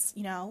ourselves,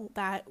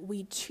 that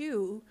we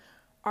too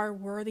are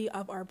worthy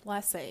of our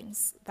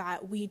blessings,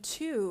 that we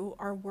too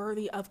are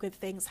worthy of good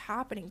things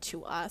happening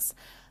to us,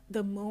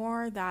 the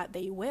more that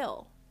they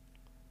will.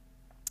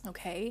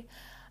 Okay?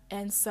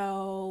 And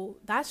so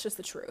that's just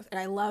the truth. And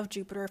I love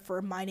Jupiter for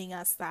reminding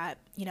us that,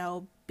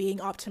 being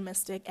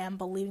optimistic and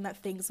believing that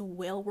things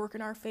will work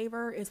in our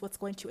favor is what's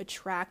going to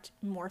attract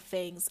more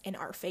things in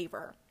our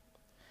favor.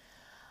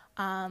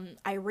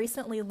 I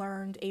recently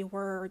learned a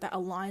word that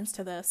aligns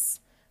to this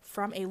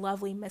from a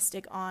lovely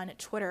mystic on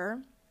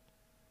Twitter.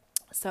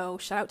 So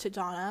shout out to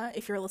Donna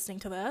if you're listening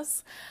to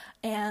this.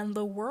 And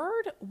the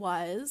word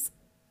was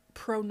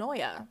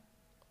pronoia,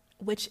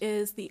 which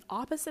is the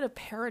opposite of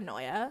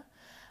paranoia.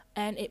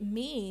 And it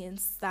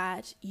means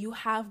that you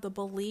have the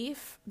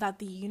belief that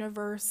the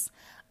universe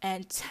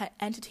and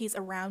entities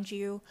around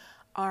you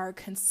are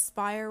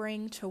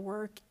conspiring to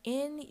work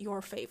in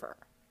your favor.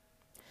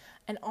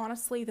 And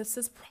honestly, this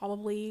is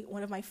probably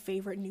one of my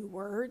favorite new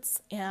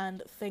words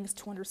and things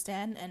to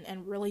understand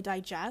and really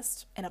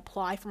digest and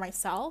apply for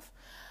myself.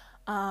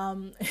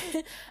 And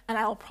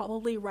I'll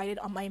probably write it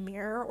on my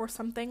mirror or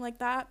something like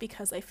that,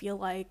 because I feel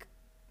like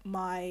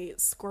my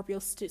Scorpio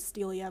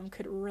stellium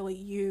could really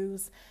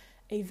use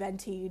a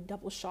venti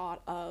double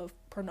shot of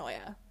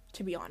pronoia,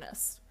 to be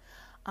honest.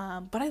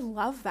 But I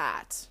love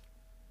that.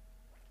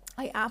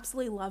 I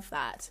absolutely love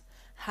that.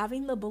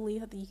 Having the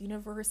belief that the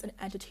universe and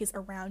entities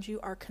around you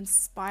are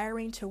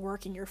conspiring to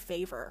work in your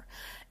favor.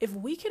 If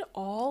we could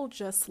all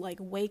just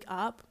wake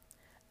up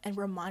and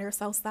remind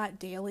ourselves that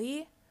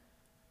daily,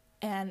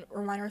 and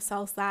remind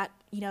ourselves that,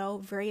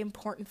 very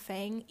important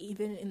thing,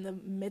 even in the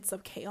midst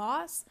of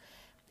chaos,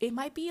 it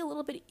might be a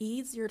little bit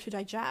easier to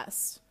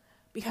digest,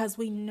 because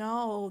we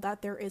know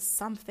that there is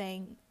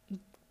something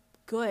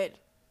good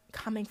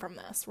coming from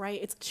this, right?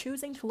 It's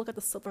choosing to look at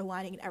the silver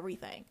lining in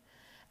everything.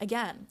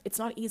 Again, it's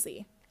not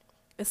easy,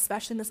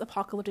 especially in this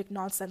apocalyptic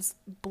nonsense,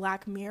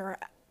 Black Mirror,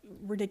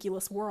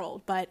 ridiculous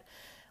world, but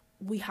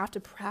we have to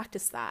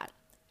practice that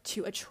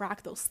to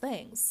attract those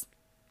things.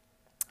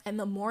 And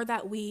the more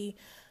that we,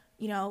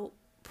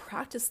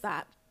 practice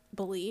that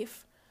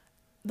belief,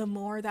 the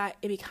more that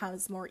it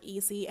becomes more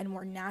easy and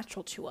more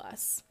natural to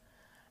us.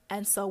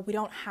 And so we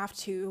don't have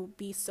to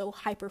be so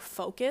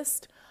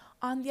hyper-focused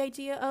on the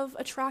idea of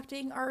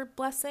attracting our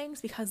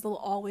blessings, because they'll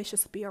always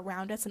just be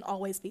around us and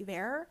always be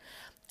there.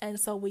 And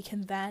so we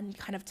can then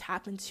kind of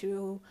tap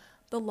into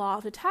the law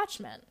of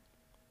detachment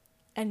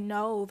and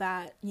know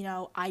that,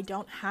 I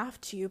don't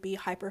have to be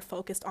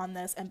hyper-focused on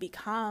this and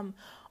become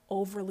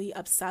overly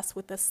obsessed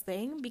with this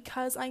thing,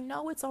 because I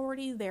know it's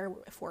already there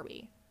for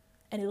me.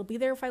 And it'll be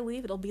there if I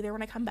leave. It'll be there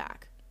when I come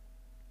back.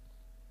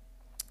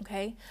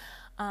 Okay?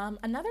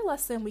 Another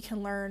lesson we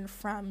can learn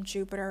from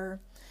Jupiter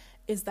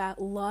is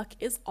that luck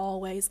is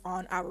always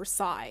on our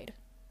side.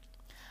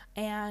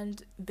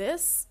 And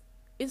this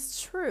is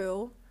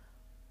true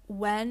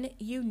when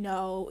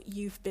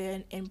you've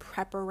been in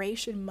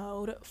preparation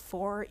mode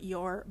for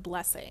your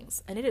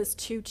blessings. And it is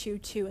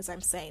 222 as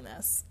I'm saying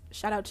this.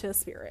 Shout out to the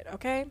spirit,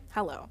 okay?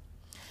 Hello.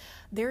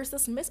 There's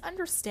this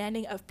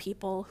misunderstanding of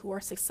people who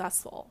are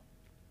successful.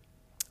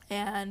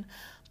 And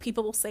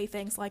people will say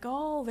things like,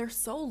 oh, they're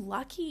so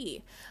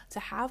lucky to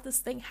have this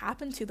thing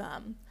happen to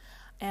them.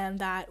 And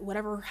that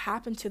whatever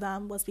happened to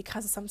them was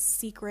because of some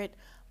secret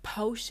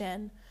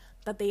potion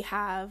that they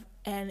have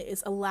and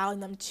is allowing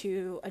them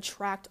to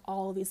attract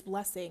all of these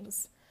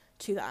blessings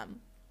to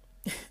them.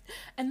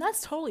 And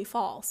that's totally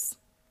false.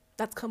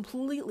 That's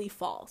completely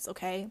false,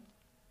 okay?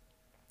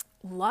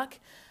 Luck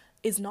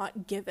is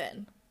not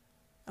given,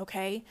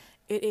 okay?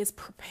 It is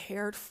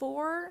prepared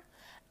for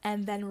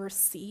and then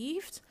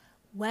received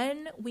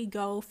when we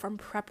go from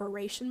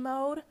preparation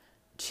mode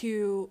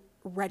to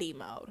ready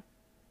mode.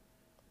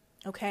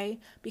 Okay?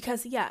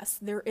 Because yes,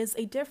 there is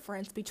a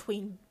difference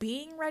between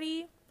being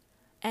ready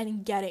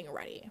and getting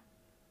ready.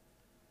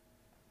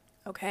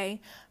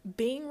 Okay?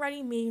 Being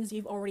ready means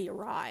you've already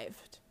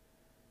arrived.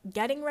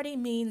 Getting ready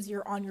means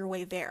you're on your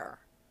way there.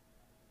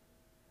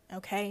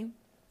 Okay?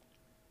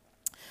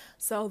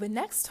 So the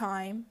next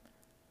time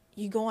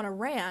you go on a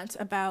rant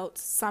about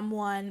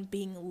someone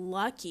being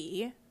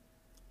lucky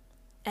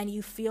and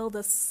you feel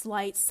this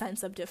slight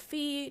sense of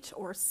defeat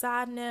or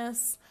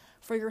sadness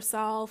for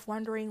yourself,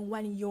 wondering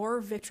when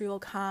your victory will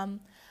come,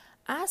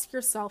 ask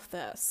yourself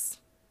this: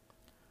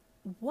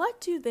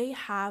 what do they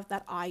have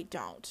that I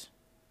don't?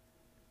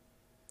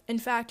 In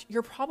fact,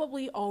 you're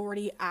probably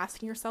already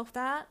asking yourself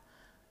that,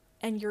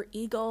 and your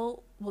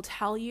ego will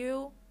tell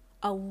you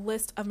a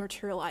list of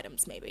material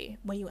items maybe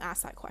when you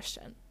ask that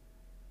question.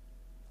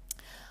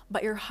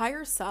 But your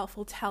higher self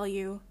will tell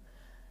you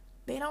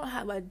they don't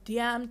have a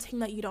damn thing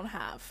that you don't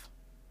have.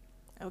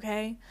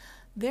 Okay?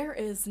 There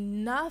is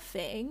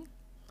nothing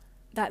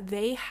that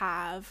they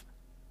have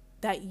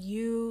that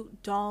you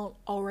don't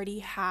already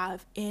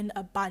have in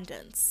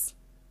abundance.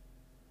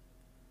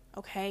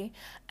 Okay.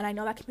 And I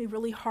know that can be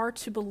really hard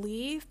to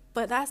believe,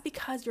 but that's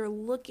because you're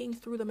looking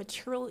through the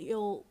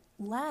material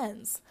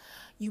lens.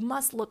 You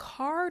must look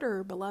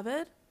harder,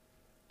 beloved.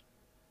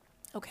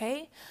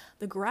 Okay.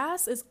 The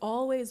grass is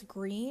always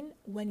green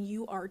when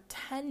you are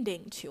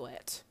tending to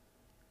it.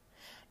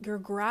 Your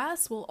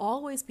grass will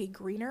always be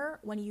greener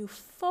when you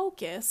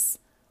focus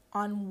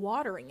on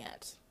watering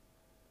it.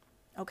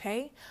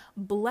 Okay?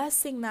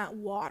 Blessing that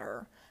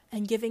water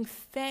and giving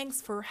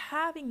thanks for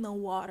having the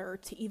water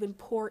to even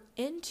pour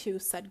into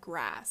said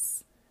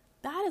grass.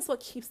 That is what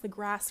keeps the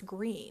grass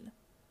green.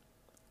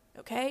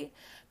 Okay?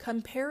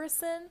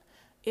 Comparison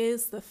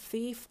is the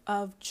thief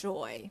of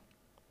joy.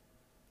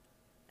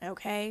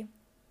 Okay?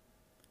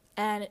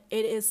 And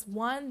it is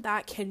one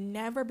that can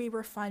never be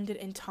refunded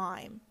in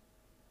time.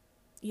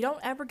 You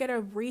don't ever get a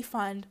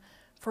refund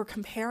for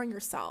comparing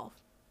yourself.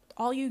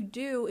 All you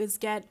do is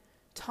get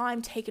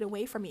time taken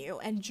away from you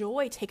and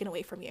joy taken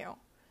away from you.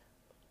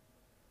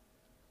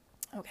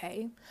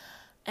 Okay?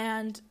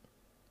 And,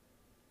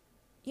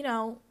 you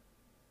know,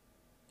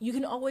 you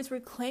can always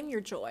reclaim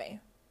your joy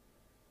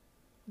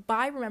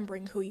by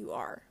remembering who you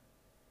are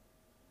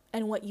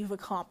and what you've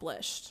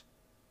accomplished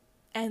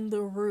and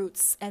the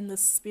roots and the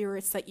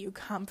spirits that you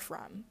come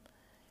from.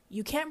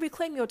 You can't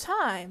reclaim your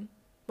time,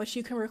 but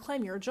you can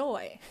reclaim your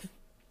joy.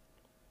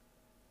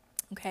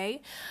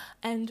 Okay?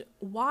 And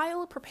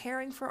while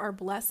preparing for our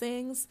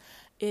blessings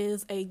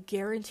is a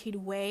guaranteed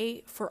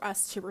way for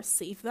us to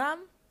receive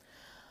them,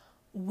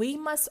 we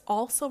must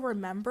also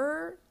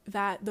remember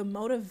that the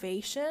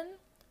motivation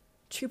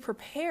to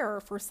prepare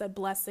for said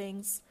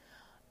blessings,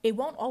 it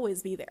won't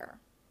always be there.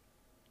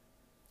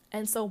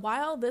 And so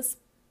while this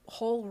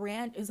whole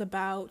rant is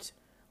about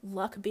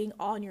luck being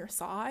on your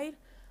side,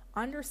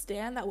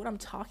 understand that what I'm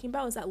talking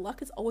about is that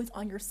luck is always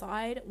on your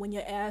side when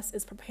your ass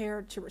is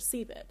prepared to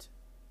receive it.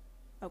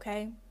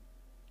 Okay?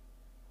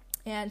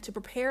 And to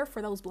prepare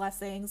for those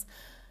blessings,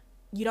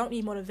 you don't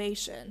need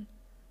motivation.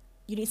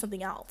 You need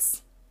something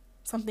else.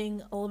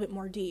 Something a little bit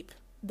more deep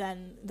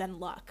than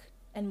luck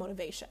and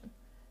motivation.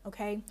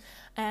 Okay?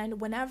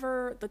 And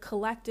whenever the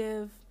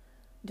collective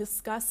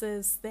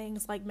discusses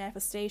things like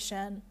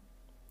manifestation,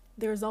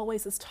 there's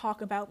always this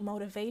talk about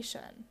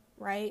motivation,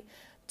 right?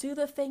 Do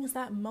the things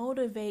that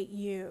motivate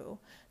you.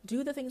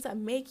 Do the things that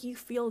make you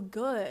feel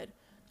good.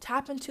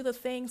 Tap into the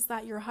things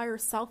that your higher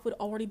self would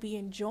already be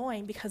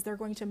enjoying because they're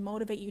going to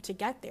motivate you to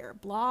get there.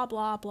 Blah,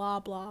 blah, blah,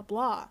 blah,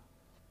 blah.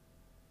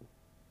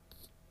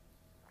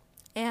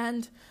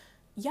 And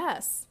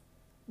yes,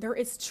 there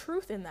is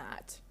truth in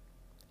that.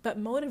 But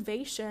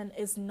motivation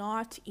is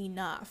not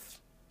enough.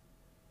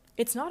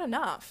 It's not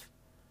enough.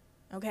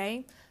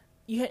 Okay?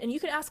 And you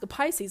can ask a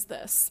Pisces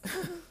this.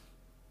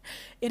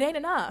 It ain't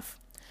enough.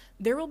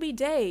 There will be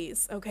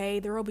days,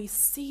 okay? There will be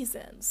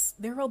seasons.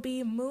 There will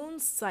be moon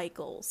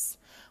cycles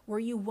where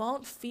you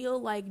won't feel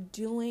like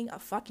doing a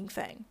fucking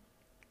thing.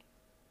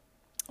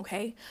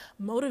 Okay?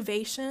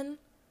 Motivation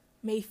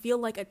may feel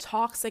like a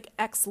toxic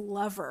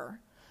ex-lover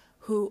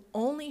who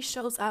only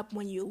shows up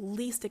when you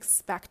least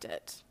expect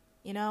it,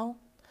 you know?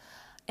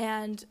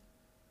 And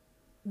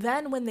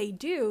then when they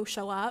do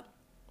show up,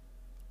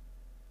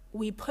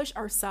 we push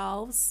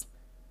ourselves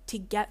to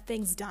get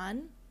things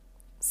done.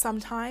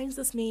 Sometimes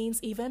this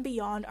means even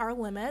beyond our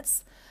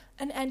limits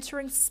and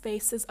entering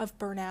spaces of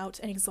burnout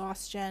and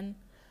exhaustion,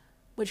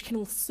 which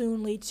can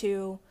soon lead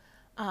to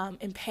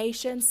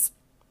impatience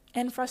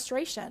and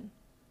frustration.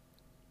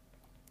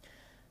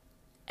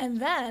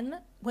 And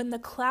then when the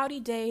cloudy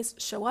days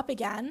show up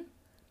again,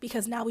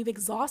 because now we've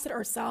exhausted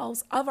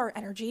ourselves of our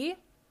energy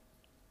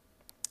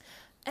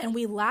and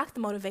we lack the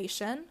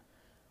motivation,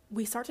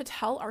 we start to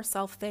tell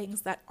ourselves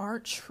things that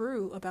aren't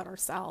true about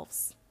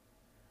ourselves,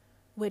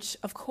 which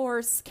of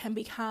course can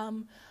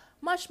become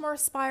much more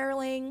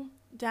spiraling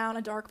down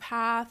a dark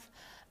path.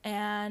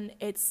 And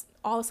it's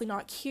obviously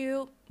not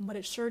cute, but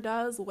it sure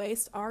does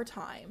waste our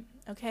time.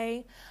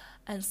 Okay.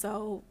 And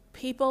so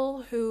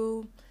people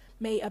who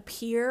may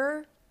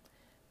appear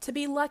to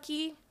be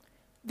lucky,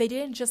 they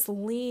didn't just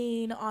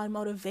lean on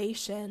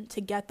motivation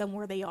to get them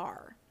where they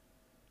are.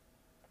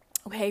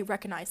 Okay.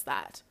 Recognize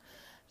that.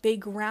 They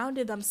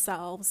grounded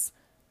themselves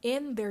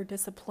in their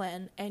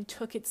discipline and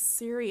took it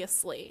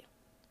seriously.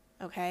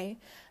 Okay?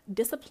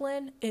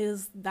 Discipline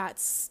is that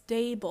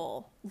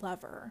stable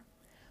lover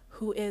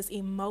who is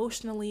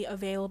emotionally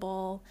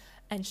available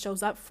and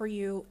shows up for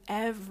you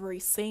every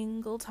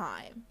single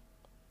time.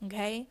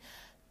 Okay?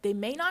 They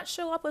may not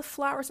show up with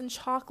flowers and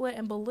chocolate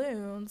and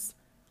balloons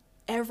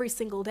every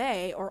single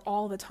day or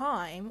all the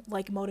time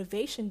like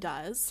motivation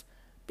does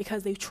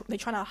because they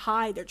try to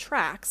hide their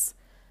tracks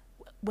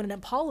when an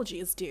apology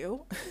is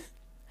due,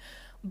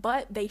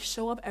 but they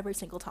show up every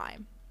single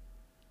time.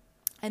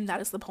 And that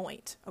is the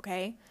point,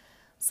 okay?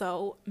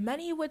 So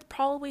many would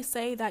probably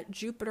say that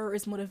Jupiter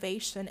is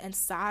motivation and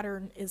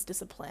Saturn is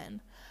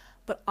discipline,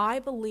 but I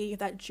believe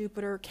that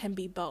Jupiter can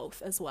be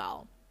both as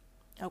well,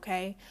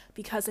 okay?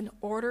 Because in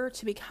order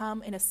to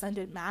become an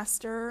ascended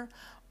master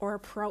or a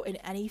pro in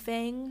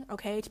anything,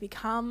 okay, to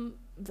become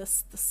the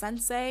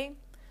sensei,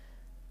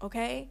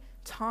 okay,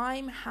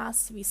 time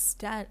has to be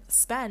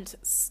spent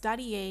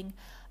studying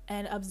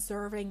and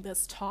observing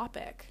this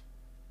topic,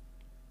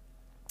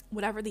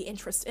 whatever the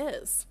interest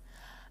is.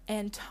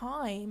 And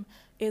time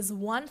is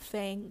one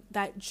thing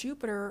that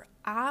Jupiter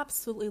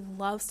absolutely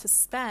loves to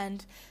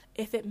spend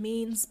if it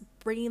means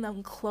bringing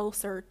them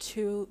closer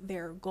to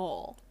their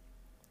goal.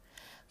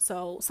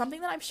 So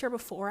something that I've shared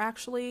before,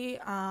 actually,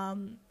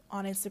 on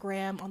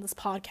Instagram, on this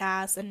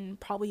podcast, and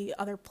probably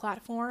other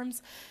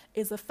platforms,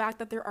 is the fact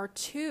that there are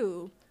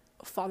two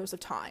fathers of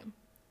time.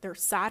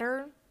 There's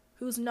Saturn,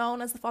 who's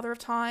known as the father of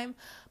time,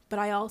 but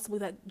I also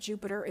believe that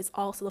Jupiter is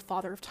also the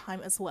father of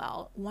time as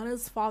well. One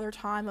is father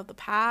time of the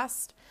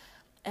past,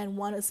 and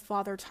one is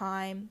father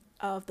time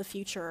of the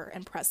future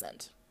and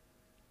present.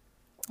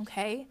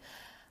 Okay?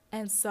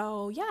 And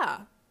so,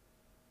 yeah.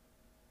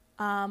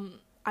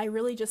 I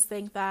really just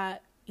think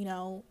that,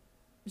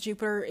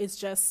 Jupiter is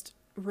just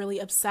really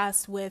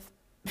obsessed with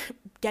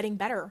getting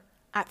better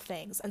at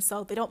things. And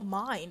so they don't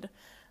mind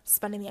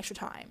spending the extra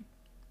time.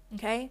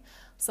 Okay?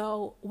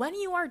 So when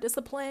you are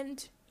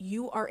disciplined,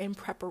 you are in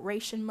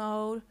preparation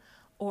mode,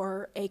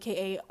 or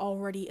AKA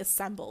already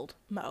assembled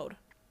mode.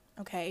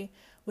 Okay?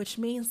 Which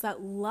means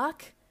that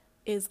luck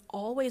is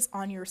always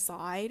on your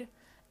side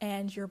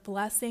and your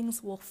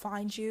blessings will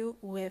find you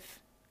with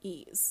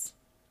ease.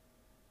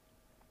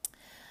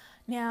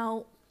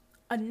 Now,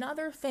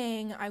 another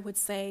thing I would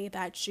say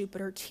that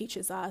Jupiter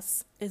teaches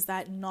us is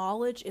that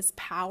knowledge is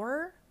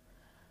power,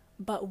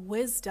 but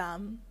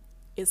wisdom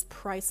is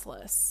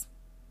priceless.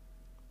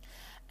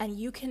 And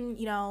you can,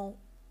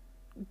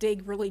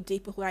 dig really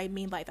deep with what I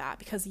mean by that,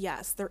 because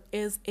yes, there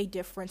is a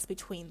difference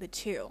between the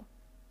two.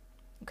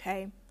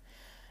 Okay?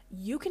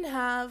 You can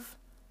have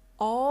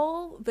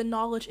all the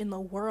knowledge in the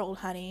world,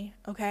 honey,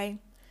 okay?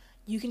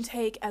 You can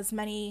take as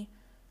many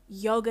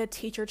yoga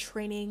teacher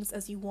trainings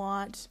as you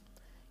want.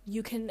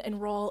 You can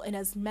enroll in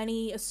as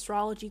many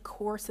astrology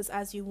courses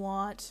as you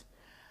want,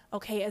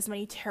 okay? As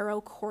many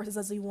tarot courses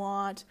as you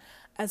want,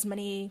 as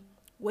many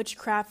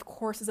witchcraft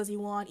courses as you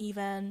want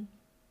even.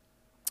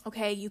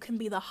 Okay, you can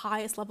be the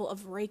highest level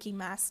of Reiki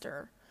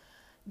master.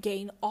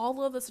 Gain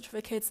all of the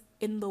certificates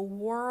in the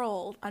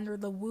world under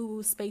the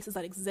woo-woo spaces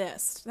that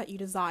exist that you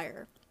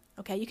desire.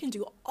 Okay, you can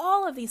do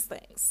all of these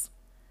things.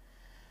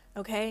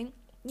 Okay,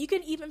 you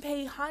can even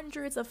pay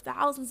hundreds of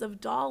thousands of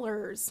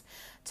dollars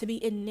to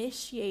be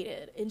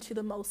initiated into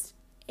the most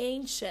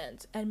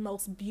ancient and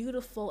most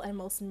beautiful and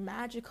most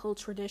magical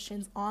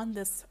traditions on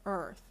this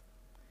earth.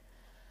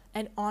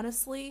 And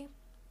honestly,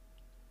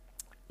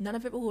 none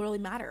of it will really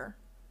matter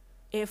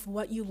if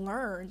what you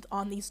learned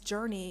on these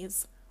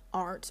journeys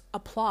aren't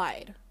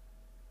applied.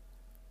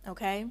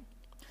 Okay?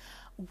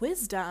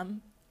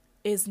 Wisdom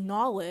is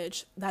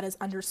knowledge that is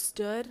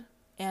understood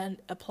and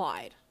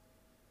applied.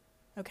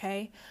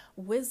 Okay?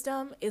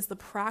 Wisdom is the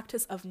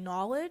practice of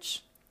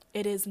knowledge.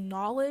 It is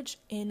knowledge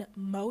in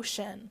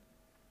motion.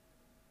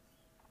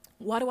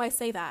 Why do I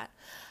say that?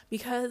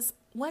 Because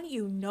when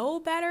you know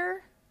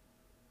better,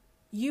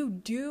 you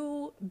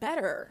do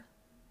better.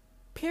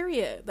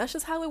 Period. That's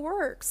just how it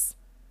works.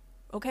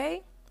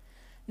 Okay?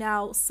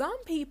 Now,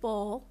 some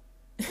people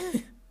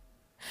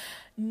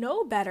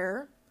know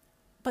better,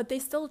 but they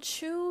still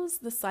choose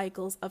the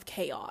cycles of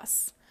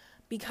chaos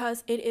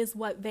because it is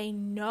what they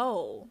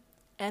know,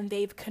 and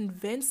they've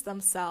convinced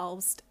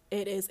themselves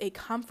it is a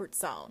comfort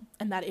zone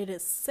and that it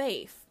is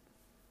safe.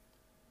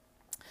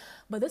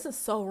 But this is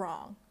so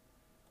wrong.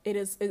 It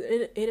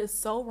is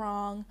so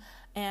wrong,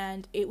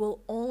 and it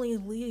will only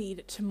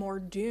lead to more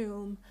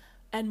doom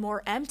and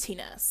more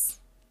emptiness.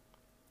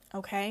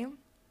 Okay?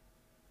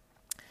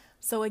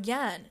 So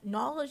again,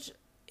 knowledge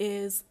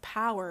is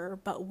power,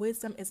 but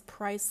wisdom is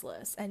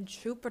priceless. And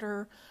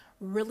Jupiter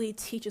really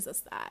teaches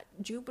us that.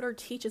 Jupiter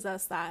teaches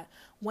us that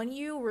when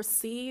you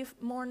receive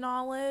more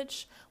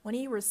knowledge, when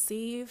you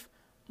receive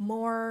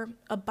more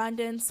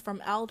abundance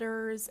from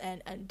elders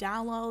and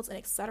downloads and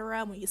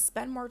etc., when you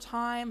spend more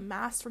time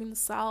mastering the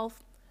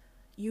self,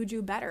 you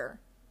do better.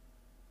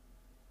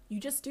 You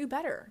just do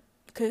better.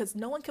 Because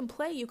no one can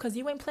play you because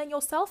you ain't playing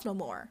yourself no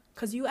more.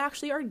 Because you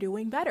actually are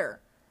doing better.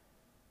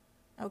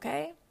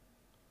 Okay?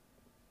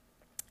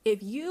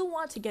 If you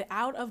want to get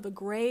out of the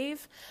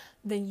grave,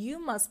 then you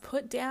must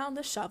put down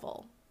the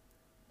shovel.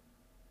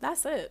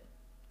 That's it.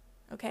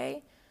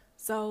 Okay?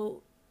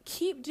 So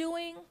keep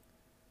doing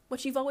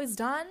what you've always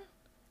done,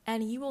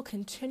 and you will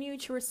continue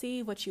to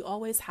receive what you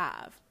always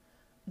have.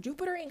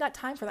 Jupiter ain't got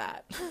time for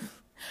that.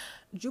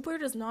 Jupiter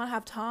does not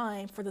have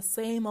time for the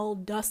same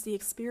old dusty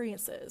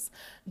experiences.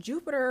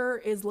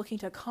 Jupiter is looking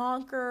to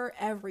conquer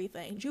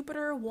everything.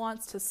 Jupiter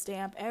wants to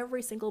stamp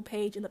every single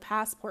page in the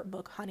passport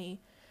book, honey.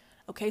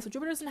 Okay, so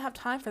Jupiter doesn't have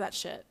time for that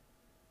shit.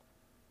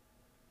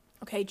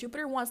 Okay,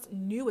 Jupiter wants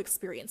new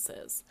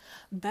experiences,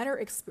 better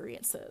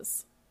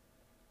experiences.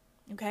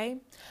 Okay?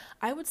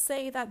 I would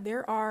say that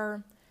there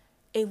are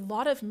a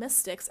lot of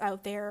mystics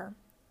out there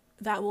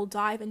that will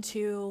dive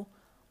into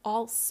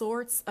all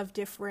sorts of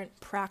different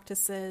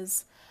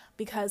practices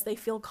because they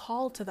feel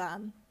called to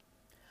them.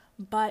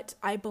 But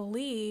I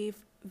believe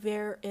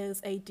there is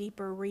a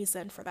deeper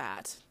reason for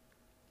that.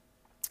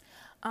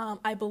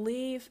 I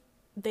believe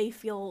they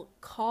feel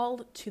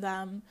called to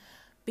them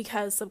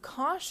because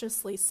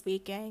subconsciously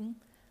speaking,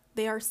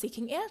 they are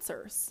seeking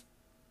answers.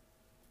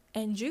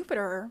 And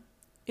Jupiter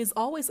is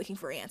always looking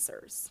for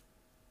answers.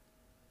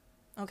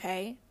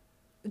 Okay?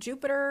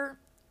 Jupiter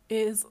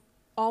is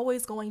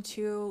always going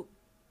to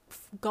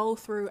go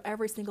through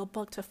every single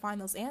book to find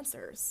those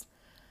answers,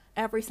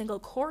 every single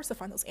course to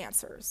find those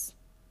answers.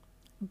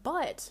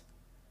 But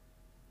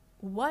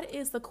what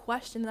is the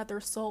question that their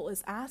soul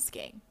is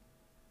asking?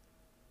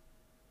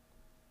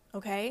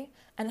 Okay?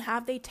 And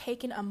have they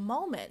taken a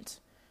moment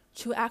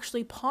to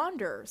actually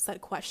ponder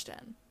said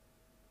question?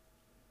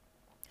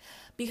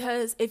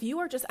 Because if you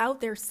are just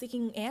out there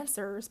seeking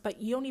answers,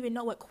 but you don't even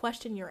know what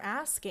question you're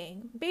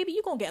asking, baby,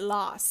 you're going to get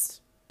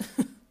lost.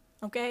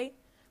 Okay?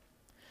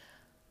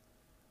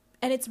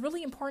 And it's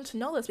really important to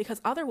know this, because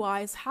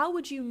otherwise, how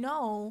would you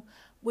know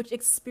which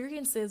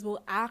experiences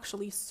will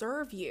actually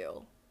serve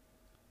you?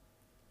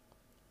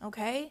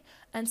 Okay?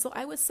 And so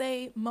I would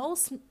say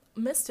most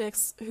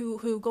mystics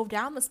who go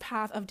down this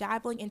path of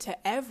dabbling into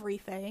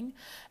everything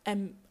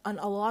and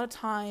a lot of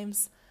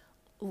times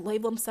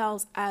label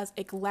themselves as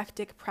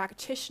eclectic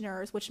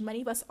practitioners, which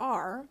many of us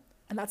are,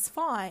 and that's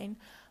fine,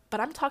 but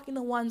I'm talking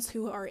the ones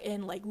who are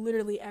in like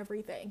literally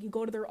everything. You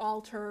go to their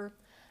altar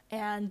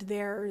and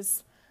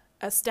there's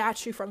a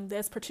statue from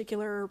this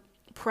particular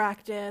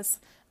practice,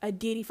 a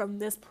deity from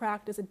this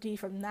practice, a deity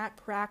from that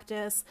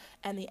practice,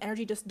 and the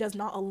energy just does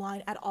not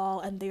align at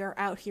all, and they are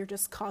out here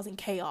just causing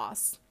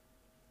chaos.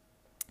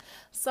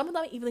 Some of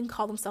them even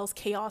call themselves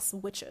chaos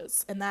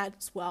witches, and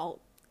that's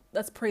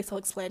pretty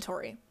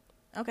self-explanatory.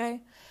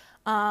 Okay?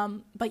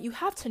 But you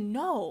have to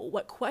know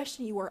what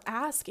question you are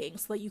asking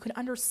so that you can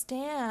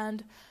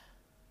understand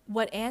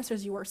what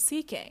answers you are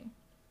seeking.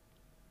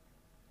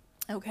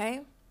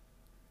 Okay?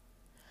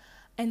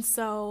 And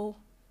so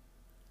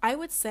I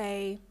would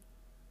say,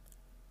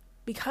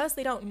 because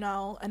they don't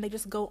know and they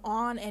just go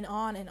on and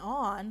on and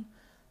on,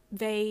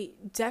 they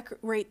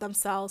decorate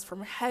themselves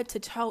from head to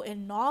toe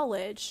in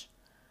knowledge,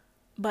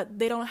 but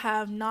they don't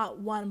have not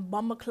one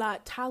bumbleclot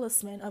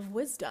talisman of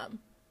wisdom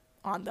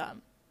on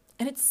them.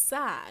 And it's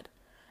sad.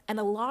 And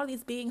a lot of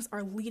these beings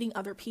are leading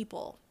other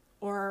people,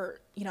 or,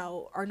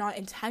 are not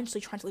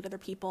intentionally trying to lead other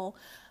people,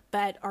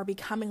 but are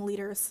becoming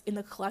leaders in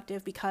the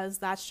collective because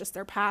that's just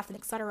their path and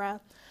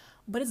etc.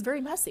 But it's very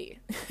messy.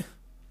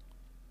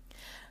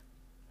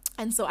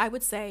 And so I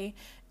would say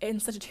in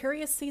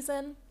Sagittarius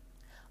season,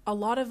 a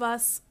lot of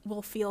us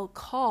will feel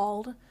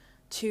called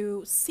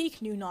to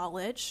seek new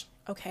knowledge,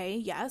 okay,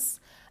 yes,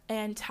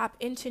 and tap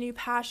into new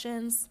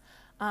passions,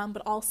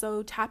 but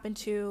also tap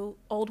into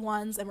old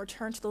ones and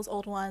return to those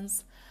old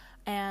ones.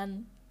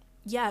 And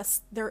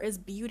yes, there is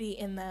beauty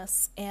in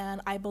this,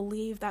 and I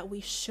believe that we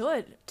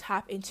should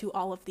tap into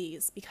all of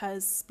these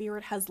because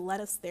Spirit has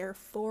led us there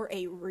for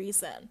a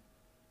reason.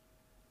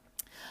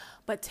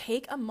 But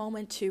take a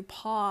moment to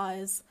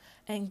pause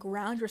and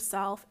ground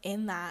yourself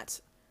in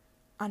that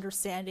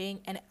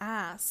understanding and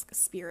ask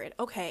Spirit,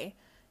 okay,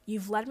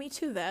 you've led me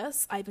to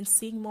this. I've been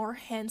seeing more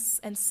hints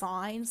and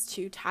signs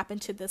to tap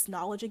into this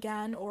knowledge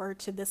again or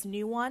to this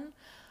new one.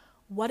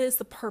 What is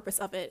the purpose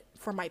of it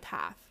for my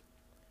path?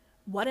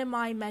 What am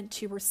I meant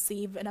to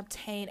receive and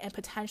obtain and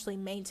potentially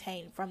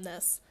maintain from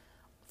this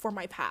for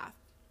my path?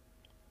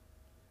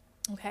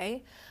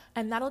 Okay?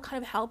 And that'll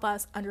kind of help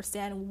us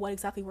understand what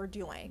exactly we're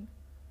doing.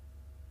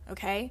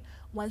 Okay?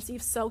 Once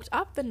you've soaked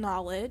up the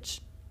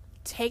knowledge,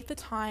 take the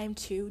time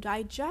to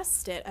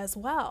digest it as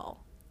well.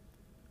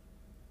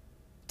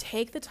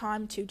 Take the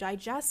time to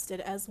digest it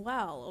as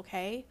well,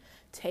 okay?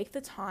 Take the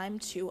time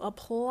to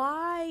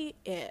apply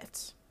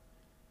it,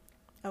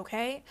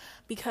 okay?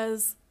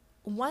 Because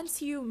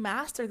once you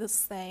master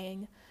this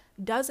thing,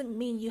 doesn't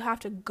mean you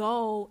have to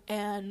go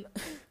and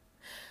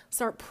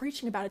start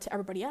preaching about it to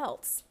everybody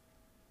else.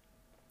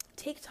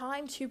 Take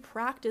time to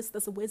practice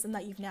this wisdom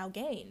that you've now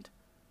gained.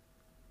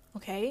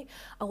 Okay?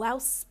 Allow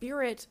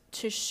Spirit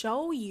to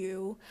show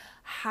you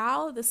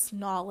how this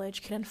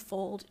knowledge can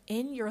unfold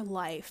in your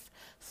life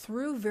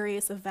through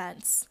various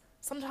events.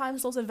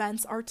 Sometimes those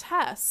events are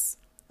tests,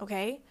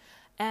 okay?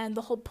 And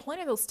the whole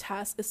point of those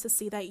tests is to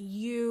see that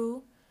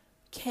you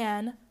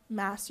can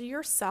master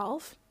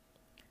yourself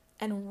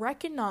and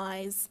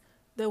recognize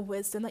the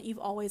wisdom that you've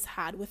always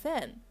had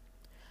within.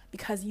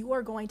 Because you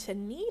are going to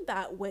need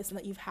that wisdom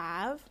that you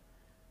have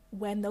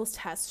when those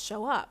tests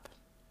show up.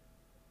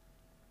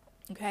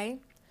 Okay?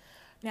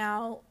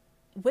 Now,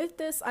 with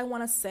this, I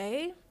want to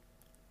say,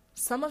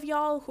 some of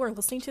y'all who are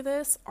listening to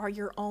this are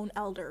your own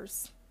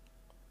elders.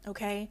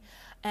 Okay?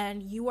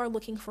 And you are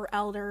looking for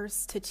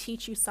elders to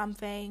teach you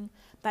something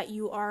that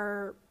you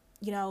are,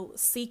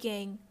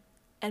 seeking,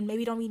 and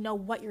maybe don't even know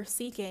what you're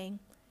seeking,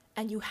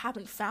 and you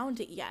haven't found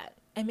it yet.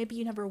 And maybe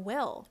you never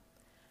will.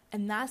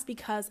 And that's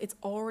because it's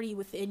already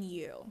within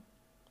you.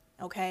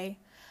 Okay?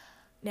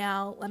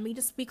 Now, let me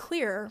just be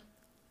clear.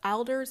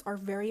 Elders are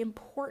very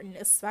important,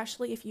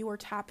 especially if you are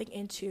tapping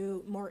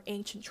into more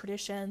ancient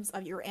traditions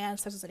of your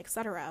ancestors and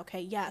etc.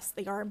 Okay, yes,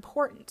 they are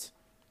important,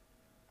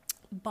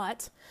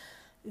 but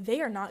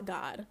they are not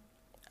God.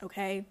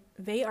 Okay?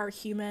 They are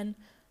human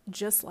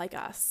just like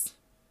us.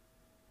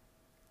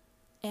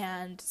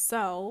 And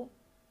so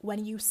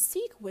when you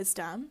seek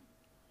wisdom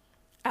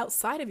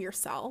outside of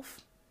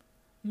yourself,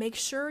 make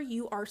sure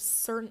you are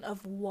certain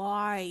of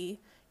why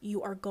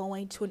you are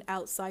going to an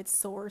outside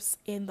source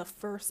in the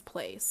first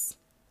place,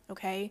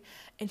 okay?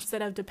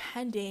 Instead of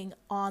depending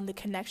on the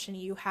connection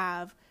you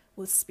have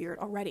with spirit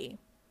already.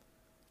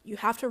 You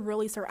have to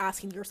really start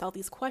asking yourself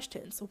these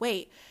questions.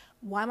 Wait,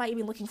 why am I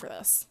even looking for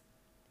this?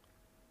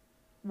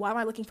 Why am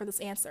I looking for this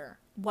answer?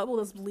 What will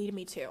this lead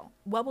me to?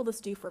 What will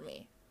this do for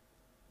me?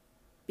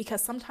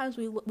 Because sometimes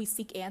we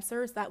seek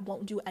answers that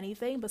won't do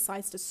anything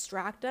besides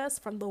distract us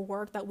from the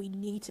work that we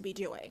need to be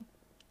doing.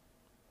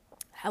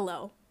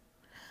 Hello.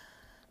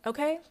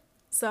 Okay?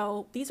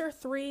 So these are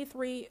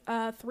three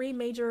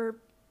major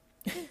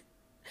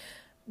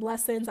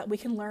lessons that we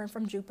can learn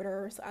from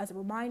Jupiter. So as a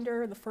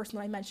reminder, the first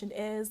one I mentioned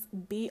is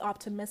be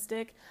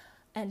optimistic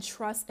and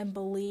trust and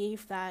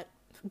believe that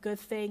good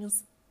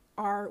things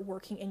are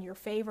working in your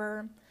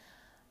favor.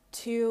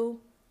 2,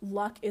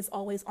 luck is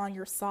always on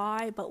your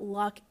side, but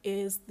luck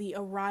is the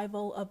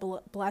arrival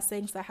of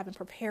blessings that have been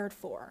prepared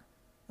for.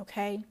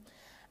 Okay?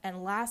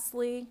 And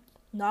lastly,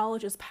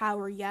 knowledge is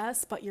power,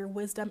 yes, but your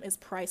wisdom is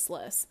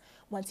priceless.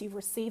 Once you've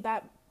received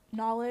that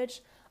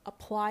knowledge,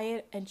 apply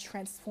it and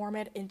transform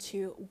it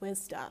into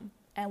wisdom.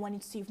 And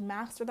once you've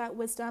mastered that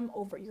wisdom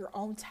over your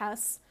own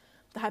tests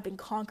that have been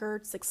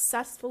conquered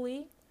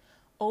successfully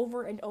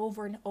over and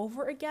over and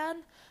over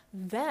again,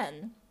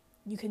 then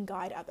you can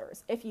guide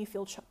others if you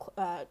feel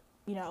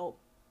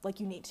like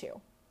you need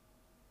to.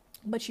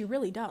 But you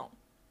really don't.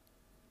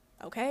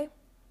 Okay?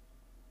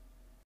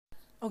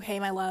 Okay,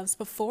 my loves,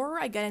 before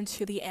I get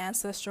into the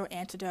ancestral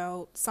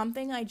antidote,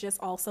 something I just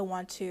also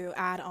want to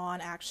add on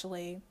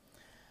actually,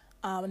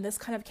 and this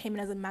kind of came in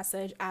as a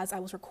message as I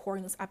was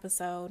recording this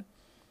episode,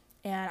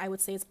 and I would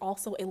say it's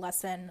also a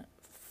lesson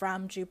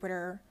from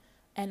Jupiter,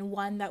 and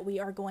one that we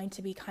are going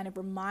to be kind of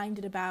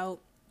reminded about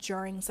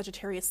during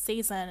Sagittarius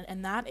season,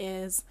 and that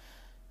is,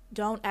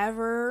 don't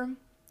ever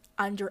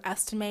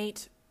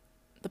underestimate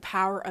the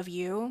power of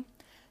you.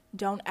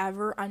 Don't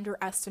ever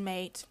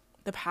underestimate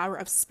the power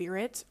of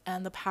spirit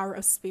and the power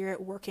of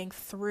spirit working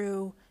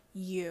through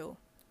you,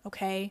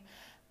 okay?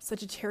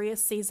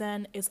 Sagittarius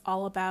season is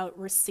all about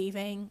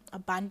receiving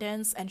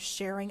abundance and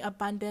sharing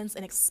abundance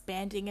and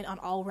expanding it on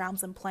all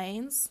realms and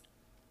planes.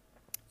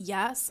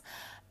 Yes,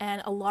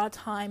 and a lot of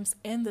times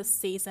in this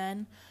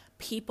season,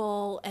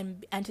 people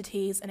and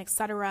entities and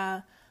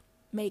etc.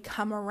 may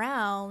come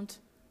around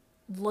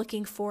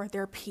looking for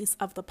their piece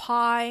of the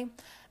pie,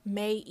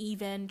 may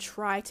even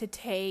try to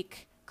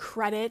take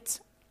credit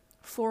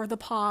for the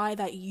pie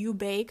that you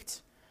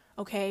baked,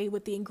 okay,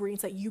 with the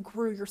ingredients that you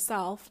grew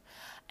yourself.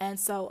 And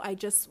so I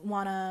just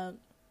want to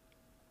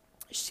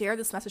share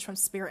this message from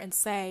Spirit and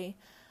say,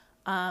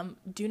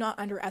 do not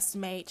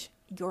underestimate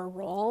your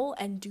role,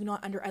 and do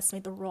not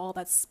underestimate the role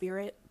that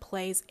Spirit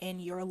plays in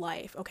your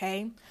life,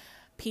 okay?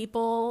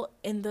 People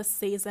in this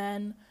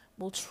season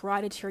will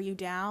try to tear you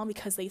down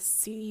because they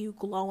see you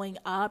glowing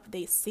up.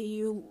 They see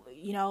you,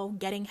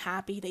 getting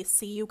happy. They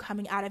see you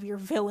coming out of your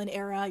villain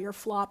era, your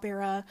flop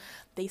era.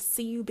 They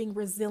see you being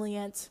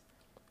resilient,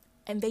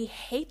 and they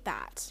hate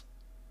that.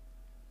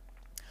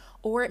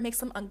 Or it makes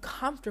them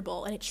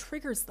uncomfortable and it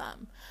triggers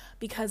them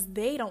because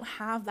they don't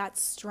have that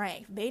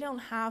strength. They don't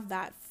have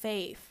that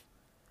faith.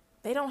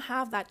 They don't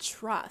have that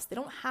trust. They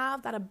don't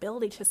have that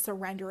ability to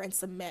surrender and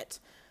submit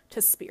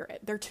to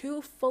Spirit. They're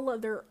too full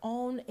of their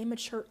own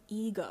immature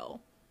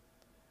ego.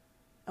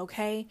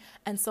 Okay?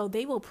 And so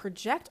they will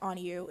project on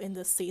you in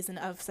this season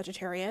of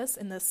Sagittarius,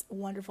 in this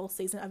wonderful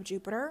season of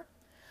Jupiter,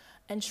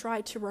 and try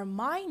to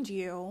remind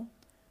you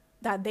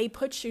that they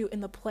put you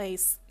in the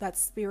place that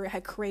Spirit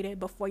had created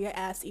before your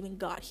ass even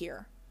got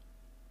here.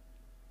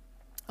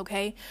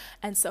 Okay?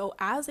 And so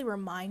as a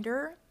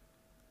reminder,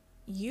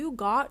 you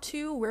got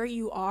to where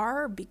you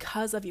are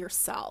because of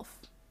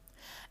yourself.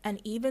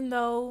 And even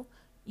though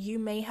you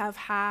may have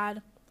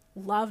had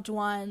loved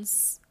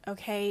ones,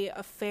 okay,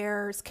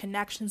 affairs,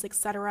 connections,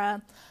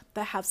 etc.,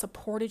 that have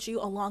supported you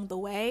along the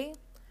way,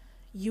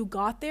 you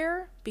got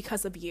there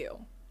because of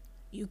you.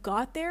 You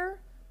got there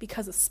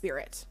because of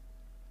Spirit.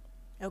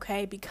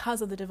 Okay,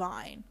 because of the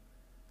divine.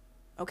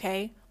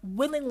 Okay,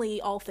 willingly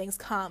all things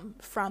come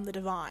from the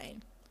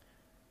divine.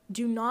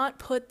 Do not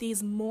put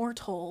these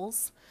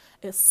mortals,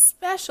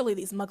 especially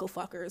these muggle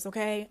fuckers,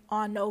 okay,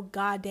 on no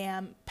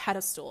goddamn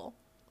pedestal.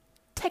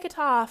 Take it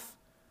off.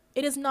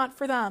 It is not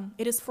for them.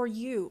 It is for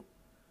you.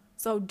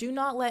 So do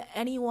not let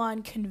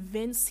anyone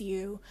convince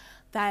you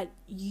that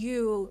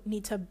you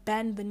need to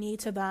bend the knee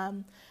to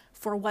them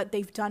for what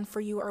they've done for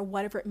you or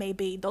whatever it may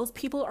be. Those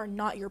people are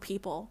not your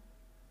people.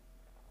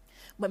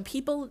 When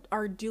people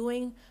are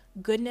doing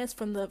goodness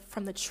from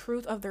the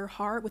truth of their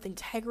heart, with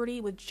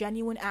integrity, with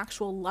genuine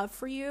actual love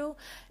for you,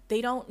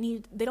 they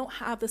don't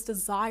have this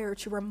desire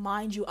to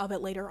remind you of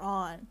it later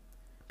on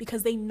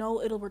because they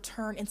know it'll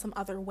return in some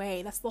other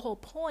way. That's the whole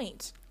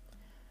point.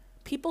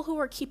 People who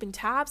are keeping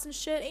tabs and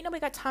shit, ain't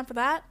nobody got time for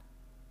that.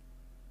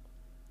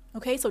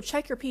 Okay, so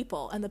check your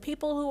people, and the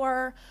people who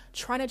are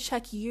trying to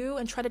check you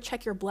and try to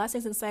check your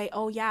blessings and say,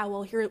 oh yeah,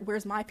 well,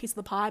 where's my piece of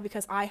the pie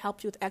because I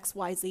helped you with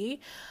XYZ.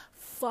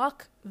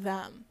 Fuck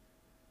them.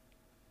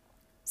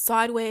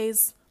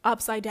 Sideways,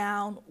 upside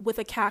down, with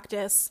a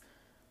cactus,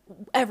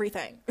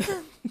 everything.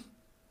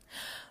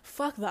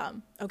 Fuck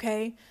them,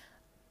 okay?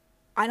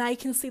 And I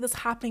can see this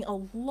happening a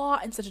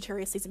lot in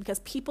Sagittarius season because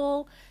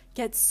people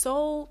get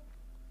so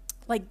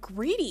like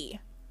greedy,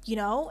 you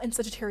know, in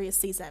Sagittarius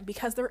season,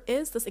 because there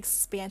is this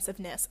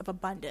expansiveness of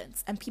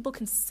abundance and people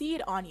can see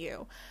it on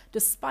you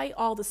despite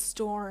all the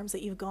storms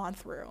that you've gone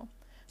through.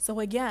 So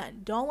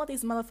again, don't let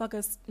these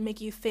motherfuckers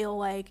make you feel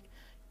like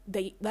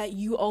that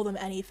you owe them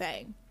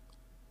anything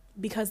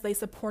because they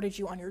supported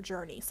you on your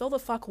journey. So the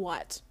fuck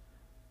what?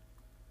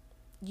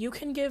 You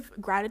can give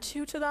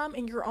gratitude to them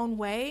in your own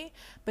way,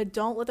 but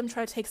don't let them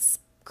try to take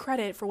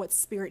credit for what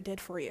spirit did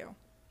for you.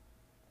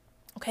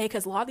 Okay,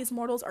 because a lot of these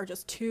mortals are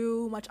just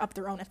too much up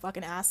their own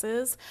fucking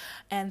asses,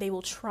 and they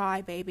will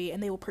try, baby,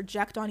 and they will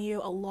project on you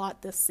a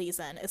lot this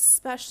season,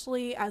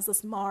 especially as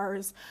this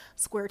Mars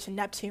square to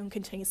Neptune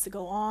continues to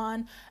go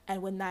on,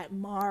 and when that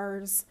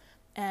Mars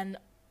and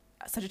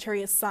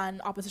Sagittarius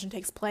Sun opposition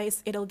takes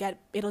place, it'll get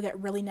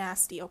really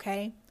nasty.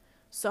 Okay,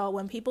 so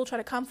when people try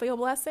to come for your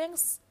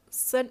blessings,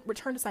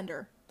 return to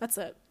sender. That's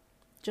it.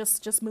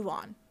 Just move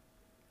on.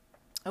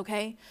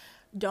 Okay.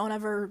 Don't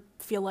ever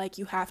feel like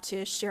you have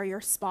to share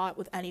your spot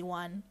with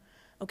anyone.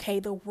 Okay,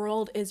 the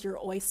world is your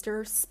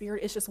oyster.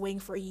 Spirit is just waiting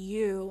for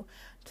you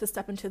to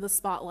step into the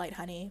spotlight,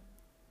 honey.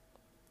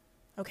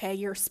 Okay,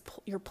 your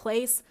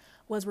place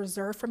was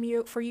reserved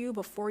for you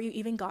before you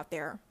even got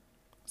there.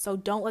 So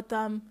don't let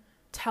them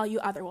tell you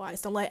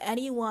otherwise. Don't let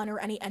anyone or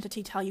any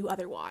entity tell you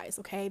otherwise,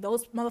 okay?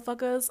 Those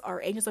motherfuckers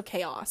are agents of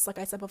chaos, like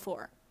I said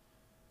before.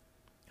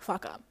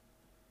 Fuck them.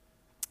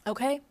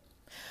 Okay?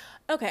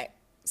 Okay.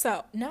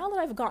 So now that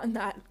I've gotten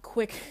that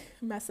quick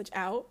message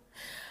out,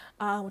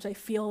 which I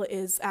feel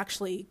is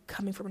actually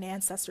coming from an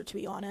ancestor, to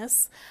be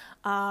honest,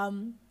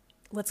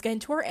 let's get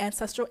into our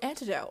ancestral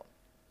antidote.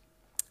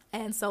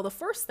 And so the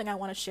first thing I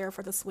want to share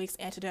for this week's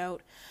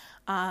antidote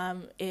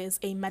is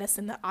a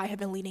medicine that I have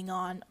been leaning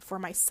on for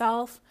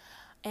myself,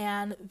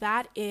 and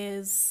that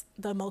is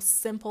the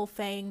most simple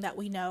thing that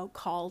we know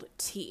called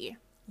tea.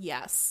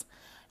 Yes.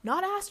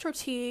 Not Astro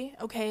tea,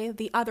 okay,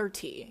 the other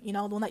tea, you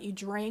know, the one that you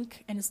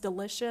drink and it's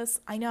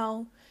delicious. I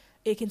know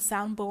it can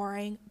sound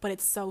boring, but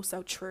it's so,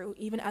 so true.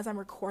 Even as I'm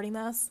recording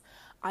this,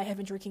 I have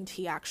been drinking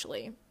tea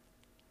actually.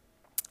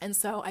 And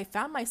so I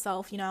found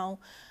myself, you know,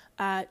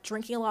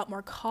 drinking a lot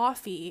more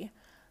coffee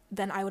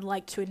than I would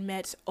like to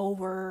admit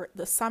over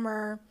the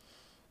summer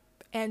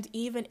and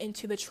even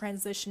into the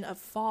transition of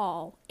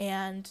fall.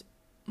 And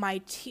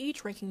my tea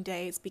drinking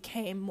days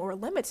became more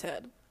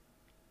limited,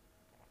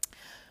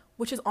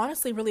 which is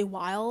honestly really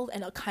wild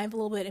and kind of a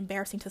little bit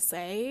embarrassing to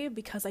say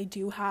because I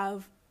do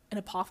have an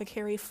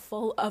apothecary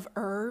full of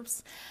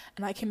herbs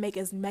and I can make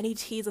as many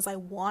teas as I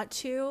want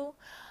to,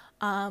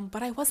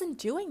 but I wasn't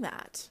doing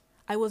that.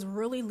 I was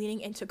really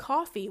leaning into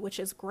coffee, which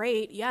is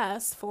great,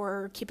 yes,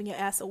 for keeping your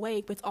ass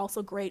awake, but it's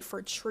also great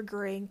for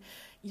triggering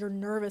your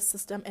nervous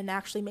system and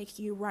actually make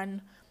you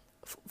run,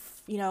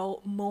 you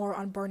know, more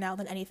on burnout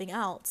than anything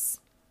else.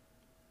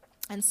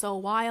 And so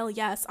while,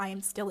 yes, I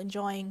am still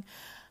enjoying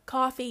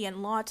coffee and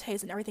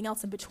lattes and everything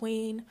else in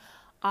between,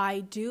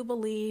 I do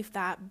believe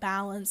that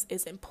balance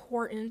is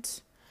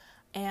important.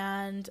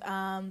 And,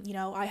 you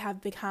know, I have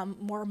become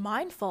more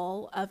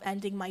mindful of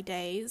ending my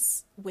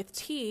days with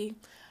tea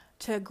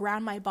to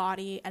ground my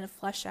body and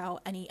flesh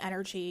out any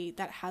energy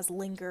that has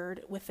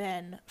lingered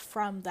within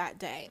from that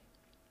day.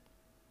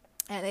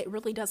 And it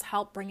really does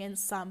help bring in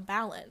some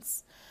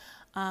balance.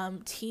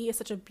 Tea is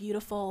such a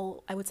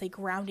beautiful, I would say,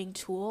 grounding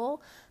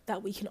tool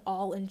that we can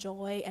all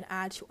enjoy and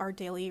add to our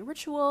daily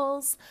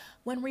rituals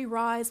when we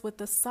rise with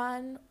the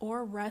sun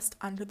or rest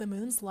under the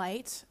moon's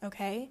light,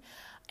 okay?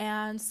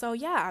 And so,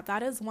 yeah,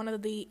 that is one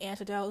of the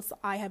antidotes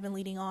I have been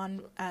leaning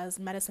on as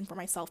medicine for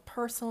myself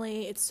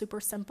personally. It's super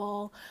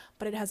simple,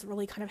 but it has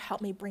really kind of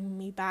helped me bring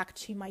me back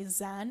to my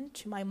zen,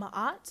 to my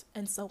ma'at.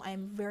 And so I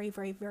am very,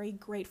 very, very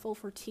grateful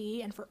for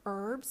tea and for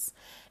herbs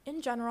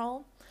in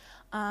general.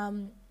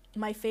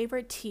 My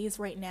favorite teas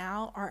right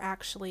now are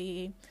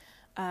actually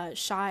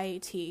chai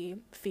tea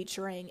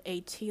featuring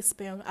a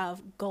teaspoon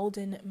of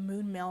golden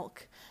moon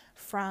milk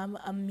from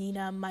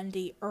Amina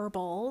Mundi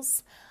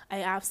Herbals.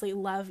 I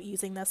absolutely love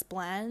using this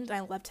blend. I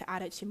love to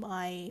add it to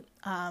my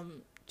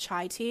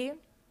chai tea.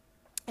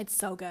 It's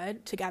so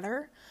good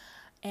together.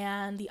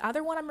 And the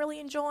other one I'm really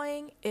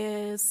enjoying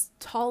is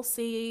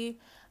Tulsi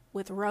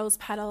with rose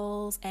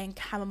petals and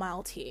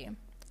chamomile tea.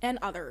 And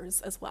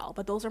others as well.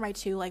 But those are my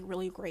two like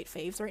really great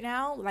faves right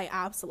now that I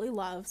absolutely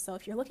love. So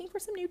if you're looking for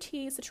some new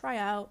teas to try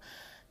out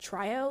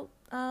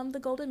the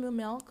Golden Moon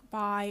Milk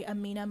by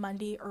Amina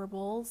Mundi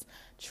Herbals.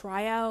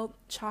 Try out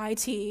chai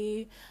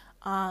tea.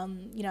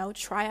 You know,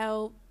 try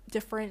out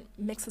different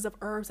mixes of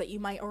herbs that you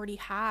might already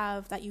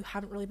have that you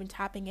haven't really been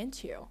tapping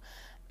into.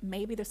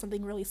 Maybe there's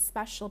something really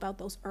special about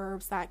those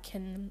herbs that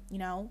can, you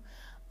know,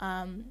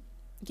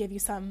 give you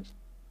some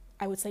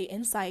I would say,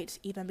 insight,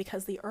 even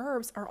because the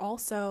herbs are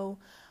also,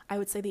 I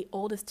would say, the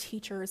oldest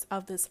teachers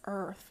of this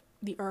earth,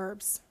 the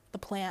herbs, the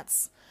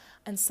plants.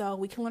 And so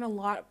we can learn a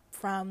lot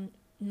from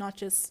not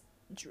just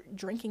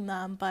drinking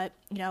them, but,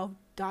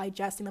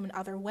 digesting them in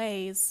other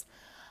ways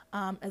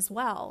as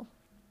well.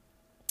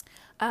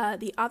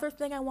 The other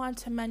thing I want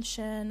to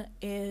mention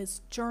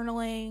is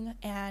journaling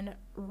and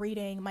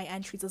reading my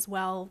entries as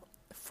well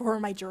for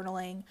my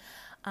journaling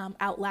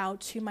out loud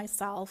to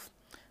myself,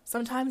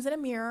 sometimes in a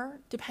mirror,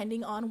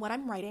 depending on what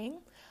I'm writing.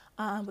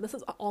 But this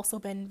has also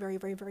been very,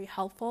 very, very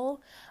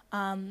helpful,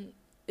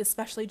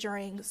 especially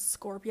during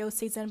Scorpio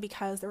season,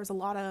 because there was a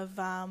lot of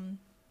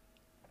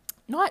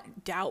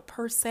not doubt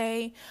per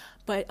se,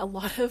 but a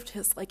lot of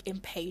just like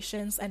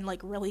impatience and like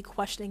really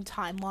questioning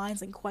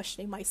timelines and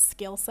questioning my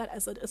skill set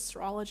as an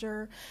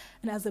astrologer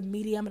and as a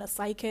medium and a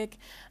psychic.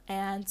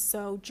 And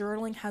so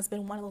journaling has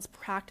been one of those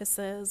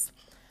practices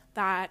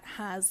that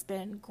has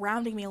been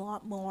grounding me a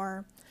lot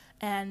more.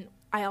 And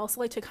I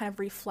also like to kind of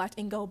reflect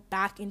and go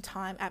back in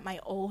time at my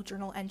old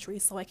journal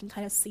entries so I can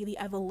kind of see the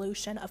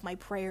evolution of my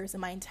prayers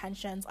and my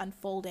intentions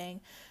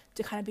unfolding,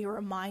 to kind of be a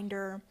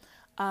reminder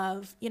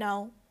of,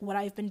 what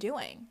I've been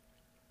doing.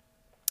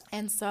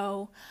 And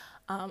so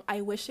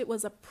I wish it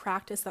was a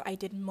practice that I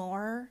did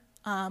more,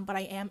 but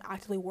I am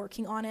actively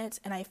working on it,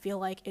 and I feel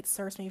like it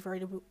serves me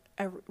very,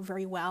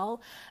 very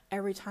well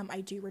every time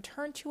I do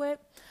return to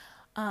it.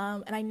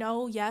 And I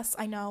know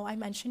I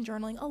mentioned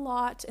journaling a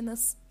lot in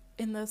this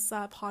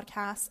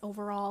podcast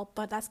overall,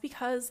 but that's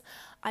because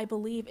I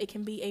believe it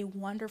can be a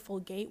wonderful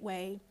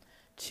gateway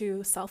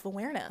to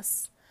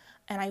self-awareness.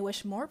 And I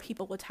wish more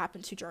people would tap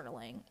into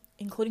journaling,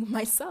 including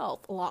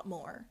myself, a lot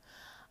more.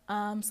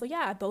 So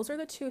yeah, those are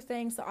the two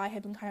things that I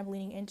have been kind of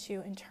leaning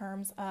into in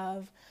terms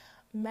of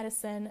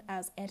medicine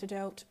as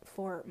antidote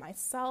for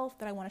myself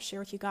that I want to share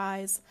with you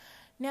guys.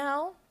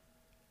 Now,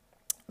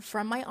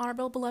 from my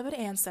honorable beloved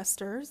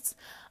ancestors,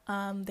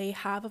 they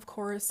have, of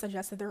course,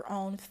 suggested their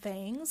own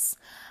things.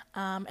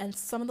 And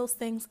some of those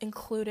things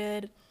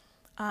included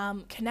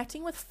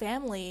connecting with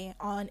family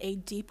on a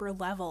deeper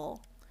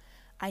level.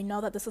 I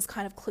know that this is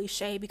kind of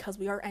cliche because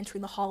we are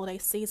entering the holiday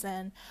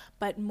season,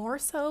 but more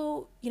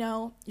so,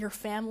 your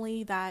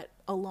family that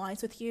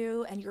aligns with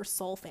you and your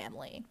soul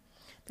family.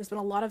 There's been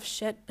a lot of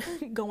shit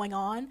going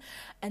on,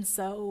 and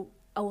so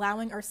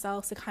allowing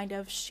ourselves to kind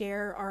of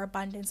share our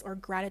abundance or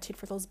gratitude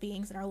for those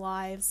beings in our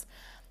lives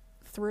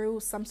through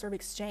some sort of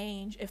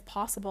exchange, if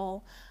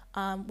possible,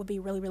 would be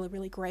really, really,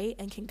 really great,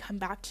 and can come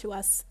back to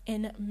us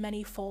in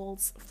many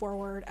folds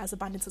forward as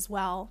abundance as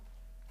well.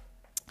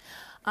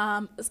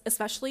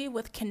 Especially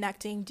with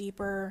connecting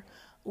deeper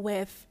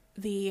with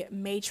the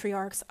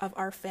matriarchs of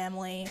our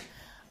family.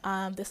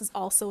 This is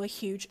also a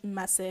huge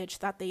message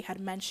that they had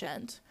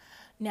mentioned.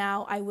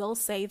 Now, I will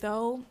say,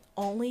 though,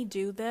 only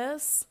do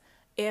this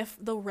if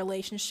the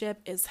relationship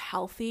is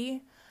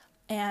healthy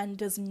and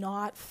does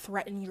not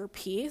threaten your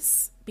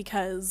peace,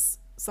 because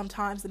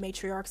sometimes the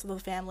matriarchs of the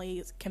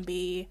family can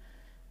be,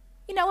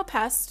 a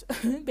pest,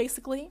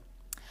 basically.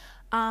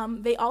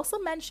 They also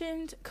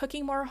mentioned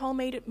cooking more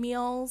homemade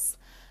meals,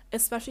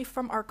 especially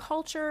from our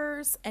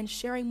cultures, and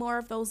sharing more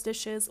of those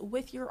dishes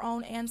with your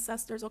own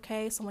ancestors,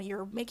 okay? So when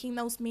you're making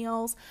those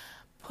meals,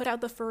 put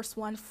out the first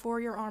one for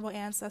your honorable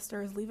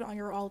ancestors, leave it on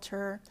your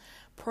altar,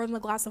 pour them a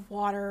glass of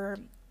water,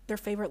 their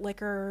favorite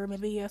liquor,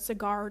 maybe a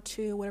cigar or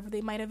two, whatever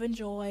they might have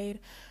enjoyed,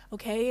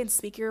 okay? And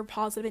speak your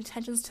positive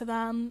intentions to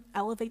them,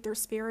 elevate their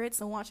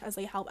spirits, and watch as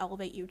they help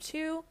elevate you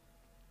too.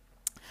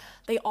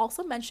 They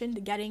also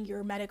mentioned getting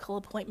your medical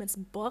appointments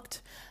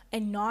booked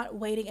and not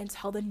waiting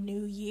until the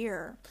new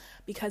year,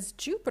 because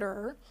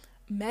Jupiter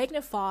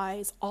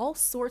magnifies all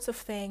sorts of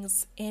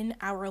things in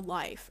our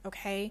life,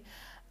 okay?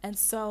 And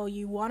so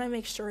you want to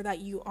make sure that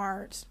you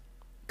aren't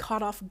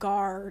caught off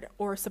guard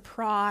or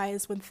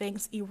surprised when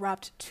things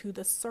erupt to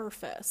the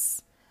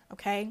surface,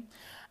 okay?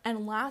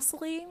 And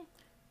lastly,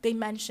 they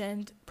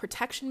mentioned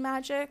protection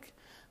magic.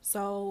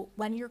 So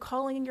when you're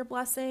calling in your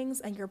blessings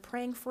and you're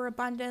praying for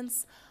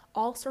abundance,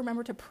 also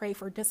remember to pray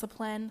for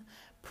discipline,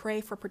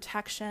 pray for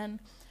protection,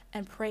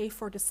 and pray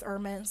for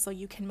discernment so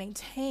you can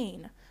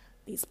maintain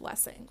these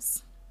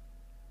blessings.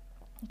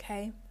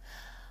 Okay?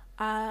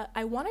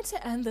 I wanted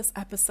to end this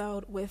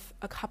episode with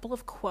a couple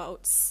of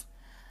quotes,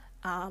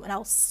 and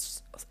I'll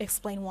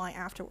explain why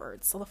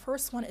afterwards. So the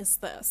first one is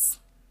this: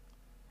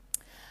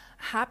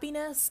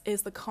 happiness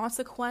is the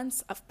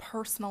consequence of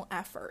personal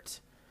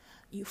effort.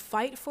 You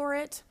fight for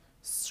it,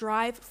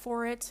 strive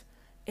for it,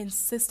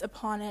 insist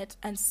upon it,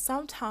 and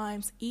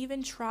sometimes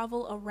even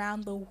travel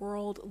around the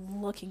world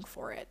looking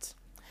for it.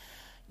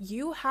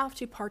 You have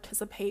to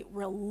participate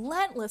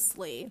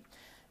relentlessly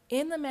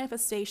in the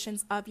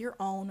manifestations of your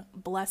own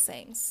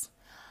blessings.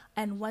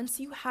 And once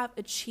you have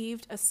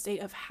achieved a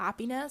state of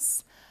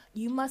happiness,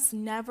 you must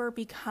never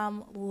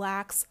become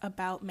lax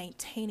about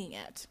maintaining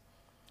it.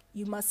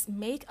 You must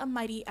make a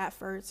mighty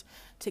effort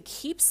to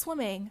keep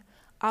swimming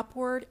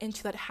upward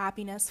into that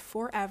happiness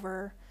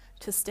forever,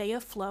 to stay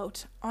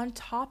afloat on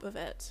top of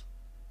it.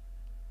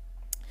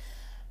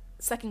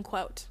 Second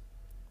quote: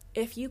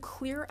 If you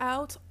clear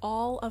out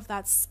all of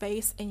that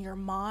space in your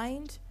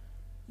mind,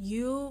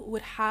 you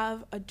would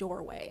have a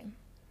doorway.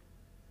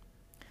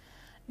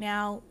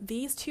 Now,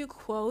 these two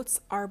quotes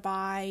are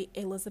by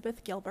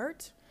Elizabeth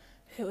Gilbert,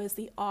 who is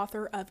the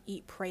author of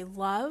Eat, Pray,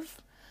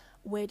 Love,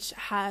 which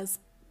has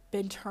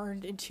been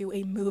turned into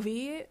a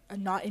movie,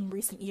 not in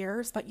recent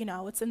years, but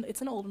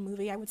it's an old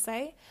movie, I would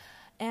say.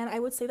 And I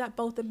would say that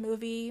both the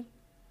movie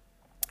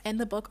and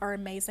the book are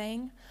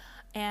amazing.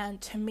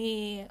 And to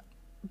me,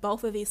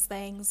 both of these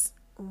things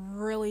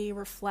really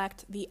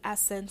reflect the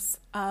essence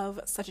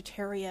of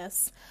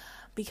Sagittarius,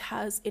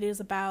 because it is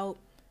about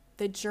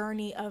the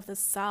journey of the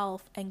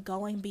self and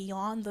going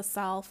beyond the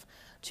self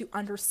to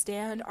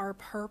understand our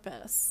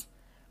purpose,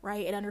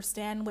 right? And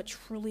understand what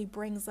truly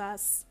brings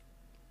us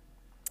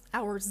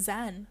our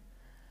zen,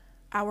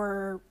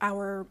 our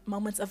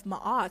moments of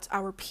ma'at,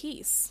 our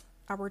peace,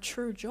 our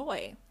true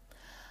joy.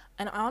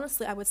 And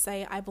honestly, I would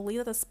say I believe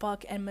that this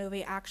book and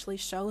movie actually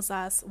shows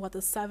us what the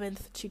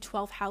 7th to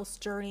 12th house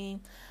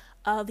journey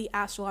of the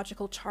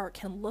astrological chart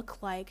can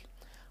look like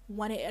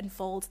when it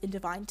unfolds in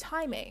divine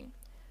timing.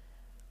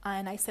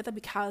 And I say that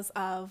because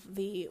of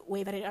the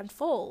way that it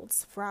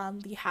unfolds, from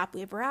the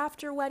happily ever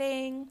after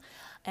wedding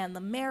and the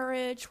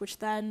marriage, which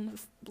then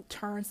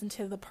turns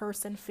into the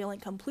person feeling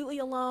completely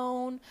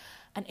alone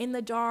and in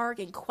the dark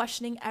and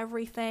questioning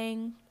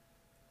everything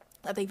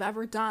that they've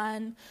ever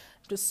done,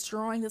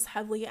 destroying this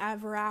happily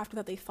ever after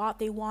that they thought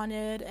they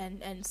wanted,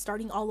 and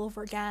starting all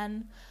over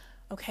again,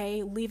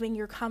 okay? Leaving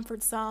your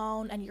comfort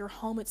zone and your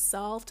home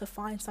itself to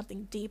find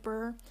something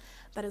deeper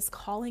that is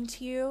calling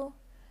to you,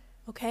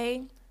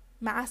 okay?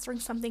 Mastering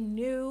something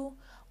new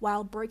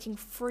while breaking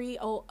free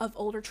of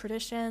older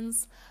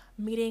traditions,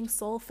 meeting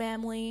soul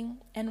family,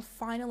 and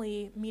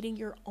finally meeting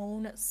your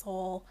own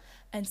soul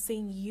and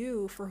seeing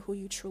you for who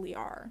you truly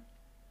are.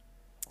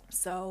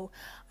 So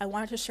I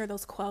wanted to share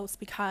those quotes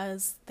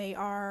because they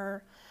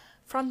are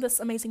from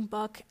this amazing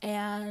book,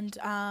 and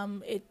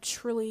it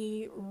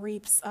truly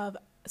reaps of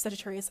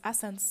Sagittarius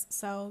essence.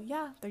 So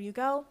yeah, there you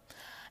go.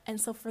 And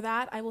so for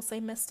that, I will say,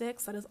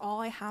 mystics, that is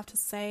all I have to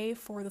say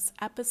for this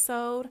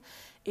episode.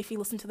 If you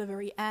listen to the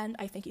very end,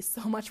 I thank you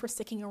so much for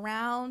sticking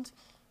around.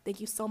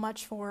 Thank you so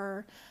much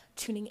for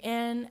tuning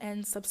in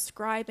and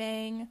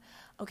subscribing,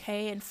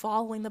 okay, and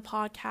following the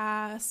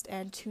podcast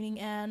and tuning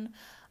in.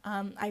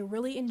 I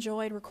really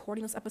enjoyed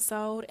recording this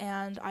episode,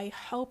 and I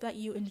hope that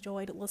you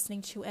enjoyed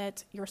listening to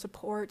it. Your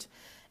support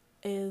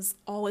is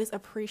always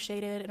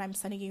appreciated, and I'm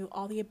sending you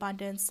all the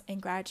abundance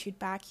and gratitude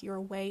back your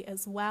way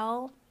as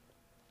well.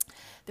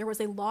 There was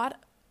a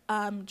lot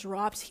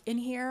dropped in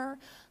here,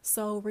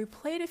 so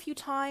replay it a few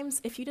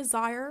times if you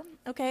desire,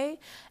 okay?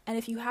 And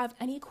if you have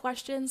any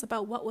questions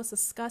about what was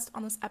discussed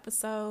on this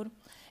episode,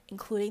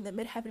 including the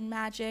midheaven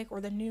magic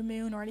or the new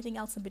moon or anything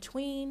else in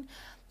between,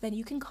 then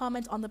you can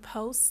comment on the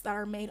posts that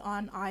are made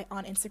on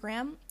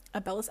Instagram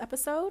about this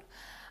episode.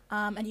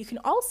 And you can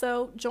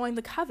also join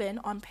the Coven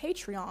on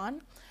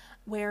Patreon,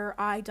 where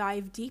I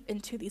dive deep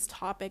into these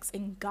topics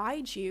and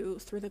guide you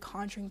through the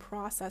conjuring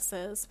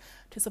processes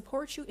to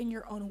support you in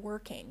your own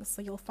workings.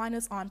 So you'll find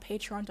us on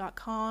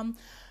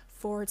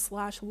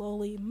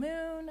patreon.com/lowly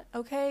moon,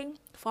 okay?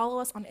 Follow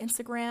us on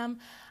Instagram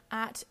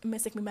at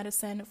Mystic Me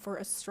Medicine for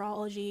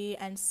astrology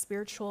and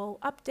spiritual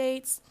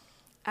updates,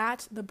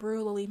 at The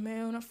Brew Lily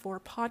Moon for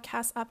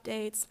podcast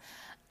updates,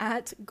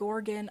 at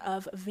Gorgon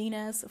of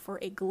Venus for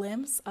a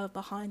glimpse of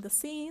behind the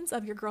scenes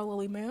of your girl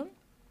Lily Moon.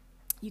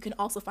 You can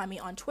also find me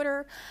on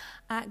Twitter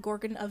at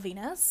Gorgon of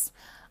Venus,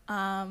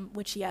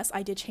 which, yes,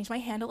 I did change my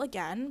handle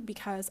again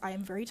because I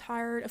am very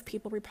tired of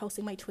people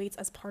reposting my tweets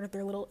as part of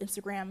their little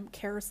Instagram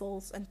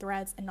carousels and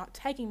threads and not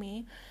tagging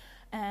me.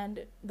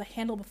 And the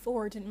handle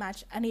before didn't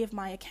match any of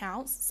my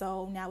accounts,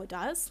 so now it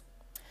does.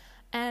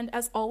 And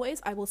as always,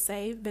 I will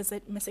say,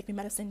 visit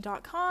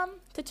mysticmemedicine.com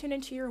to tune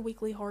into your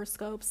weekly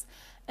horoscopes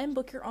and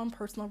book your own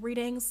personal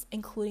readings,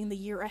 including the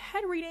year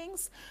ahead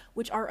readings,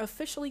 which are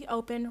officially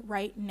open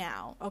right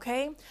now,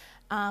 okay?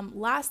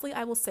 Lastly,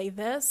 I will say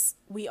this.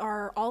 We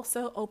are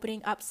also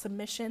opening up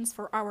submissions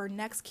for our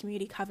next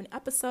Community Coven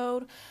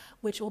episode,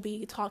 which will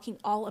be talking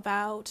all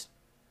about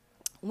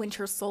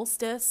winter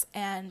solstice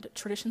and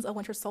traditions of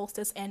winter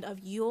solstice and of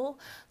Yule.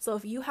 So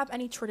if you have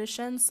any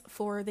traditions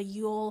for the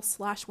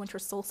Yule/winter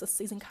solstice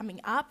season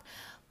coming up,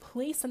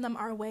 please send them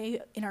our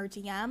way in our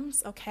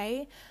DMs,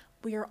 okay?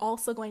 We are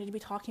also going to be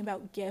talking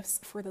about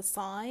gifts for the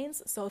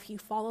signs. So if you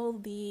follow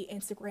the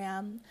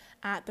Instagram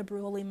at The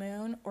Brew Lily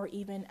Moon or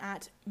even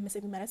at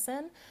Mystic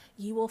Medicine,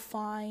 you will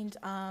find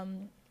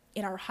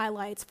in our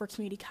highlights for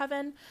Community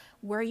Coven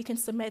where you can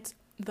submit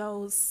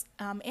those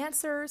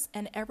answers,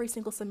 and every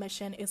single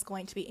submission is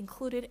going to be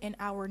included in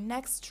our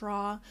next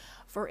draw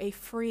for a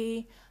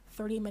free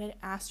 30-minute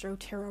Astro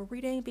Tarot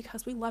reading,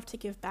 because we love to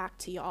give back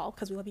to y'all,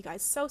 because we love you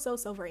guys so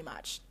very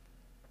much.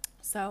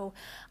 So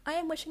I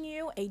am wishing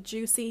you a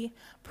juicy,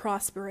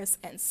 prosperous,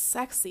 and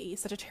sexy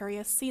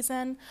Sagittarius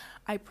season.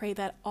 I pray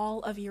that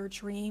all of your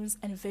dreams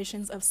and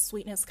visions of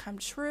sweetness come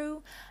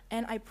true,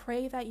 and I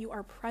pray that you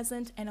are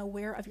present and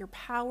aware of your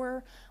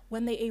power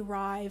when they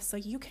arrive so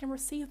you can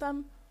receive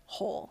them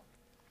whole.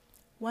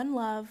 One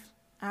love,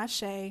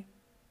 Ashe,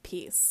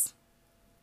 peace.